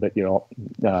Ma know that you all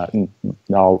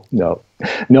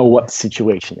know what the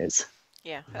situation is.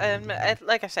 Yeah,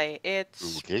 like I say,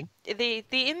 it's Okay.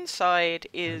 the inside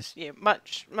is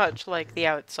much like the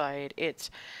outside.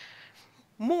 It's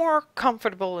more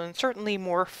comfortable and certainly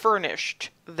more furnished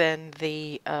than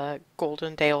the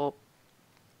Goldendale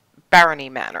Barony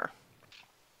Manor.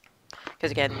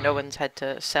 Because again, no one's had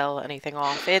to sell anything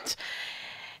off.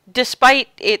 Despite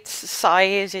its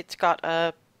size, it's got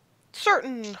a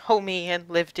certain homey and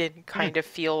lived-in kind of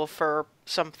feel for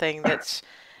something that's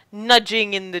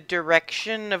nudging in the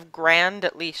direction of grand,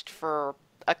 at least for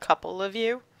a couple of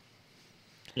you.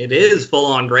 It is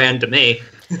full-on grand to me.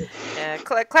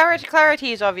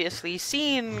 Clarity's obviously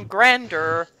seen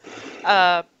grander,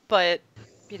 but,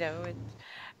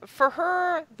 for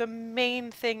her, the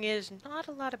main thing is not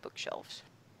a lot of bookshelves.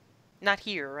 Not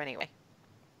here, anyway.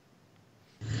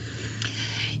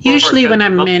 Usually when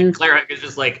I'm in... Clara is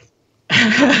just like,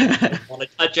 I don't want to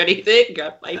touch anything,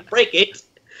 I might break it.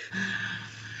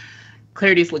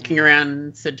 Clarity's looking around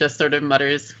and so just sort of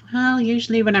mutters, well,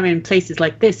 usually when I'm in places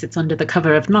like this, it's under the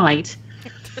cover of night.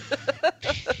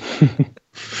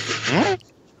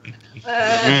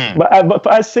 But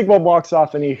as Sigmund walks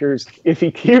off and he hears, if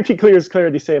he clears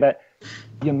Clarity say that,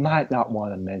 you might not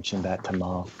want to mention that to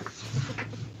Mom.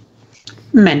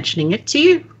 Mentioning it to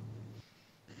you.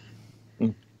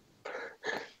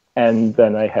 And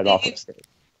then I head off upstairs.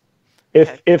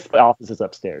 If the office is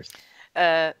upstairs.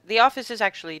 The office is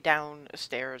actually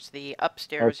downstairs. The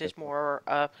upstairs Okay. is more.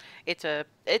 It's a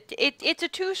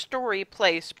 2-story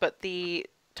place, but the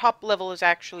top level is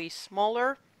actually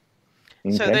smaller.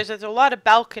 So Okay. there's a lot of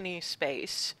balcony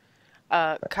space,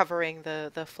 covering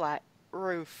the flat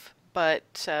roof.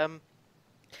 But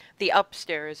the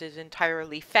upstairs is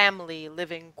entirely family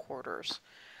living quarters.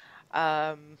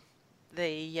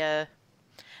 The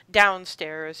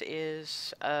downstairs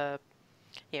is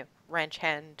ranch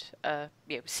hand,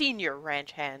 senior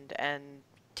ranch hand and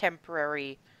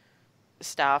temporary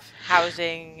staff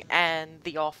housing, and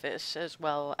the office, as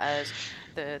well as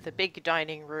the big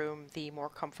dining room, the more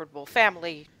comfortable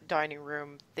family dining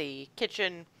room, the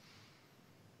kitchen.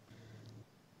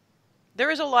 There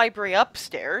is a library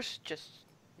upstairs, just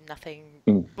nothing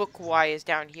book-wise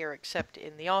down here except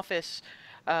in the office,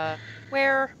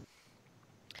 where,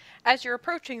 as you're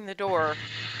approaching the door,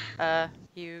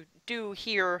 you do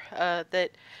hear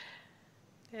that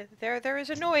there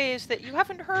is a noise that you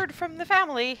haven't heard from the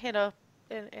family in a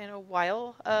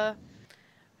while.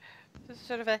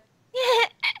 Sort of a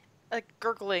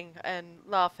gurgling and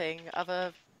laughing of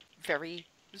a very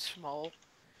small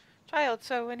child.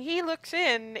 So when he looks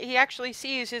in, he actually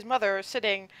sees his mother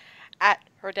sitting at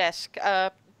her desk.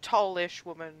 A tallish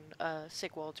woman,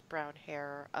 Sigwald's brown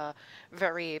hair,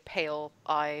 very pale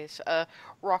eyes,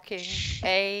 rocking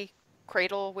a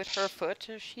cradle with her foot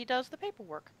as she does the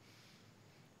paperwork.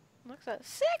 Looks at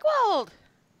Sigwald!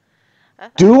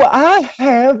 Do I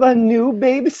have a new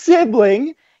baby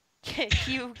sibling?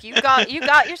 you got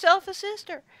yourself a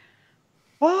sister.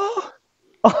 Oh.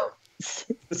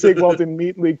 Sigwald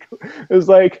immediately is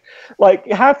like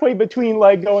halfway between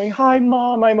like going, "Hi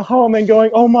Mom, I'm home," and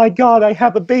going, "Oh my God, I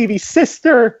have a baby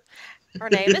sister." Her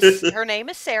name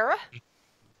is Sarah.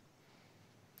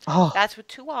 Oh. That's with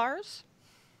 2 R's.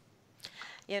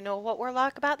 You know what we're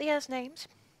like about the S names.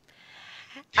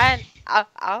 And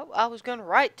I was going to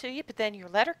write to you, but then your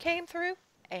letter came through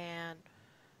and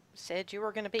said you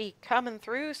were going to be coming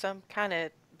through some kind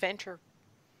of venture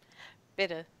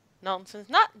bit of nonsense.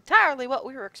 Not entirely what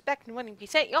we were expecting when we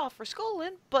sent you off for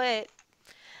schooling, but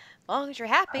as long as you're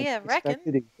happy, I reckon.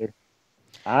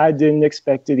 I didn't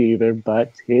expect it either,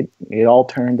 but it all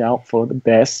turned out for the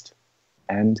best,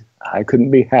 and I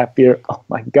couldn't be happier. Oh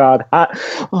my God,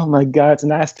 it's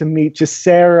nice to meet you,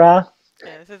 Sarah.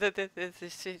 This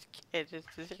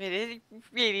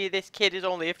kid is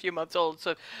only a few months old,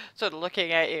 so sort of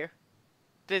looking at you.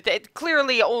 It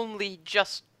clearly only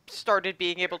just started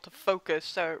being able to focus,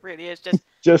 so it really is just.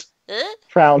 Just Eh?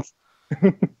 frowns.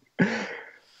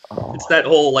 It's that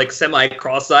whole like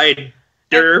semi-cross-eyed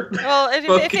Well,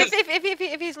 focus.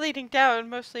 if he's leaning down,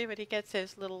 mostly when he gets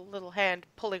his little hand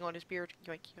pulling on his beard.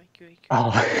 Yoink, yoink, yoink.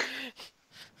 Oh.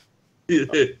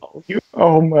 You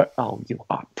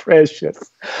are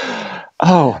precious.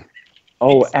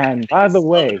 And by the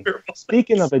way,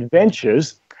 speaking of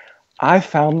adventures, I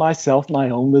found myself my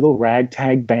own little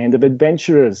ragtag band of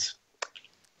adventurers,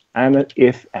 and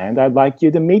I'd like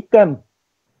you to meet them.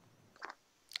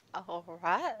 All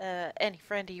right. Any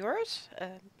friend of yours?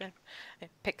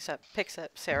 Picks up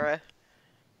Sarah.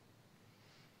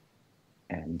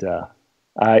 And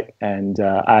I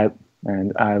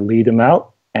lead them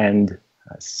out and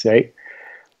say,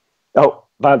 "Oh,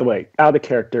 by the way, out of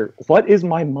character, what is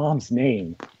my mom's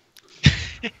name?"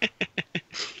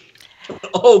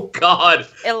 Oh God.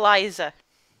 Eliza.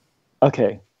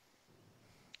 Okay.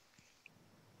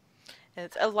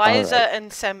 It's Eliza All right.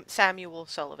 and Samuel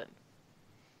Sullivan.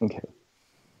 Okay.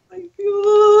 My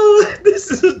God,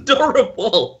 this is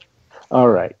adorable. All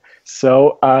right.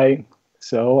 So I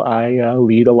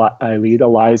lead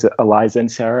Eliza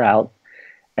and Sarah out,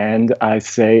 and I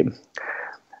say,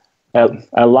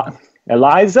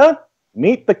 Eliza,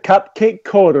 meet the Cupcake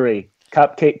Coterie.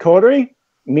 Cupcake Coterie,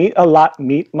 meet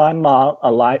my mom,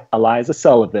 Eliza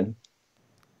Sullivan.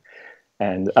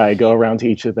 And I go around to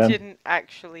each of them. Didn't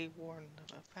actually warn them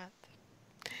of that.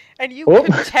 And you Oh.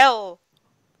 could tell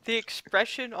the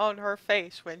expression on her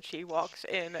face when she walks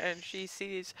in and she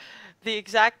sees the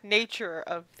exact nature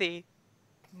of the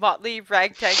motley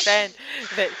ragtag band,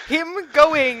 that him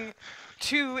going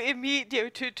to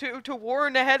to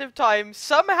warn ahead of time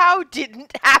somehow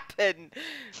didn't happen,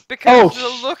 because the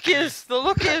look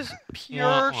is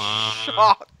pure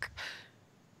shock.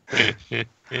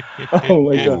 Oh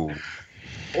my God.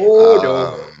 Oh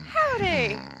no.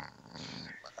 Howdy.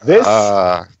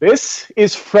 This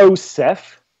is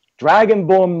Froseth,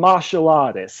 Dragonborn martial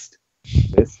artist.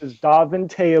 This is Darvin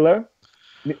Taylor,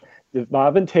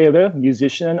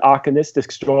 musician and arcanist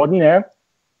extraordinaire.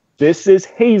 This is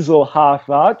Hazel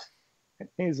Harthart,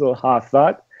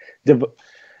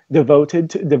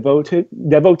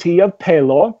 devotee of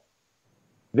Pelor.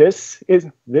 This is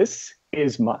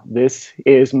my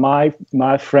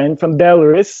friend from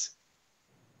Belarus,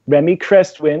 Remy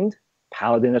Crestwind,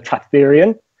 paladin of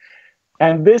Tratherian,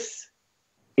 and this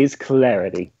is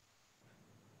Clarity.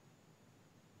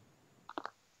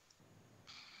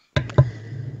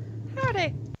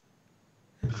 Howdy.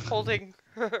 Holding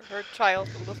her child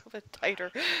a little bit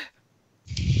tighter.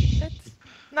 It's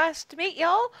nice to meet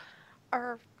y'all.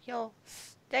 Are y'all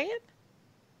staying?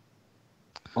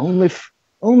 Only for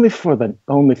the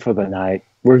night.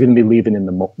 We're gonna be leaving in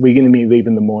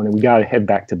the morning. We gotta head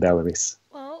back to Belarus.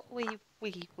 Well, we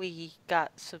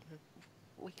got some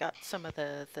of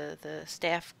the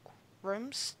staff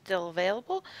rooms still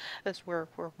available, as we're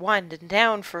winding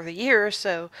down for the year,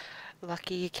 so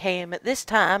lucky you came at this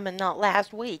time and not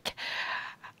last week.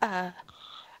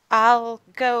 I'll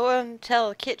go and tell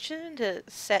the kitchen to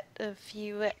set a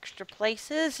few extra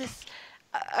places.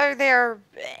 Are there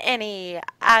any,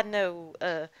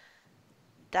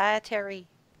 dietary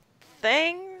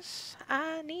things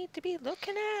I need to be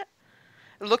looking at?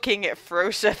 Looking at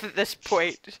Froseth at this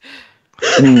point.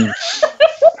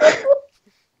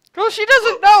 Well, she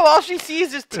doesn't know. All she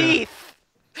sees is teeth.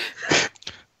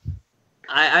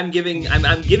 I'm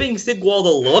giving Sigwald a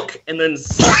look and then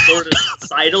sort of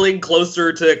sidling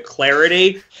closer to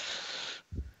Clarity.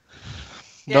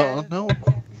 Yeah. No.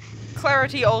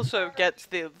 Clarity also gets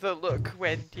the look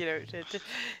when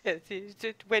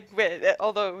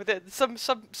although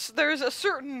there's a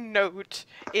certain note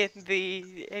in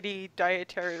any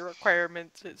dietary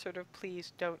requirements that sort of,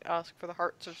 please don't ask for the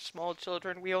hearts of small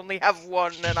children. We only have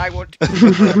one, and I want to.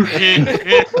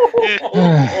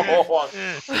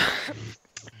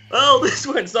 Well, this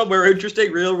went somewhere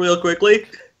interesting real quickly.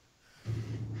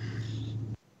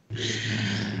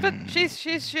 But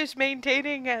she's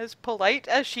maintaining as polite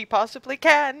as she possibly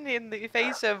can in the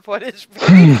face of what is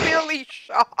very clearly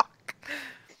shock.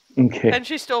 Okay. And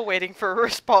she's still waiting for a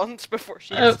response before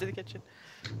she gets to the kitchen.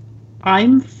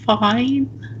 I'm fine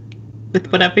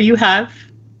with whatever you have.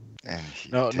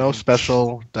 No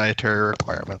special dietary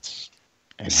requirements.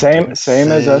 Same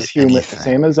as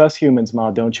us humans,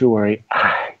 Ma. Don't you worry.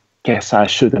 I guess I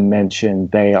should have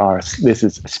mentioned this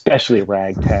is especially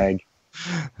ragtag.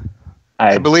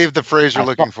 I believe the phrase you're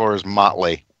looking for is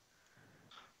motley.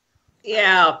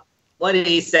 Yeah, what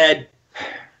he said.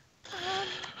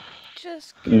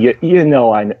 Just You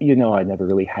know, I never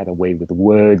really had a way with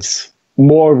words.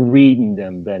 More reading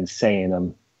them than saying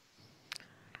them.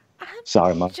 I'm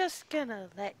Sorry, Mom. just gonna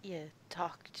let you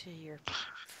talk to your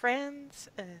friends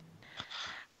and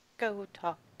go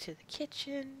talk to the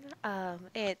kitchen.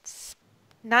 It's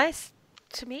nice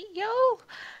to meet you.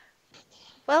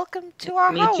 Welcome to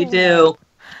our Meet you home. do.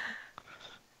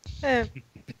 Uh,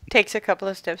 takes a couple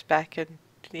of steps back and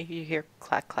you hear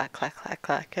clack, clack, clack, clack,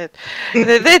 clack. And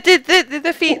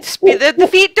the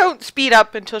feet don't speed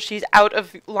up until she's out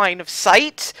of line of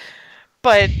sight,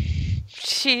 but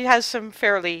she has some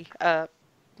fairly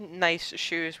nice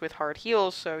shoes with hard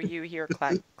heels, so you hear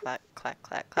clack, clack, clack,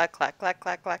 clack, clack, clack, clack,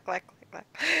 clack, clack, clack, clack,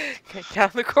 clack,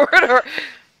 down the corridor.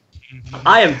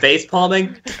 I am face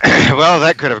palming. Well,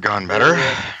 that could have gone better.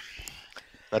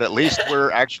 But at least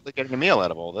we're actually getting a meal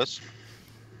out of all this.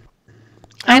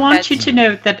 I want you to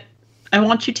know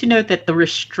that the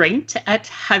restraint at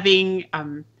having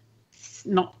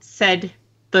not said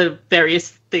the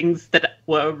various things that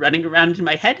were running around in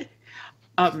my head,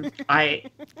 I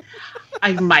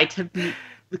might have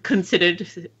considered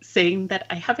saying that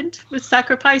I haven't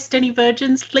sacrificed any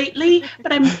virgins lately,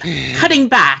 but I'm cutting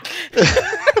back.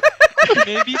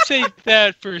 Maybe save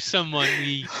that for someone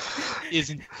we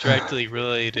isn't directly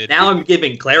related. Now I'm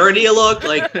giving Clarity a look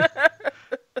like.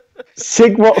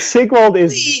 Sigwald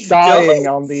is Please dying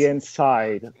don't. on the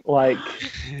inside. Like,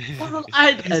 Well,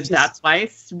 that's why I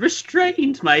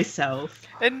restrained myself.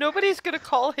 And nobody's gonna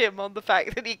call him on the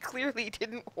fact that he clearly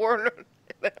didn't warn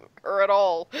her at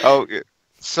all. Oh,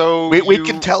 so We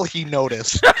can tell he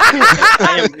noticed.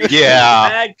 I am reaching Yeah. in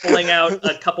the bag, pulling out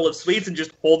a couple of sweets and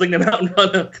just holding them out in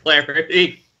front of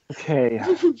Clarity. okay.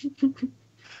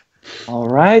 All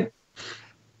right.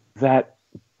 That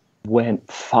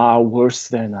went far worse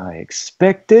than I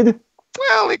expected.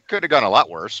 Well, it could have gone a lot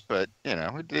worse, but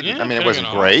it didn't. Yeah, I mean, it could've wasn't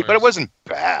gone a lot great, but it worse. wasn't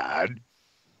bad.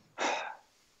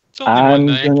 It's only I'm one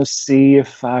night. gonna see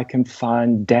if I can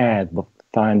find Dad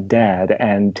and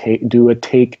do a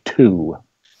take 2.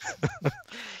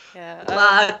 Yeah.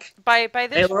 Luck. By Hey,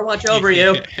 this Lord, watch over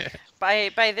you.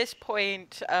 by this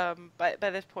point,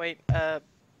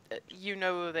 you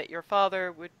know that your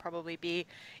father would probably be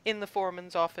in the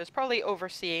foreman's office, probably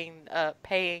overseeing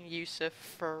paying Yusuf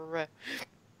for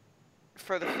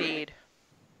the feed.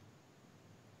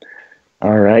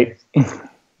 All right.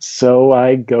 So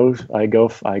I go to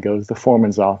the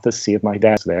foreman's office, see if my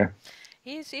dad's there.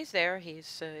 He's there.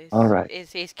 He's All right.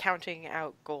 He's counting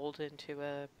out gold into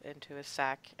a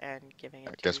sack and giving it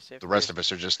I to guess Yusuf. the rest of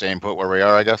us are just staying put where we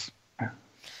are, I guess. All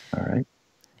right.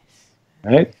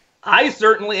 All right. I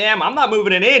certainly am. I'm not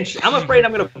moving an inch. I'm afraid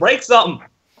I'm going to break something.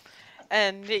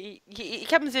 And he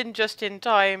comes in just in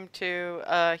time to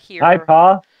hear. Hi,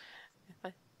 Pa.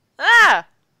 Ah,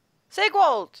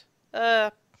 Sigwald.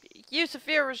 Yusuf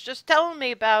here was just telling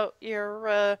me about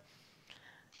your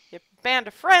band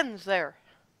of friends there.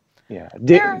 Yeah.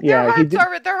 Their he did.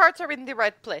 hearts are in the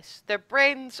right place. Their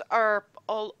brains are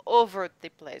all over the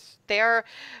place. They are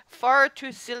far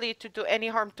too silly to do any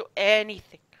harm to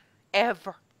anything,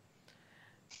 ever.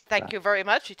 Thank you very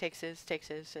much. He takes his.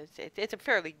 It's a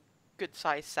fairly good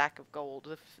sized sack of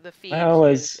gold. The feed Well,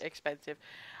 is expensive.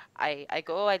 I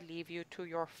leave you to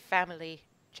your family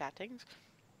chattings.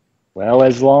 Well,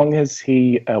 as long as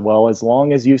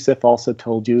Yusuf also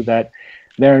told you that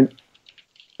they're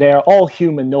all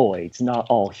humanoids, not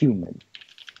all human.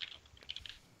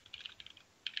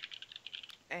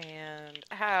 And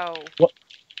how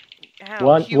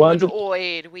One's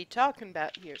humanoid we talking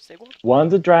about here, Sigwald?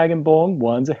 a dragonborn,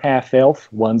 one's a half elf,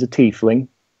 one's a tiefling.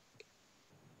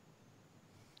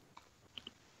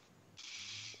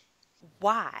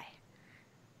 Why?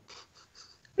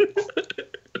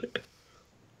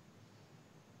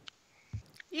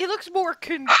 He looks more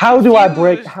confused How do I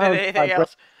break than anything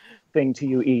else. thing to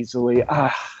you easily?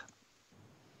 Pa,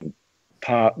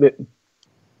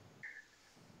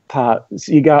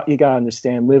 you got to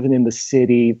understand. Living in the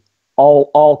city,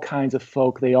 all kinds of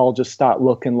folk. They all just start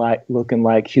looking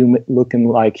human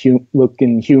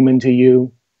to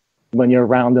you when you're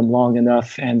around them long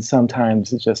enough. And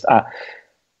sometimes it's just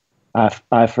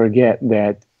I forget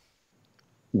that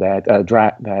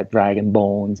dragon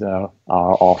bones are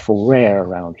awful rare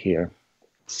around here.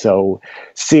 So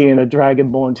seeing a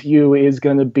dragonborn to you is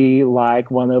going to be like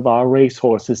one of our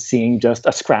racehorses seeing just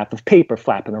a scrap of paper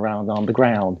flapping around on the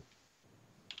ground.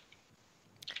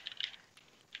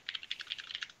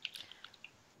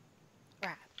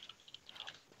 Right.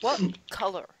 What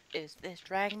color is this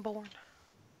dragonborn?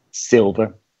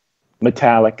 Silver,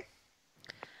 metallic.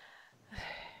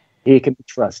 He can be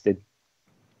trusted.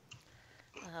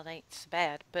 Well, ain't so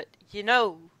bad, but you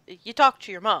talked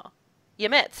to your ma. You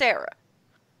met Sarah.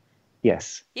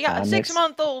 Yes. You got a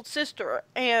 6-month-old sister,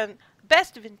 and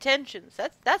best of intentions.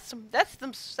 That's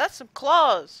some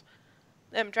claws.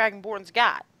 Them Dragonborns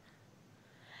got.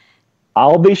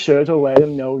 I'll be sure to let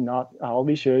him know not. I'll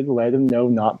be sure to let him know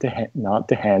not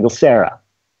to handle Sarah,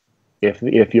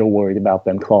 if you're worried about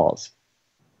them claws.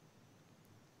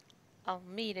 I'll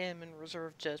meet him in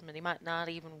reserve judgment. He might not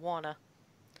even wanna.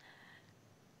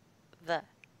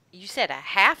 You said a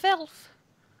half elf?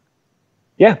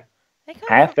 Yeah, They come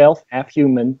half from. elf, half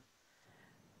human.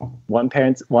 One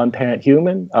parent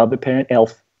human, other parent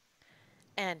elf.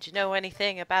 And do you know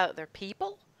anything about their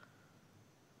people?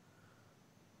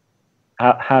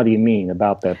 How do you mean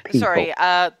about their people? Sorry,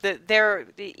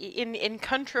 in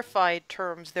countrified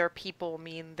terms, their people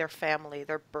mean their family,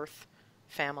 their birth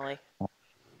family.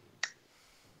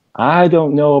 I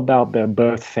don't know about their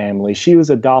birth family. She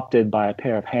was adopted by a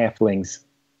pair of halflings.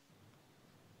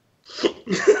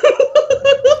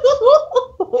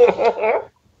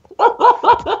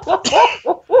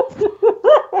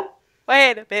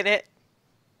 Wait a minute.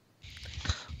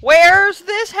 Where's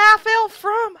this half elf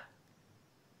from?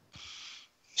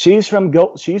 She's from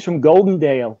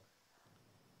Goldendale.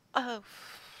 Oh.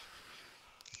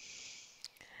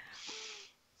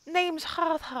 Name's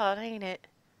Hot, ain't it?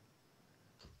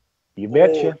 You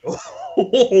betcha.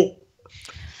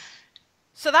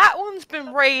 So that one's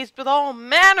been raised with all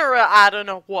manner of I don't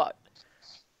know what.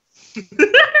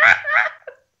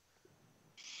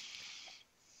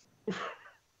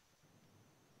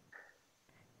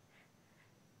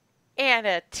 And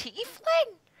a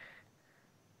tiefling?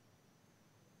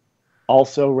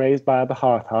 Also raised by the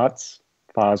Hearthhearts,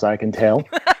 as far as I can tell.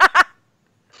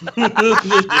 Dun,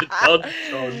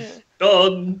 dun,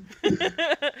 dun.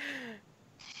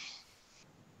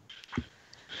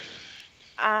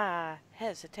 I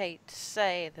hesitate to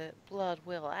say that blood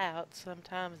will out.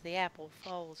 Sometimes the apple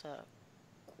falls a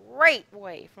great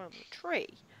way from the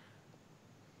tree.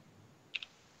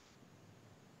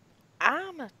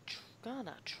 I'm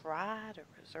gonna try to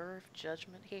reserve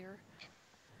judgment here,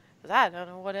 'cause I don't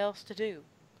know what else to do.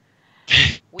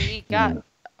 We got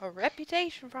a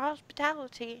reputation for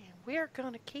hospitality, and we're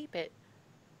gonna keep it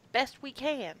best we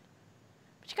can.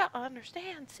 But you gotta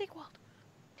understand, Sigwald,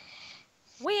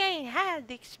 we ain't had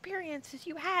the experiences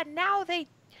you had. Now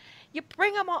you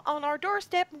bring them on our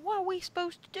doorstep, and what are we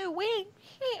supposed to do? We ain't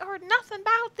heard nothing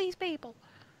about these people.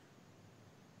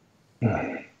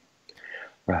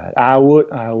 Right. I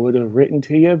would have written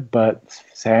to you, but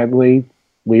sadly,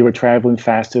 we were traveling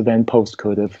faster than post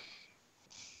could have.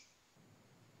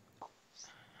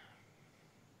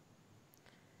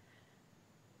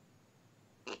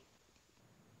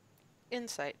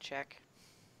 Insight check.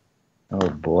 Oh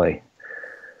boy.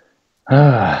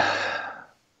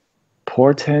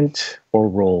 Portent or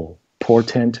roll?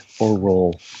 Portent or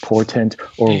roll? Portent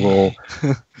or roll?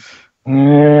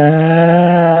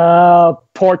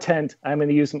 Portent. I'm going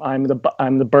to use. I'm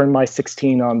going to burn my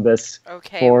 16 on this.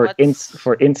 Okay.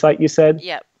 For insight, you said.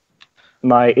 Yep.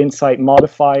 My insight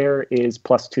modifier is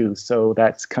 +2, so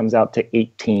that comes out to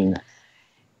 18.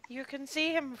 You can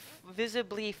see him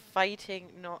visibly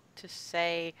fighting not to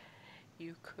say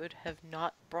you could have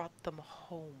not brought them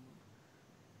home.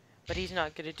 But he's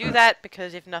not going to do that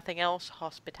because, if nothing else,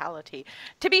 hospitality.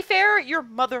 To be fair, your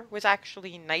mother was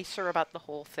actually nicer about the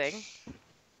whole thing.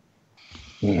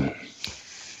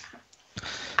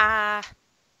 I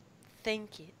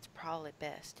think it's probably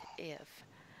best if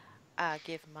I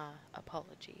give my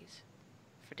apologies.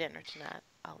 For dinner tonight,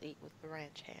 I'll eat with the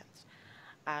ranch hands.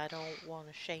 I don't want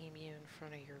to shame you in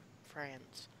front of your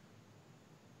friends.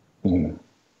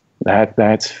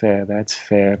 That's fair. That's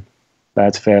fair.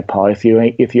 That's fair, Paul. If you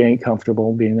ain't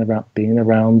comfortable being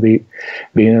around these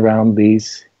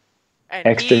And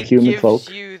extra he human gives folk,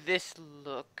 you this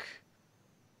look.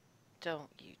 Don't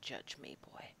you judge me,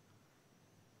 boy.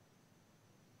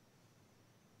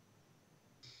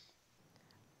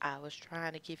 I was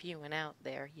trying to give you an out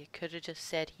there. You could have just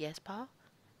said yes, Pa,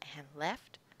 and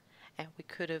left, and we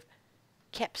could have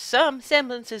kept some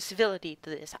semblance of civility to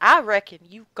this. I reckon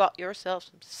you got yourself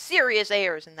some serious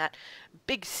airs in that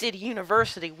big city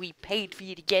university we paid for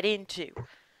you to get into.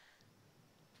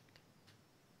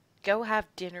 Go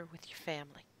have dinner with your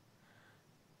family.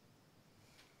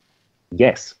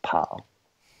 yes, Paul.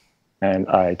 And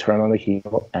I turn on the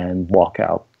heel and walk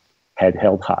out, head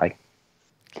held high.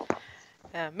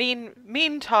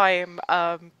 Meantime,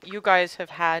 you guys have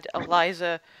had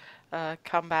Eliza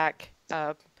come back,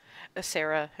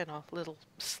 Sarah in a little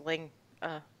sling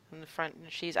in the front,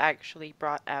 and she's actually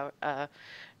brought out a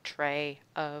tray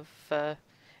of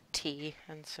tea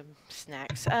and some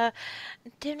snacks.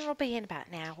 Dinner will be in about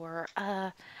an hour.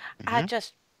 I Mhm.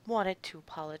 just wanted to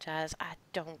apologize. I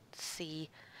don't see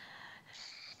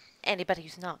anybody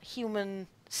who's not human,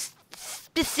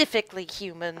 specifically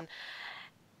human,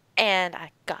 and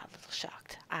I got a little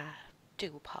shocked. I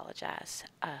do apologize.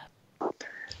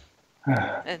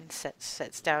 And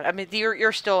sits down. I mean,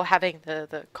 you're still having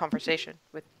the conversation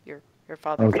with your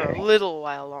father for a Okay. little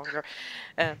while longer,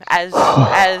 as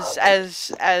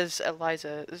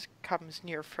Eliza comes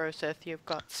near Froseth, you've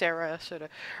got Sarah sort of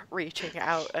reaching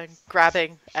out and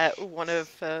grabbing at one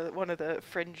of the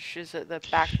fringes at the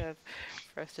back of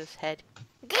Froseth's head.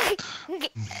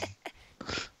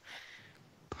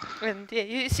 And yeah,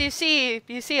 you see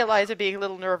Eliza being a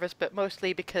little nervous, but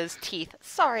mostly because teeth.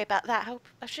 Sorry about that.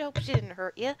 I hope she didn't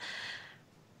hurt you.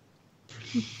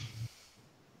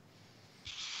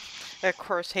 Of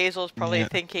course, Hazel's probably Yeah.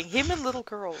 thinking him and little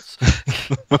girls.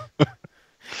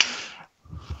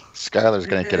 Skylar's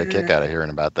gonna get a kick out of hearing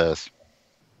about this.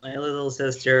 My little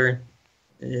sister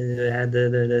had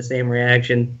the same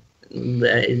reaction.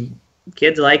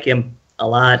 Kids like him a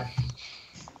lot.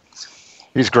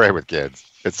 He's great with kids.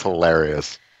 It's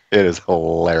hilarious. It is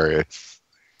hilarious.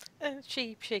 And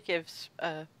she gives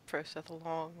Froseth a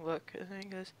long look and then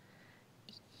goes,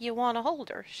 "You want to hold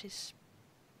her? She's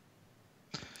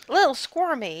a little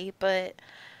squirmy, but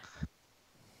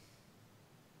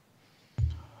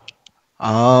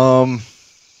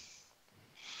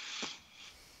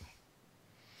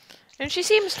and she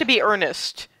seems to be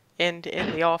earnest in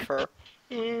the offer."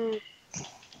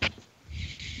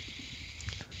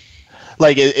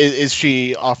 Like, is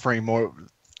she offering more?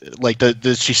 Like,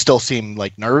 does she still seem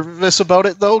like nervous about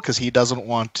it though? Because he doesn't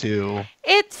want to.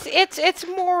 It's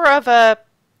more of a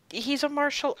he's a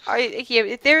martial.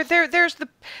 There's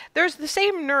the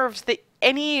same nerves that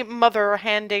any mother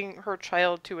handing her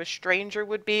child to a stranger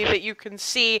would be, but you can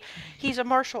see he's a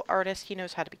martial artist. He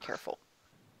knows how to be careful.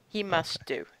 He must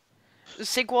do.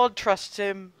 Sigwald trusts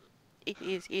him.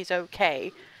 He's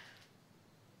okay.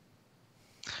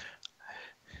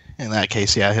 In that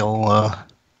case, yeah, he'll.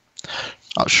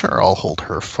 Sure, I'll hold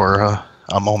her for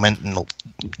a moment and,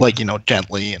 like,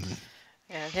 gently and.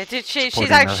 Yeah, she's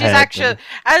supporting her head actually and-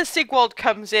 as Sigwald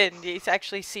comes in, he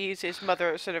actually sees his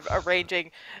mother sort of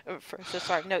arranging for his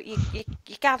arm. No, you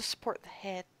gotta support the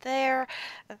head there.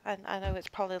 I know it's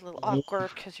probably a little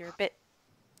awkward because you're a bit.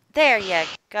 There you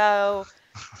go.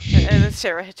 And then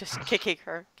Sarah just kicking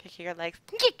her legs.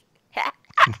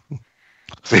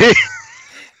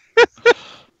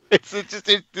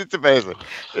 It's amazing.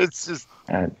 It's just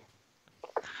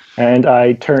And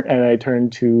I turn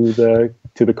to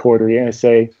the coterie and I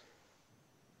say,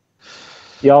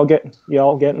 y'all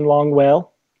getting along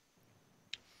well?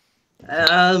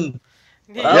 Well,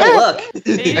 Yeah. look.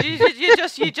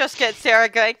 you just get Sarah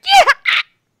going.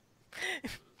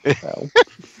 Well,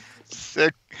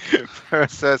 sick.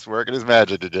 Process working his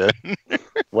magic again.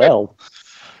 well,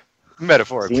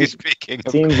 Metaphorically Seems- speaking.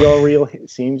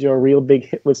 seems you're a real big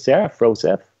hit with Sarah,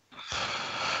 Froseth.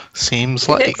 Seems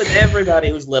Hit like. with everybody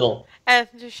who's little. And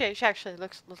she actually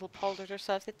looks a little pulled at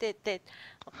herself. This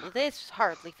is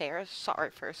hardly fair. Sorry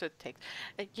for it takes.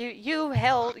 You've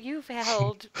held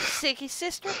Siggy's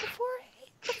sister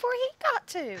before he got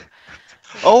to.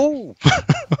 Oh.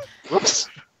 Whoops.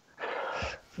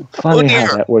 Funny how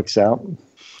dear. that works out.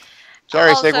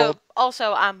 Sorry, Sigwald.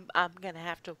 Also, I'm gonna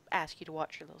have to ask you to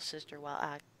watch your little sister while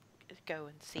I go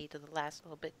and see to the last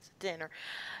little bits of dinner.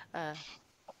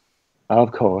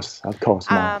 Of course,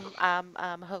 Mom.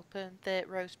 I'm hoping that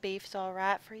roast beef's all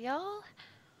right for y'all.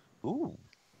 Ooh.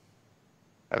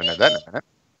 Haven't had that in a minute.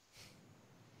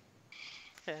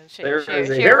 And There is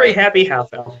a very happy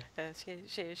half elf.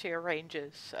 she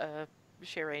arranges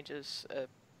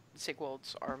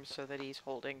Sigwald's arms so that he's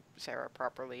holding Sarah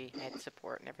properly, head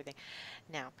support and everything.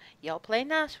 Now, y'all play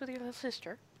nice with your little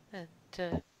sister, and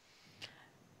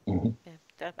Mhm.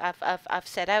 I've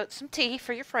set out some tea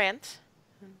for your friends.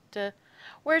 And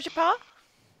where's your pa?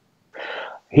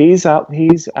 He's out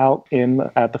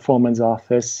at the foreman's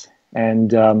office,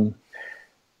 and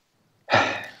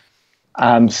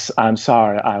I'm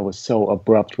sorry I was so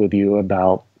abrupt with you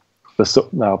about the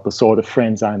sort of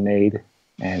friends I made,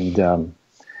 and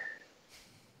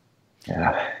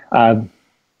yeah,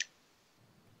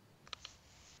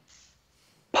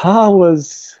 Pa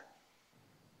was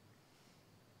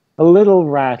a little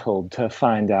rattled to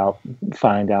find out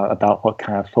about what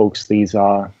kind of folks these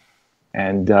are,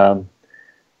 and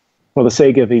for the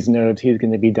sake of his nerves, he's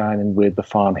going to be dining with the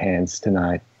farmhands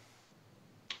tonight.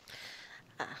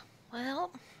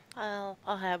 Well, I'll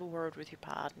have a word with your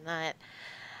pa tonight.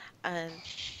 And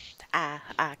I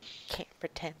can't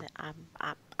pretend that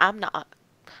I'm not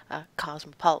a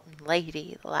cosmopolitan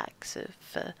lady the likes of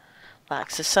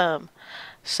some.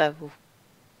 So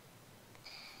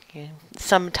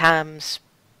sometimes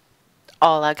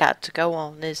all I got to go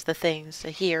on is the things I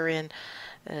hear in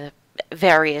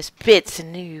various bits of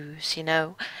news,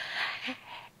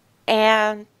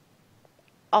 And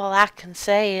all I can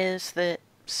say is that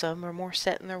some are more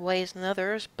set in their ways than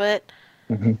others, but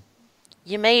Mhm.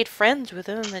 you made friends with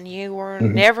them, and you were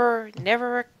Mhm.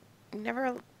 never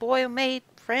a boy who made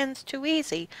friends too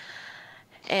easy.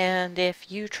 And if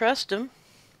you trust them,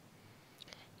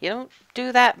 you don't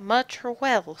do that much or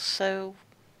well, so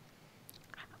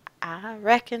I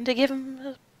reckon to give them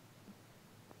the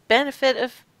benefit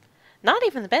of, not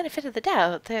even the benefit of the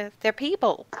doubt, they're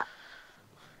people.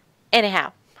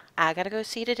 Anyhow, I gotta go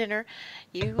see to dinner.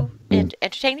 You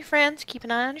entertain your friends, keep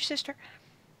an eye on your sister.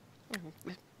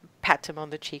 Pats him on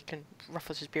the cheek and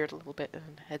ruffles his beard a little bit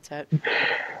and heads out.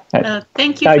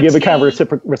 Thank you I for give a kind of tea.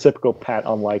 reciprocal pat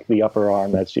on like the upper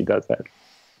arm as she does that.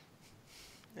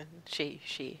 And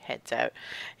she heads out.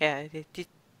 Yeah,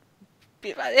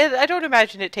 I don't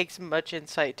imagine it takes much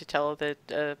insight to tell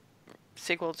that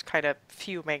Sigwald's kind of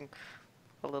fuming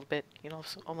a little bit. You know,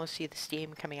 almost see the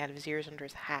steam coming out of his ears under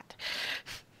his hat.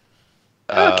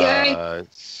 Okay.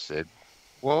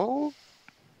 Whoa.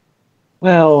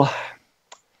 Well,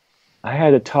 I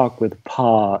had a talk with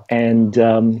Pa, and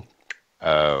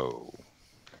Oh.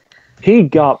 he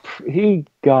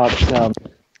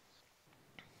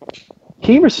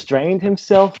restrained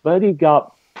himself, but he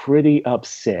got pretty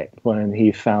upset when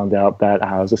he found out that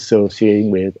I was associating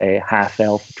with a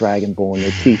half-elf dragonborn,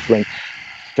 a tiefling.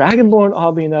 Dragonborn,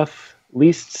 oddly enough,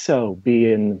 least so,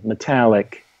 being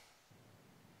metallic.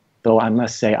 Though I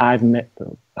must say, I've met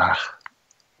them.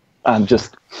 I'm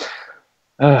just...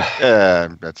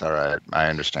 That's all right. I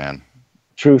understand.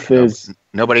 Truth is...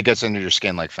 Nobody gets into your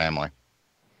skin like family.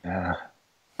 I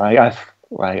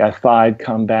thought I'd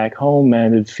come back home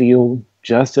and it'd feel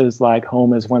just as like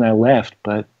home as when I left,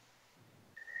 but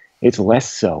it's less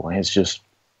so. And it's just...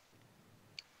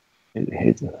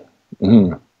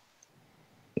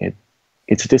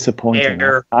 It's disappointing.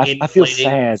 Air I feel inflating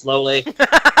sad. slowly.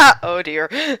 Oh dear.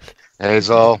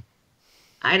 Hazel,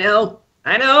 I know.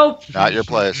 not your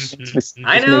place.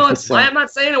 I know. That's why I'm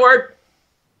not saying a word.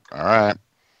 All right.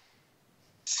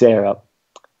 Sarah,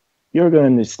 you're going to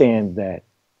understand that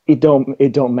it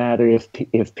don't matter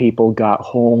if people got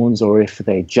horns or if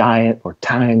they giant or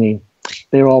tiny.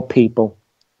 They're all people.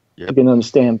 Yep. You can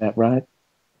understand that, right?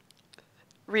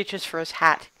 Reaches for his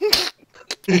hat.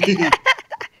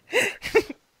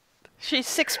 She's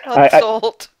 6 months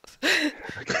old.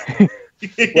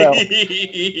 Well,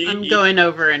 I'm going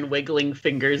over and wiggling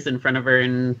fingers in front of her,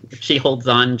 and she holds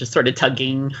on, just sort of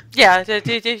tugging. Yeah,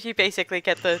 you basically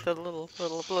get the little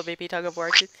baby tug of war.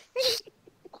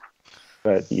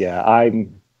 but yeah,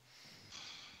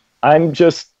 I'm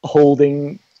just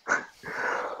holding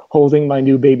my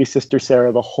new baby sister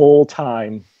Sarah the whole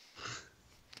time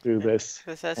through this.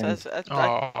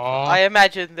 I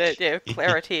imagine that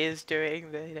Clarity is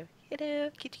doing the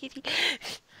kitty.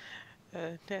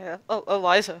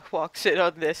 Eliza walks in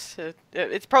on this.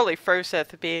 It's probably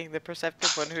Froseth being the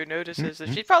perceptive one who notices that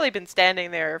she's probably been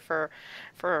standing there for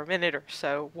a minute or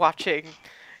so watching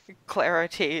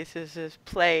Clarity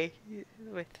play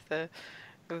with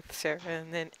Sarah,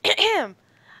 and then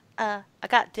I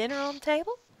got dinner on the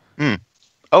table.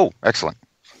 Oh, excellent.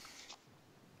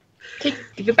 Okay,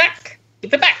 give it back.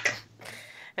 Give it back.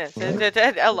 Yes,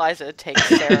 Eliza takes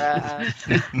Sarah.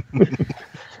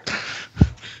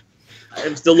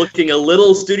 I'm still looking a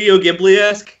little Studio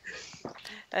Ghibli-esque.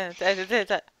 Hang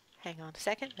on a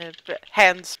second.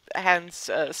 Hands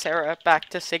Sarah back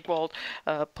to Sigwald.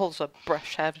 Pulls a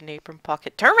brush out of an apron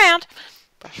pocket. Turn around.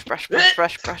 Brush.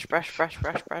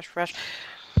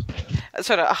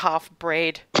 Sort of a half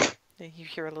braid. You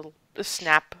hear a little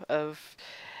snap of.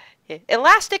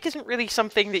 Elastic isn't really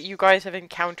something that you guys have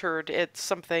encountered. It's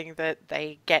something that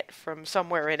they get from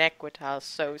somewhere in Equitas.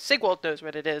 So Sigwald knows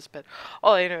what it is, but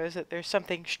all I know is that there's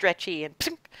something stretchy and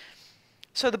psink.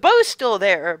 So the bow's still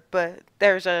there, but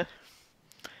there's a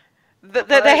the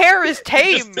hair is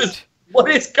tamed. What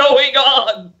is going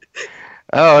on?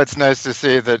 Oh, it's nice to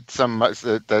see that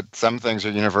some things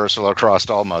are universal across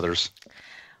all mothers.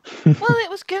 Well, it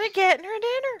was gonna get in her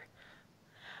dinner.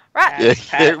 Right.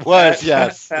 It was,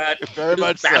 yes. Pat, Very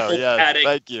much so, baffled yes. patting.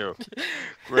 Thank you.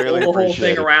 Pull Really the whole appreciate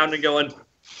thing it. around and going,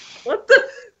 what the?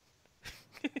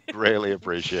 Really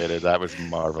appreciated. That was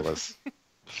marvelous.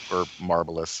 Or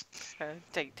marvelous.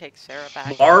 Take Sarah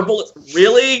back. Marble?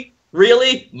 Really?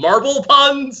 Marble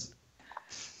puns?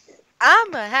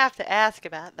 I'm gonna have to ask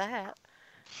about that.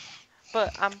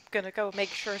 but I'm gonna go make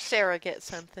sure Sarah gets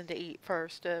something to eat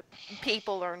first.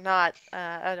 People or not,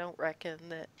 I don't reckon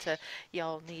that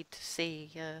y'all need to see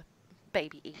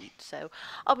baby eat. So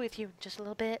I'll be with you in just a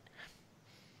little bit.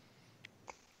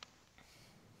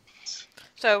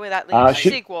 So that leaves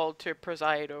Should, Sigwald to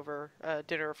preside over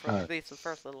dinner for at least the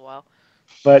first little while.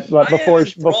 but I am before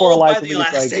enthralled by Eliza the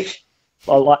leaves,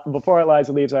 elastic. before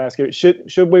Eliza leaves, I ask her,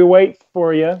 should we wait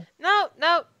for you? No,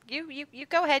 you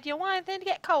go ahead. You don't want anything to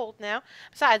get cold now.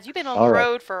 Besides, you've been on All the right.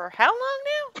 road for how long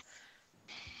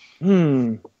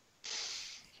now?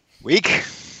 Week?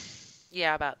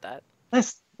 Yeah, about that.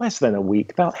 Less than a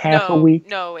week, about half a week.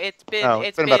 No, it's been Oh, it's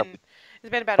it's been been about a- it's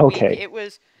been about a week. Okay.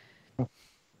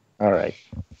 All right.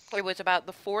 It was about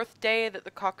the fourth day that the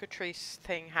cockatrice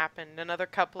thing happened. Another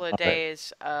couple of All right.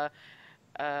 days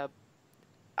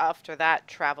after that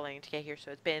traveling to get here,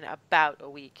 so it's been about a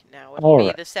week now. It'll All be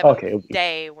right. the seventh Okay, a week.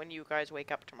 day when you guys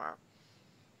wake up tomorrow.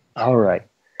 All right.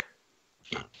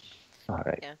 All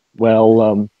right. Yeah.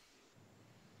 Well,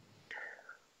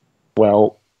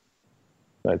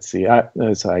 let's see.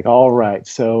 It's like, all right.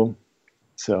 So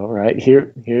right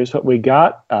here's what we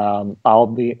got.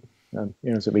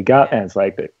 Here's what we got, and it's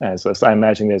like, and so I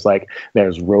imagine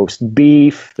there's roast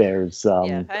beef. There's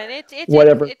Yeah, and it's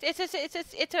whatever.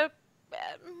 it's a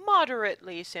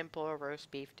moderately simple roast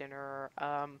beef dinner.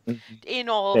 In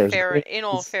all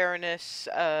fairness,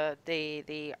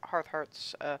 the Hearth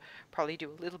Hearts probably do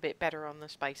a little bit better on the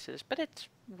spices, but it's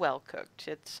well cooked.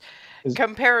 It's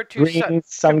compared to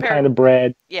some kind of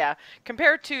bread. Yeah,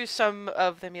 compared to some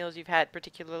of the meals you've had,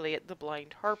 particularly at the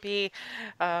Blind Harpy,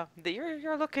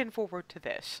 you're looking forward to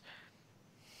this.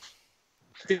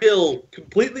 Still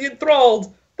completely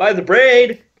enthralled by the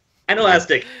braid and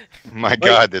elastic. My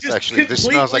God, this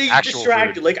smells like actual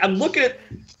distracted. food. Like, I'm looking at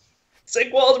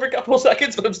Sigwald for a couple of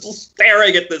seconds, but I'm still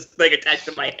staring at this thing attached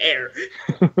to my hair.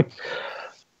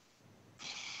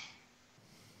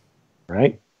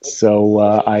 Right. So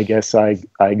I guess I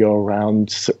go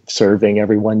around serving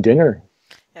everyone dinner.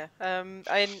 Yeah. And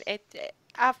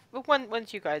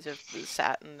once you guys have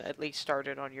sat and at least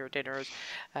started on your dinners,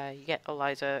 you get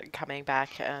Eliza coming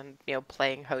back and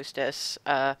playing hostess.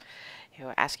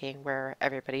 Asking where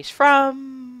everybody's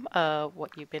from,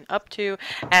 what you've been up to,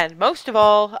 and most of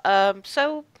all,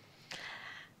 so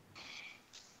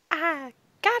I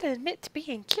gotta admit to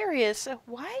being curious.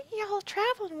 Why y'all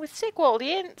traveling with Sigwald? He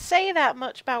didn't say that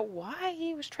much about why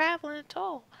he was traveling at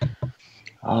all.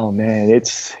 Oh man,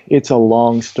 it's a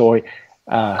long story.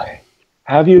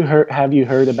 Have you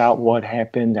heard about what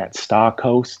happened at Star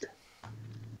Coast?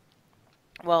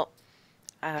 Well,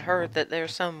 I heard that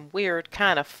there's some weird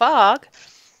kind of fog,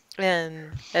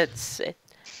 and it's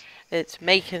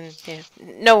making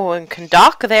no one can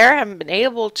dock there. I haven't been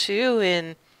able to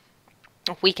in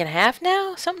a week and a half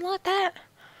now, something like that.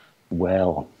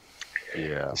 Well,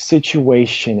 Yeah. the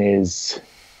situation is,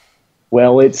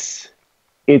 well, it's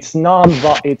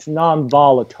non-volatile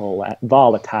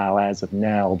as of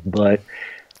now, but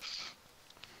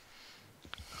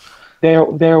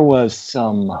there was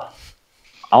some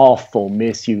awful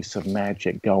misuse of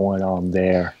magic going on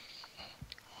there.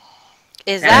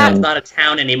 Is Town's that not a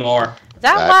town anymore.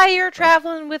 why you're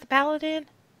traveling with Paladin?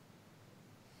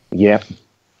 Yep.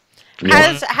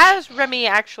 Has Remy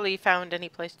actually found any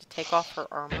place to take off her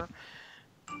armor?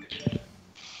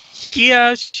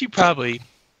 Yeah, she probably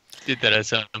did that at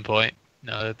some point.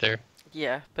 Now that they're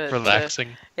but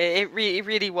relaxing. It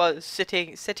really was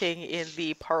sitting in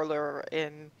the parlor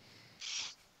in.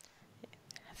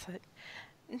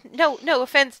 No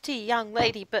offense to you, young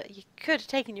lady, but you could have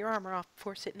taken your armor off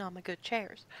before sitting on my good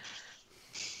chairs.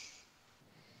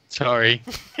 Sorry.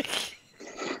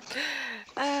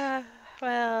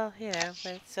 Well,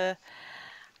 it's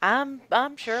I'm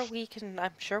sure we can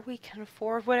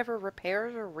afford whatever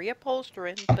repairs or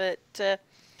reupholstering, but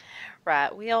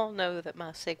right, we all know that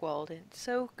my Sigwald isn't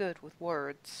so good with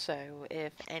words, so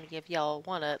if any of y'all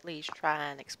want to at least try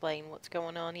and explain what's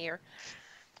going on here.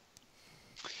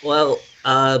 Well,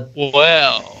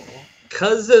 Well,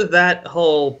 because of that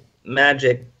whole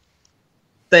magic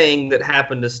thing that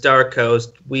happened to Star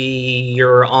Coast, we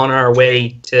are on our way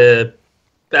to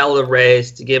Bella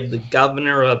Rays to give the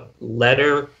governor a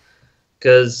letter,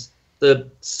 because the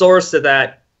source of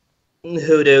that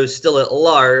hoodoo is still at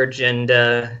large, and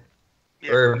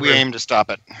We aim to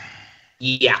stop it.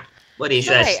 yeah, what he Right.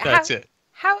 says. that's it.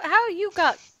 How you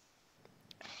got?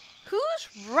 Who's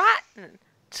writing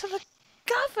to the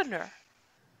governor?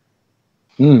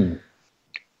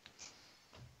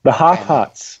 The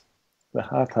Hot-Hots.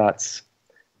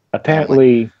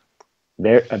 Apparently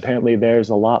there's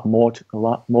a lot more to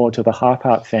the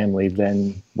Hot-Hot family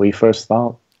than we first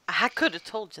thought. I could have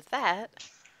told you that.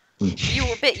 You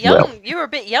were a bit young. Well. You were a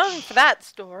bit young for that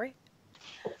story.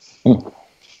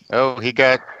 Oh, he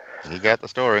got the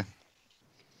story.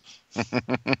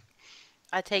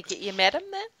 I take it you met him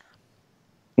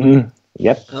then?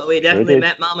 Yep. Oh, we definitely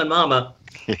met Mom and Mama.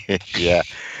 Yeah.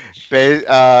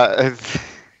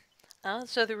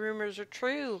 So the rumors are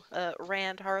true.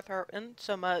 Rand Hartharton,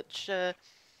 so much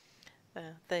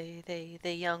the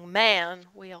young man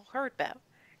we all heard about.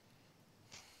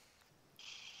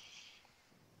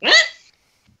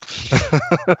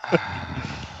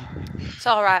 It's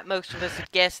all right. Most of us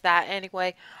had guessed that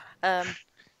anyway.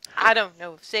 I don't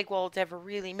know if Sigwald's ever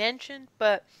really mentioned,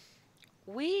 but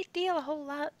we deal a whole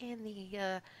lot in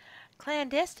the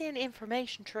clandestine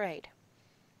information trade.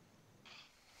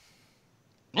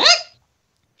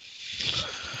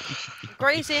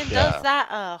 Gray's Inn does that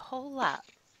a whole lot.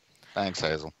 Thanks,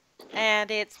 Hazel.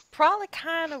 And it's probably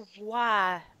kind of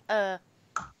why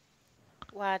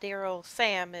dear old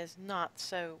Sam is not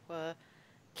so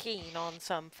keen on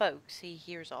some folks. He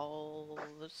hears all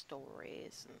the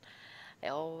stories, and they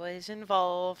always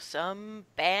involve some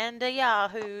band of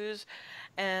yahoos,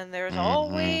 and there's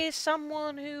always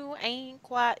someone who ain't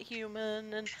quite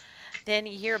human, and then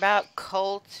you hear about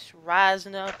cults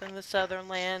rising up in the southern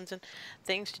lands and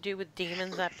things to do with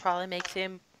demons that probably makes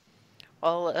him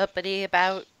all uppity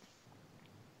about.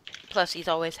 Plus, he's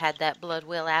always had that blood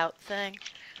will out thing.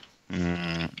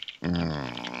 I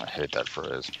hate that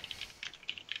phrase.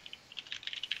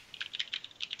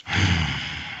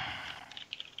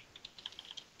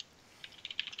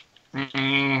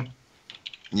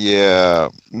 Yeah,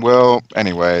 well,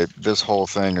 anyway, this whole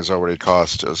thing has already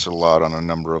cost us a lot on a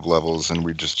number of levels, and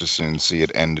we just as soon see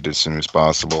it ended as soon as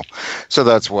possible. So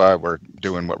that's why we're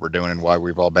doing what we're doing and why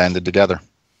we've all banded together.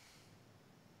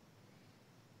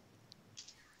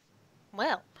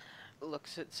 Well,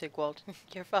 looks at Sigwald.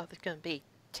 Your father's going to be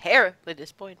terribly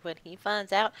disappointed when he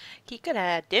finds out he could have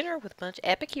had dinner with a bunch of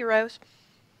epic heroes,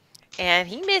 and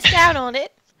he missed out on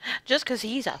it just because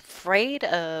he's afraid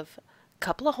of a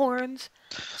couple of horns,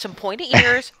 some pointy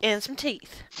ears, and some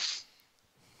teeth.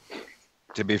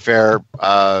 To be fair,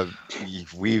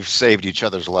 we've saved each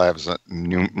other's lives.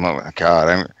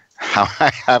 God,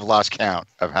 I've lost count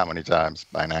of how many times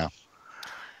by now,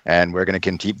 and we're going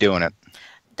to keep doing it.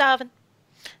 Darvin,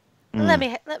 let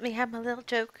me have my little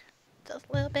joke, just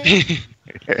a little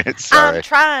bit. Sorry. I'm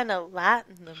trying to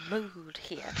lighten the mood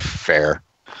here. Fair.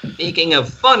 Speaking of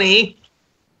funny,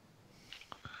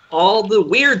 all the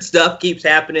weird stuff keeps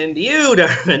happening to you,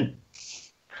 Darwin.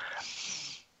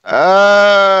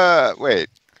 Wait.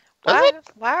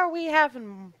 Why are we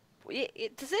having?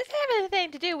 Does this have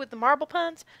anything to do with the marble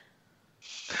puns?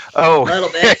 Oh, A little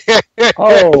bit.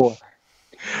 Oh.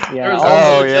 There Yeah. was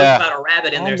also a joke yeah. about a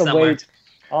rabbit in On there the somewhere. way to,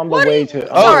 on the What way are you- to,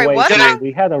 sorry, on the way what to, now?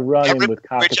 we had a run-in with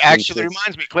Cupcake which actually Coterie.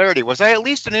 reminds me, Clarity, was I at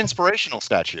least an inspirational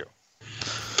statue?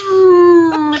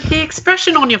 The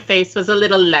expression on your face was a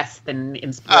little less than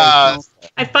inspirational.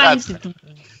 I find the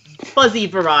fuzzy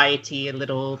variety a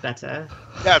little better.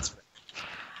 That's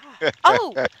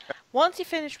Oh, once you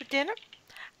finish with dinner,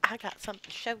 I got something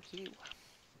to show you.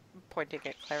 Pointing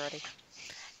at Clarity.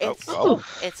 It's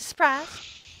a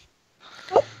surprise.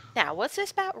 Now, what's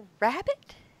this about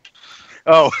rabbit?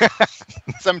 oh,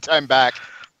 sometime back.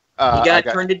 You got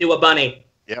turned into a bunny.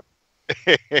 Yep.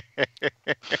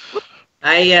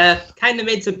 I kind of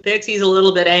made some pixies a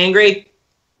little bit angry.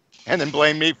 And then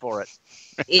blame me for it.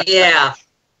 Yeah.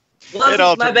 Wasn't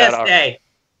all my turned out best all day.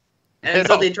 It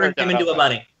Until all they turned turned him out into a all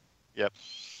bunny. Yep.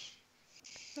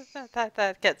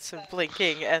 That gets some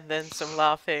blinking and then some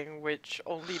laughing, which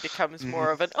only becomes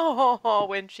more of an oh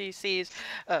when she sees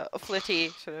Flitty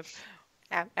sort of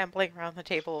ambling around the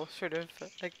table, sort of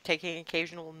like taking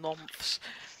occasional nomphs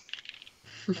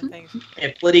and things.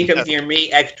 If Flitty comes near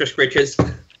me, extra scritches.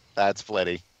 That's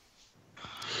Flitty.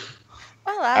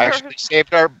 Well, I actually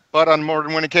saved our butt on more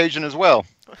than one occasion as well.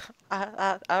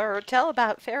 I heard tell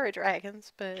about fairy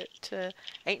dragons, but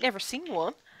ain't never seen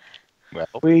one. Well,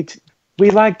 We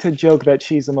like to joke that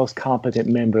she's the most competent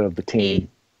member of the team.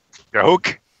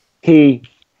 joke? He.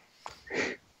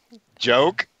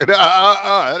 Joke?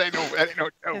 That ain't no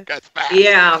joke. That's bad.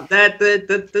 Yeah,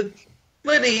 the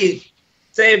Flitty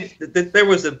saved that there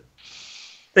was a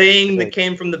thing that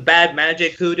came from the bad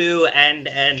magic hoodoo,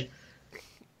 and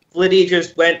Flitty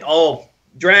just went all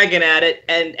dragon at it,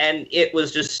 and it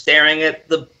was just staring at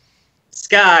the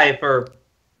sky for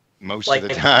Most like of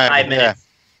the time. 5 minutes.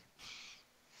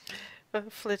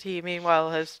 Flitty,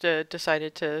 meanwhile, has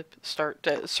decided to start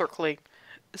circling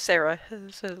Sarah.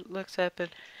 So looks up and,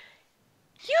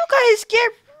 you guys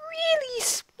get really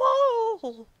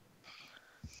small.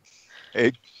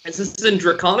 Is this in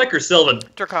Draconic or Sylvan?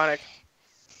 Draconic.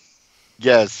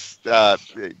 Yes.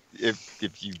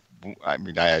 If you, I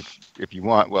mean, if you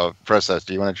want, well, Process,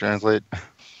 do you want to translate?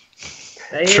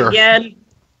 Say Sure. it again.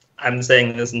 I'm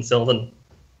saying this in Sylvan.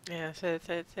 Yeah,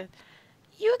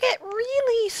 you get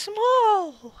really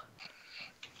small.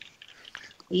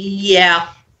 Yeah.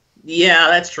 Yeah,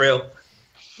 that's true.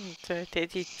 So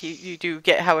you do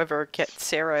get, however, get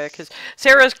Sarah, because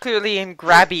Sarah's clearly in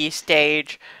grabby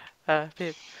stage.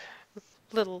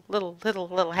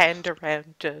 Little hand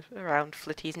around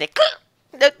Flitty's neck.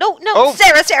 No, Oh!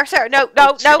 Sarah, no.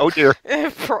 Oh dear.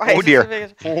 Prize Oh dear. is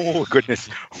amazing. Oh goodness.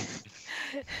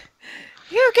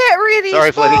 You get really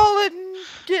Sorry, Flitty. small and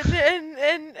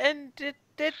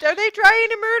are they trying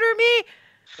to murder me?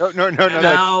 No.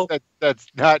 No. That's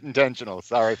not intentional.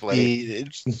 Sorry, Flitty.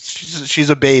 She's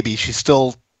a baby. She's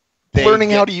still They learning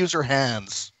get- how to use her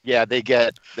hands. Yeah,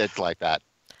 it's like that.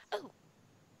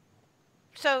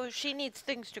 So she needs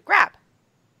things to grab.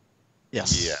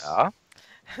 Yes. Yeah.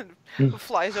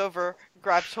 Flies over,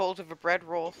 grabs hold of a bread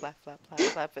roll, flap, and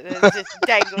is just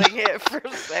dangling it for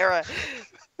Sarah.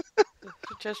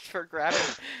 Just for grabbing.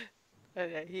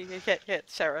 You get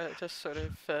Sarah just sort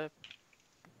of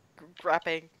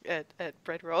grabbing at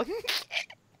bread roll.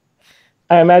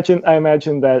 I imagine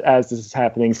that as this is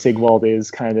happening, Sigwald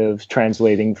is kind of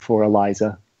translating for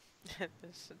Eliza.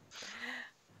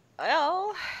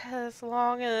 Well, as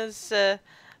long as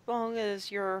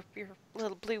your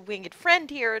little blue-winged friend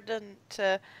here doesn't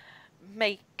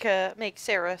make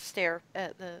Sarah stare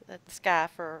at the sky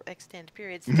for extended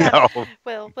periods of time, No.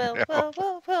 we'll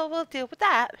No. we'll deal with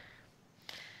that.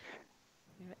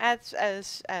 As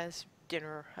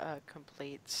dinner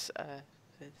completes,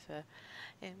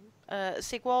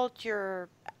 Sigwald, you're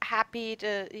happy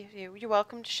to you're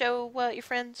welcome to show your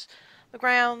friends the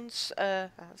grounds. I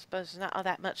suppose there's not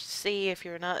that much to see if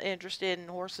you're not interested in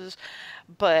horses,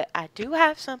 but I do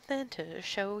have something to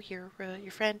show your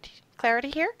friend Clarity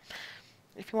here.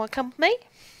 If you want to come with me,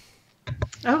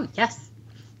 Oh, yes.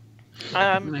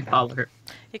 I'm going to follow her.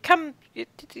 you come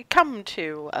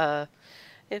to a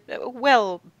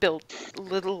well-built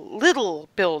little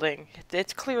building.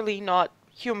 It's clearly not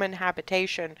human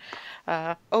habitation.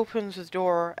 Opens the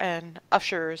door and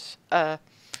ushers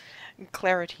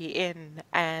Clarity in,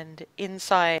 and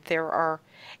inside there are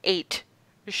 8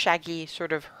 shaggy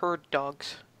sort of herd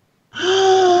dogs.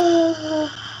 I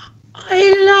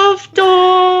love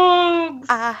dogs.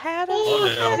 I had a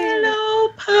Oh, Hello,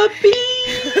 puppies.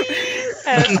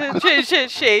 and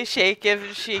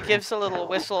she gives a little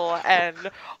whistle, and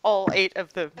all 8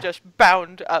 of them just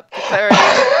bound up to Clarity,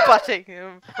 butting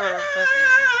him for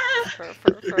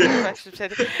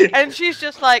and she's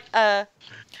just like,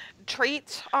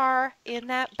 treats are in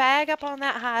that bag up on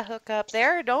that high hook up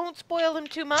there. Don't spoil them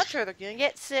too much or they're gonna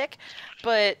get sick,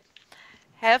 but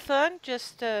have fun.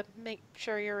 Just make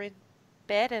sure you're in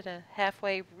bed at a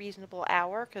halfway reasonable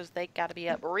hour, because they gotta be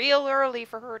up real early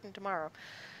for herding tomorrow.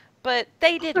 But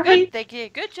they did Right. they did a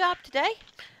good job today,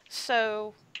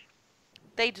 so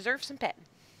they deserve some petting.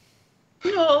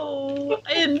 No,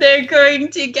 and they're going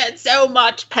to get so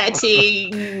much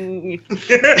petting.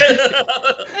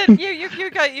 And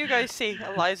you guys see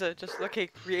Eliza just looking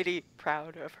really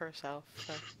proud of herself,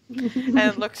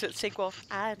 and looks at Sigwald.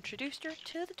 I introduced her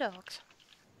to the dogs.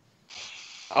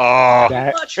 Oh,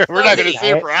 That we're not going to see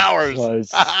it for hours.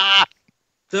 was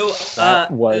So,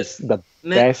 that was the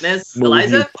best Miss move you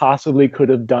Eliza? possibly could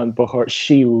have done for her.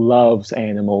 She loves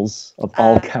animals of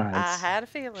all I kinds. had a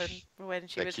feeling when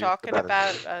she The was cute, the talking better.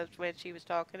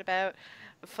 about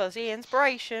fuzzy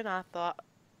inspiration. I thought,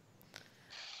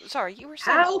 sorry, you were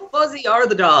saying. How fuzzy are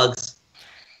the dogs?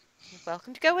 You're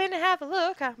welcome to go in and have a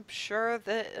look. I'm sure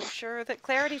that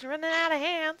Clarity's running out of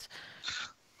hands.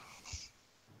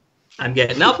 I'm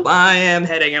getting up. I am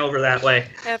heading over that way.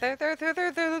 Yeah,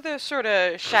 they're sort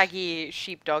of shaggy,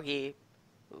 sheepdoggy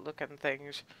looking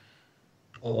things.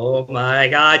 Oh my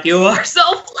god, you are so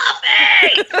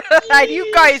fluffy! And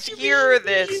you guys hear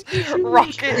this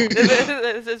rocking,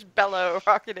 this bellow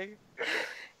rocketing.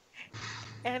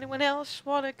 Anyone else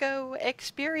want to go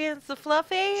experience the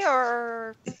fluffy,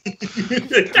 or?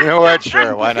 You know what?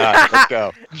 Sure, why not? Let's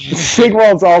go.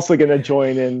 Sigwald's also gonna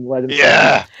join in. Let him.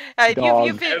 Yeah.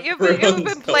 You've been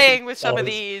Everyone's playing with some of dogs.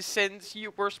 these since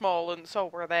you were small, and so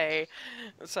were they.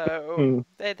 So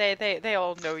they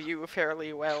all know you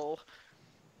fairly well.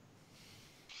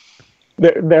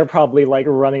 They're probably like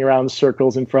running around in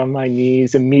circles in front of my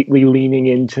knees, immediately leaning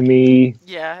into me.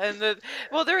 Yeah, and there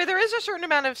is a certain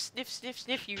amount of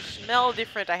sniff. You smell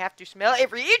different. I have to smell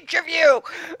every inch of you.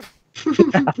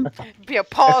 Be a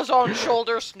paws on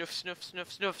shoulder, sniff, sniff,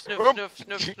 sniff, sniff, sniff, sniff, sniff,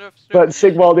 sniff, sniff. But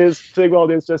Sigwald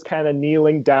is just kind of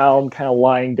kneeling down, kind of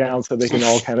lying down, so they can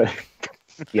all kind of,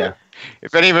 yeah.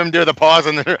 If any of them do the pause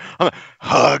and the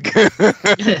hug.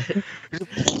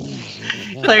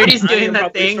 Clarity's I doing am that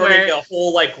probably thing starting where a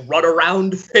whole like run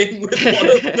around thing with one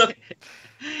of them.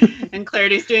 and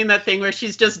Clarity's doing that thing where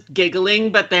she's just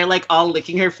giggling, but they're like all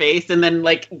licking her face and then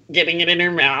like getting it in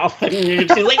her mouth. And she's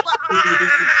like,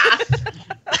 "Ah!"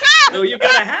 So you've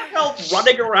got a half elf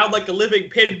running around like a living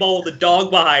pinball with a dog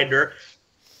behind her.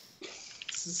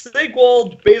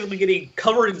 Sigwald basically getting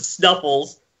covered in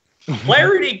snuffles.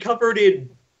 Clarity covered in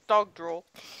Dog drool.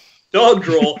 dog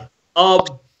drool.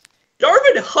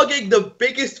 Darwin hugging the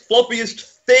biggest,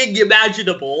 fluffiest thing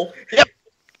imaginable.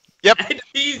 Yep. And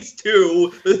these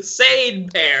two, the sane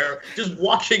pair, just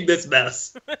watching this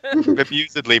mess.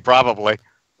 Amusedly, probably.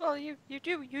 Well, you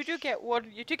do get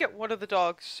one of the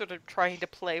dogs sort of trying to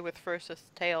play with Versus'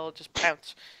 tail, just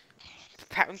pounce,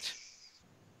 pounce,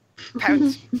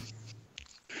 pounce.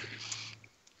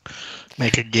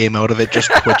 Make a game out of it.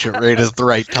 Just twitch it right at the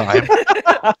right time.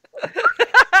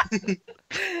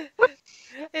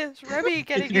 Is Remy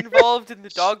getting involved in the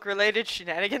dog-related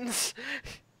shenanigans?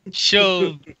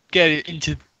 She'll get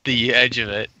into the edge of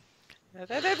it.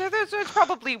 There's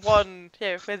probably one,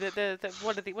 yeah, one of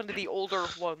the older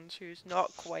ones who's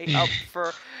not quite up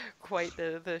for quite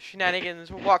the shenanigans.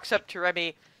 Walks up to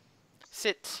Remy,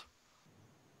 sits,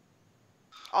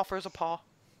 offers a paw.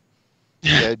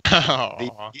 The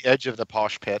edge of the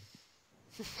posh pit.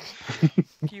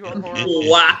 You are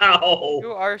horrible. Wow.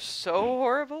 You are so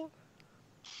horrible.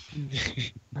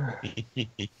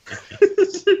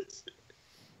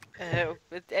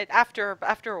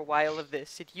 After a while of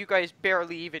this, you guys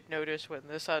barely even notice when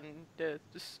the sun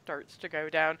starts to go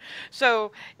down.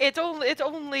 So it's only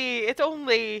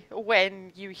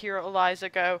when you hear Eliza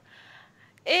go,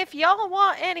 "If y'all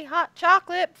want any hot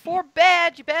chocolate before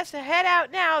bed, you best head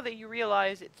out now," that you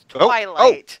realize it's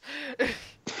twilight.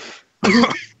 Okay,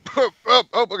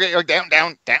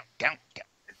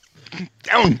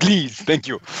 down, please. Thank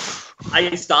you.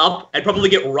 I stop and probably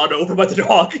get run over by the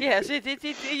dog. Yes,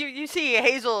 you see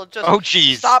Hazel just Oh,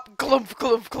 jeez. stop, glump,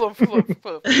 glump, glump, glump,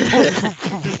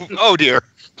 glump. Oh dear.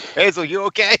 Hazel, you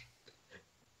okay?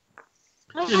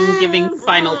 I'm giving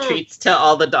final treats to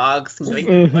all the dogs. I'm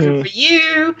going, one for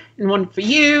you and one for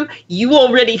you. You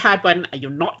already had one. You're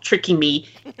not tricking me.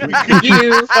 One for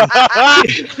you.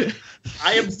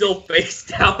 I am still face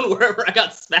down wherever I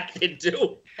got smacked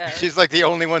into. She's like the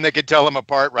only one that could tell them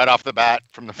apart right off the bat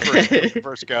from the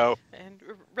first go. And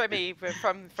Remy,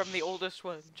 from the oldest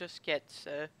one, just gets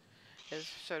his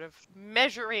sort of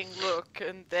measuring look,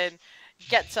 and then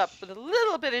gets up with a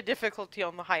little bit of difficulty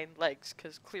on the hind legs,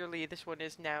 because clearly this one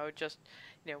is now just,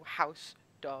 house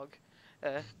dog.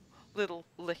 Little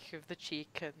lick of the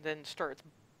cheek, and then starts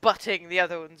butting the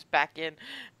other ones back in.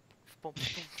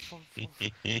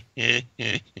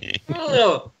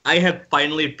 Oh, I have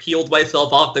finally peeled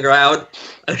myself off the ground.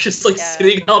 I was just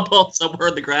sitting up somewhere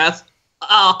in the grass.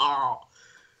 Oh,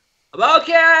 I'm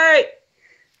okay.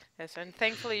 Yes, and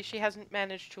thankfully she hasn't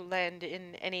managed to land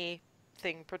in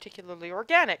anything particularly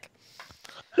organic.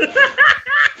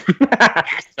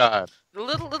 God. A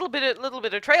little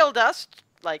bit of trail dust,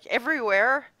 like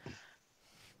everywhere.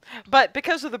 But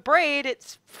because of the braid,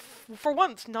 it's for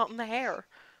once not in the hair.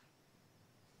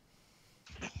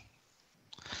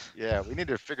 Yeah, we need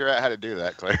to figure out how to do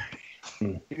that, Claire.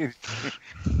 You've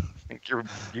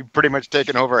pretty much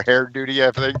taken over hair duty,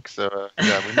 I think. So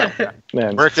yeah, we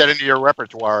might work that into your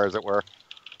repertoire, as it were.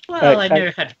 Well, I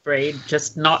know how to braid,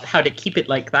 just not how to keep it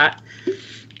like that.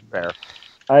 Fair.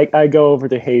 I go over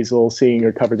to Hazel, seeing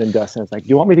her covered in dust, and it's like, "Do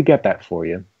you want me to get that for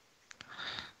you?"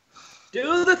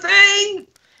 Do the thing.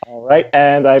 All right,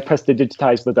 and I press to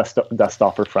digitize the dust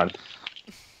off her front.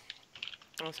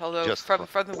 Although Just from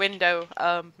the window,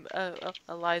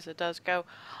 Eliza does go,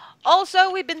 "Also,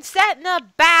 we've been setting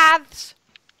up baths."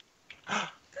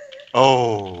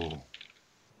 Oh.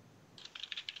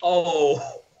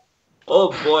 Oh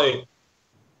boy.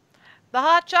 The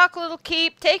hot chocolate will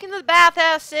keep. Taking to the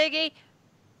bathhouse, Siggy.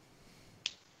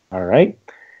 All right,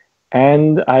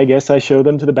 and I guess I show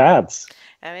them to the baths.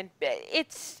 I mean,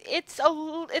 it's a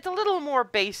little more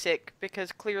basic,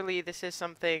 because clearly this is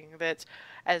something that's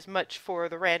as much for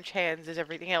the ranch hands as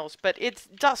everything else, but it's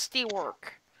dusty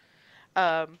work.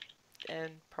 And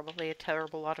probably a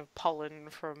terrible lot of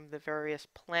pollen from the various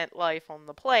plant life on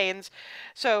the plains.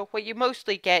 So what you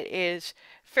mostly get is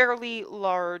fairly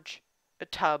large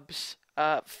tubs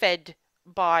fed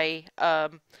by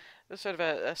sort of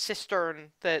a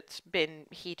cistern that's been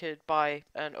heated by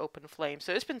an open flame.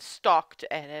 So it's been stocked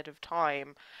ahead of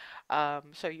time.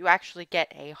 So you actually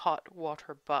get a hot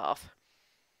water bath.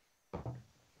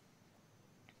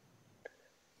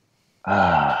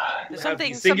 Ah. You have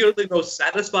the singularly most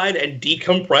satisfied and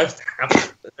decompressed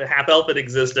half elf in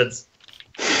existence.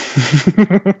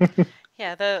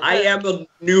 Yeah, I am a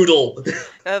noodle.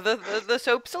 the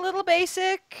soap's a little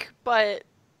basic, but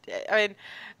I mean,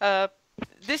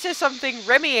 this is something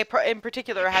Remy in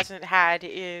particular hasn't had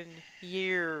in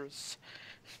years.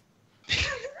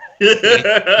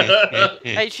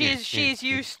 She's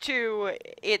used to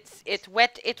it's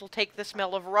wet. It'll take the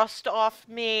smell of rust off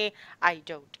me. I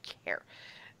don't care.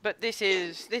 But this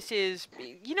is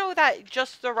that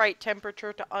just the right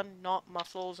temperature to unknot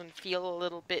muscles and feel a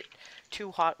little bit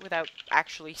too hot without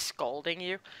actually scalding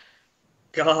you.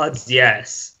 Gods,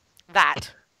 yes.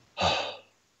 That.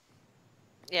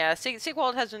 Yeah,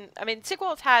 Sigwald hasn't. I mean,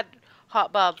 Sigwald's had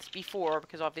hot baths before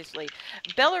because obviously,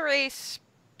 Belarus,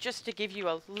 just to give you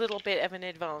a little bit of an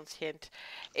advance hint,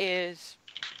 is,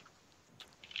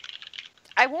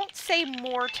 I won't say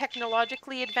more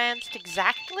technologically advanced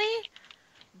exactly,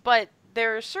 but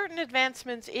there are certain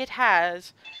advancements it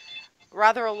has,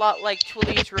 rather a lot like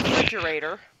Twilly's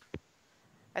refrigerator.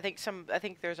 I think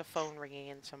there's a phone ringing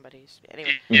in somebody's.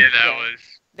 Anyway. Yeah, that was.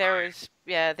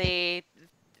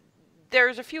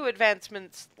 There's a few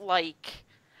advancements like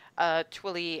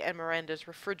Twilly and Miranda's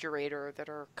refrigerator that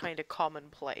are kind of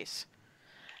commonplace.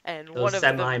 And one of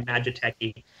them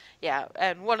semi-magitech-y. Yeah,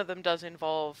 and one of them does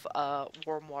involve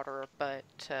warm water, but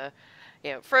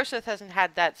Froseth hasn't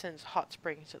had that since hot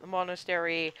springs at the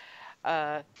monastery.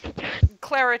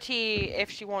 Clarity, if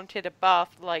she wanted a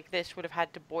bath like this, would have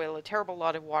had to boil a terrible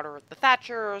lot of water at the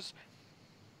Thatchers.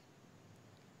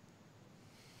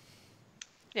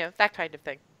 That kind of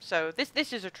thing. So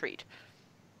this is a treat.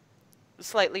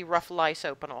 Slightly rough lye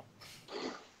soap and all.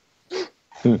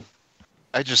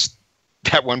 I just,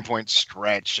 at one point,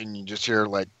 stretch, and you just hear,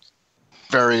 like,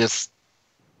 various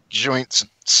joints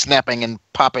snapping and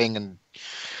popping, and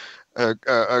a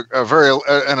very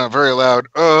loud,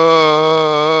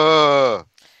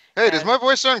 Hey, does my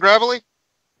voice sound gravelly?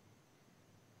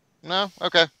 No?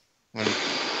 Okay.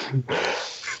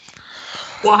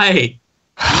 Why?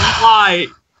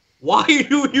 Why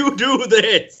do you do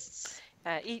this?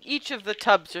 Each of the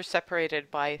tubs are separated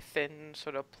by thin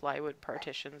sort of plywood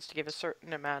partitions to give a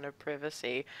certain amount of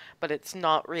privacy, but it's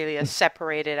not really a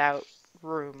separated out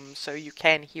room, so you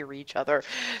can hear each other.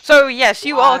 So yes,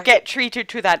 you all get treated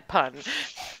to that pun.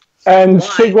 And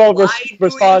Sigwald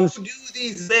responds, "Why do you do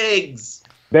these things?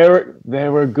 They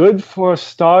were good for a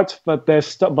start, but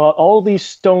but all these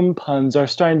stone puns are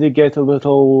starting to get a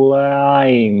little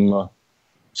lime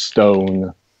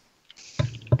stone."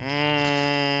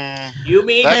 You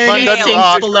mean that pun doesn't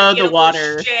rock below the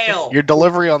water? Your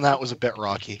delivery on that was a bit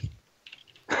rocky.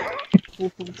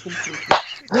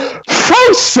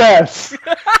 Process!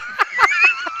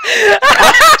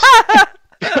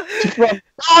 From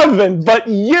Darwin, but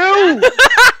you!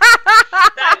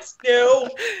 That's new!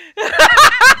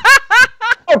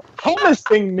 You're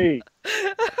promising me!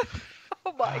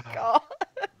 Oh my god.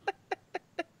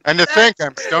 And to think,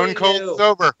 I'm stone cold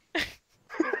sober.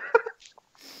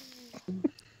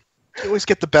 You always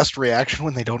get the best reaction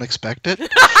when they don't expect it.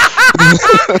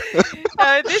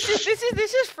 This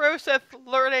is Froseth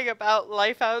learning about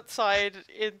life outside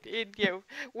in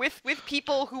with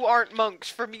people who aren't monks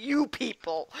from you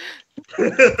people.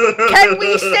 Can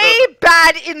we say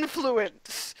bad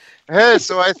influence? Hey,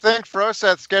 so I think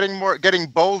Froseth's getting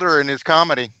bolder in his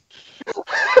comedy.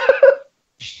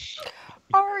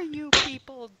 Are you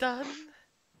people done?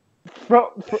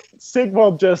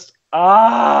 Sigvald just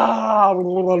I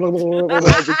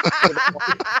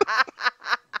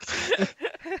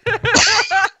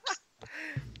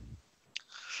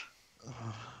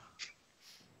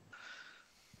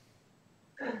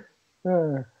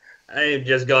have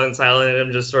just gone silent and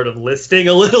I'm just sort of listing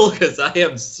a little because I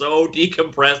am so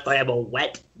decompressed. I am a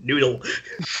wet noodle.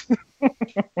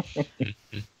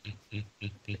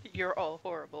 You're all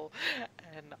horrible,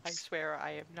 and I swear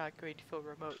I am not going to feel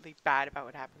remotely bad about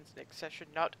what happens next session.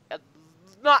 Not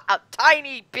a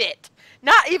tiny bit.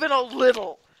 Not even a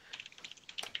little.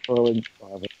 well,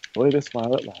 enjoy this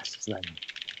while it lasts, then.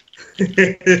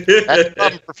 That's a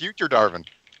problem for future Darwin.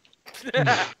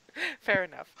 Fair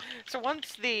enough. So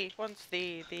once the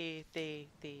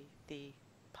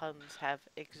puns have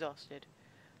exhausted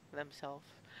themselves,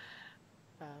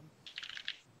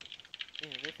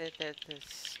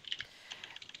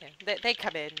 they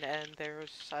come in and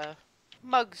there's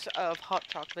mugs of hot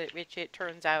chocolate, which it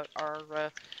turns out are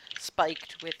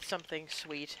spiked with something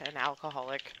sweet and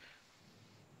alcoholic.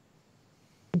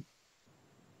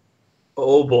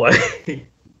 Oh boy.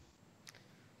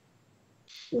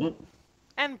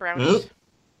 And brownies.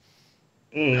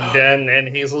 And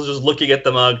Hazel's just looking at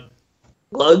the mug.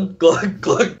 Glug, glug,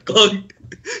 glug, glug.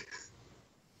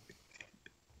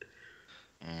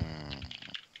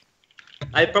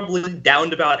 I probably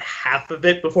downed about half of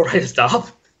it before I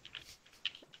stopped.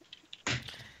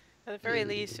 At the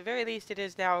very least, it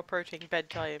is now approaching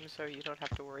bedtime, so you don't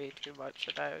have to worry too much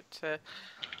about.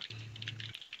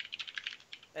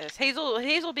 As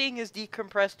Hazel being as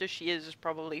decompressed as she is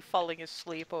probably falling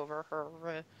asleep over her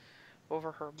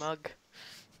mug.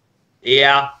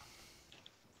 Yeah.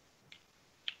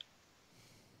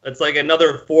 It's like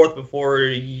another fourth before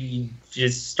you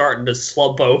just starting to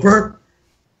slump over.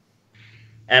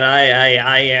 And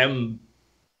I am.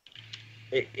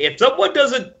 If someone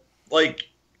doesn't like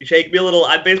shake me a little,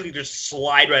 I basically just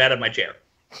slide right out of my chair.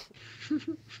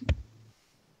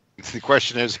 The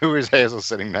question is, who is Hazel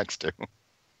sitting next to?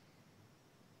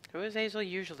 Who is Hazel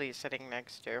usually sitting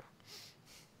next to?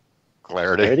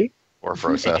 Clarity or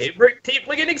Froseth? Favorite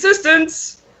tiefling in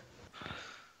existence.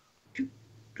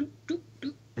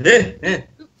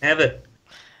 Have it.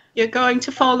 You're going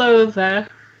to fall over.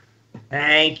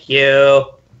 Thank you.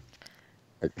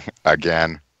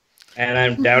 Again. And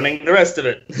I'm downing the rest of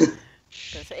it.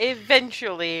 Yes,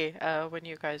 eventually, when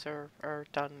you guys are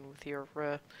done with your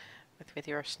with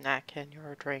your snack and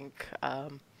your drink,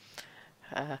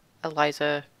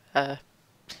 Eliza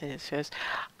says,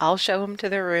 "I'll show them to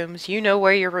their rooms. You know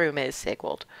where your room is,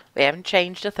 Sigwald. We haven't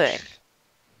changed a thing."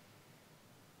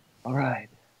 All right.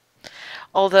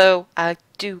 Although, I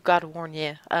do gotta warn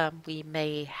you, we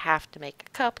may have to make a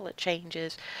couple of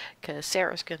changes, because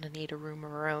Sarah's gonna need a room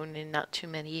of her own in not too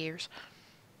many years.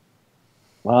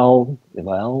 Well,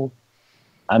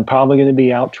 I'm probably going to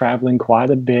be out traveling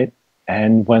quite a bit,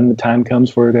 and when the time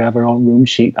comes for her to have her own room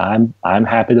sheet, I'm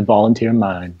happy to volunteer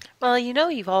mine. Well, you know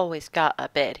you've always got a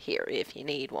bed here if you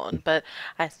need one, but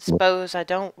I suppose I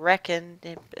don't reckon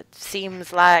it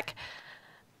seems like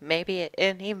maybe it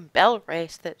isn't even Bell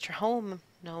Race that you're home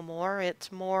no more.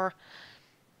 It's more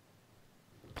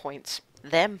points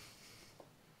them.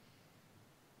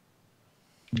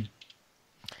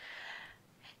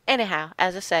 Anyhow,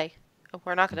 as I say,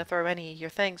 we're not going to throw any of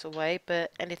your things away,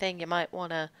 but anything you might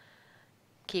want to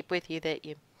keep with you that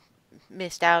you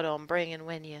missed out on bringing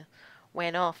when you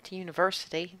went off to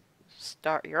university,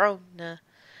 start your own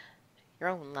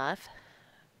life.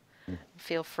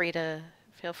 Feel free to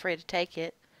take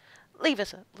it. Leave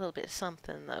us a little bit of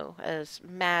something though. As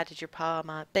mad as your pa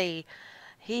might be,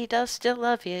 he does still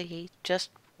love you. He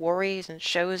just worries and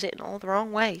shows it in all the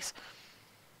wrong ways.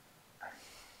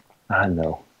 I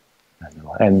know.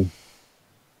 And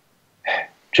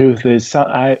truth is,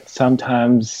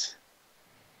 sometimes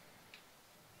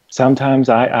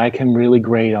I can really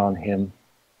grate on him.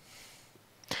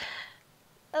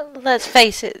 Let's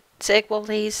face it, Sigwald,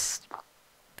 he's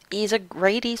a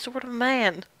grady sort of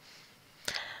man.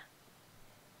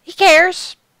 He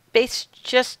cares, but he's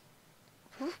just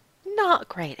not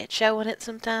great at showing it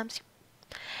sometimes.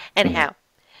 Anyhow,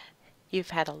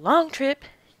 you've had a long trip.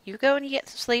 You go and you get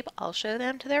some sleep. I'll show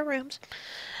them to their rooms.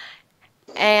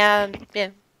 And, yeah,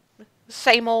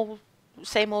 same old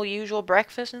usual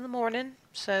breakfast in the morning.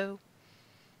 So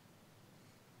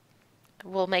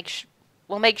we'll make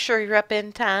sure you're up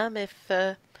in time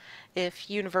if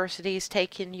university's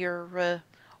taking your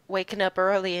waking up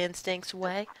early instincts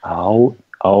away.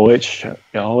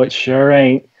 It sure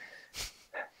ain't.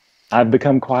 I've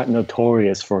become quite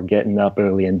notorious for getting up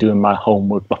early and doing my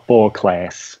homework before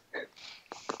class.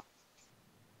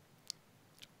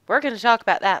 We're going to talk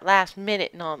about that last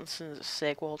minute nonsense,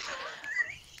 Sigwald.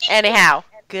 Anyhow,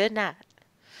 good night.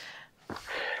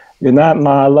 Good night,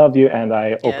 Ma. I love you. And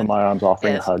I open my arms,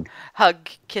 offering a hug. Hug,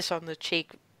 kiss on the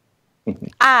cheek.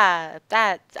 I'm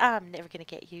never going to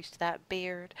get used to that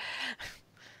beard.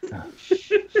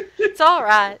 It's all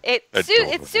right. It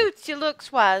suits you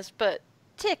looks-wise, but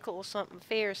tickle something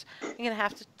fierce. You're going to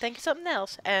have to think of something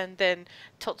else. And then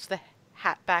tilts the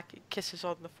hat back and kisses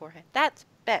on the forehead. That's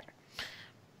better.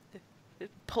 It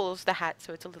pulls the hat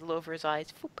so it's a little over his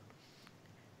eyes. Whoop,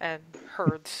 and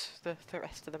herds the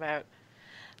rest of them out.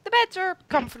 The beds are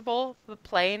comfortable,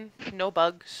 plain, no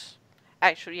bugs.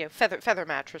 Actually, feather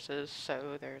mattresses,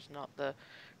 so there's not the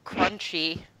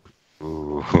crunchy.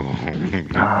 Ooh,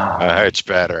 much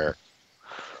better.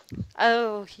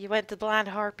 Oh, you went to Blind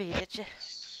Harpy, did you?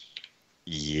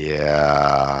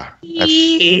 Yeah.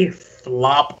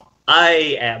 Flop.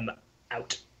 I am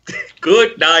out.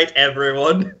 Good night,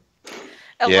 everyone.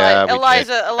 Yeah, we did.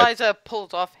 Eliza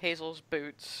pulls off Hazel's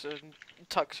boots and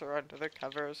tucks her under the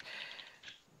covers.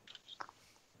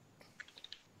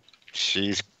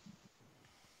 She's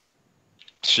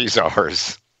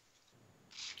ours.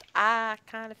 I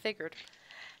kind of figured.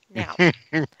 Now,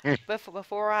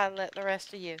 before I let the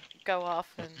rest of you go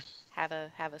off and have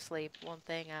a sleep, one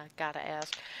thing I gotta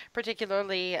ask,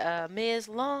 particularly Ms.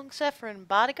 Long-suffering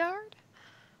bodyguard,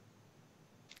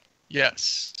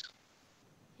 Yes,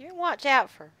 you're watch out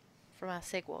for my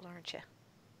Sigwald, aren't you?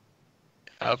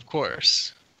 of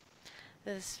course.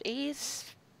 He's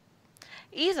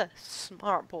a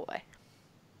smart boy,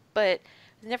 but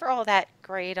never all that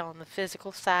great on the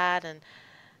physical side, and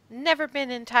never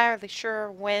been entirely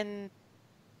sure when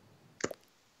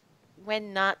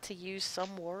not to use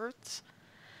some words.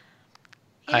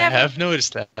 I have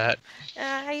noticed that.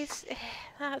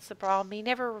 That's the problem. He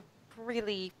never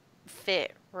really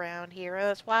fit around here.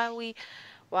 That's why we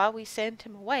sent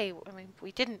him away. I mean,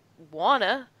 we didn't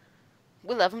wanna.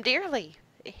 We love him dearly.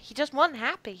 He just wasn't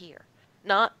happy here.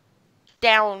 Not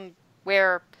down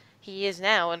where he is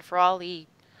now, and for all he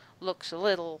looks a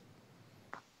little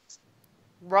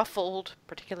ruffled,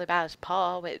 particularly about his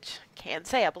paw, which can't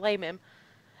say I blame him.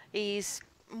 He's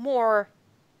more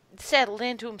settled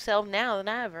into himself now than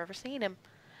I've ever seen him,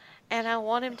 and I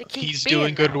want him to keep He's being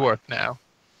doing good that way. work now.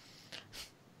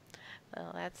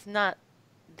 Well, that's not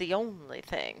the only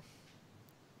thing,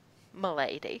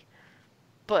 milady,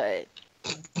 but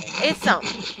it's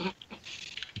something.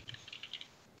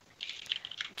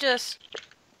 Just,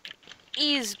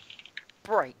 he's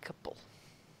breakable.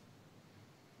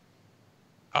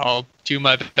 I'll do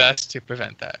my best to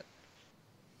prevent that.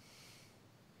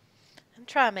 And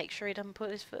try to make sure he doesn't put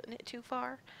his foot in it too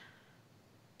far.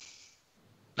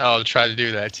 I'll try to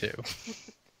do that too.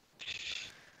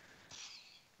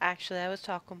 Actually, I was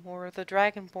talking more of the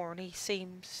Dragonborn. He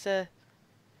seems a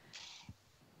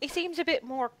bit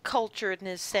more cultured in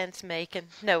his sense making.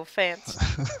 No offense.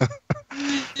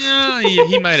 Yeah,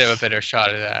 he might have a better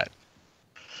shot at that.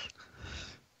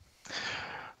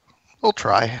 We'll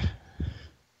try.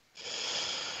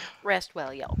 Rest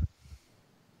well, y'all.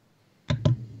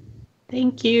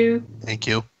 Thank you. Thank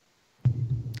you.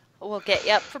 We'll get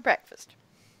you up for breakfast.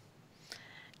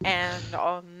 And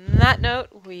on that note,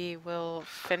 we will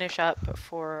finish up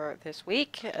for this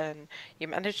week. And you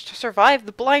managed to survive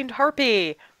the blind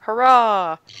harpy.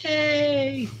 Hurrah!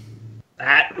 Hey.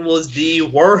 That was the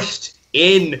worst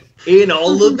in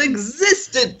all of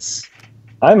existence.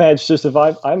 I managed to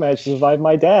survive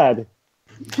my dad.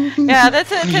 Yeah,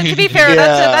 to be fair,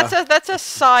 Yeah. that's a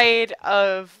side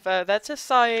of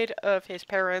his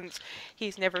parents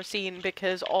he's never seen,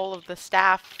 because all of the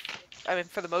staff, I mean,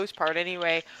 for the most part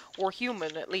anyway, were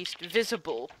human, at least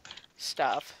visible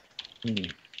stuff.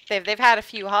 They've had a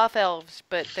few half elves,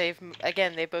 but they've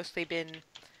mostly been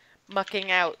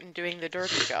mucking out and doing the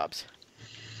dirty jobs.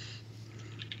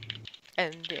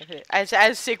 And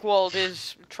as Sigwald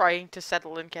is trying to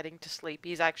settle and getting to sleep,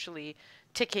 he's actually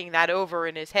ticking that over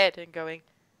in his head and going,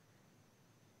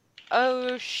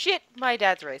 "Oh shit, my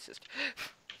dad's racist."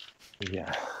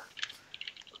 Yeah.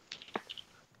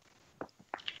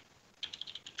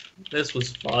 This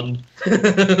was fun.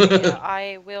 Yeah,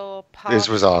 I will pause. This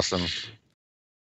was awesome.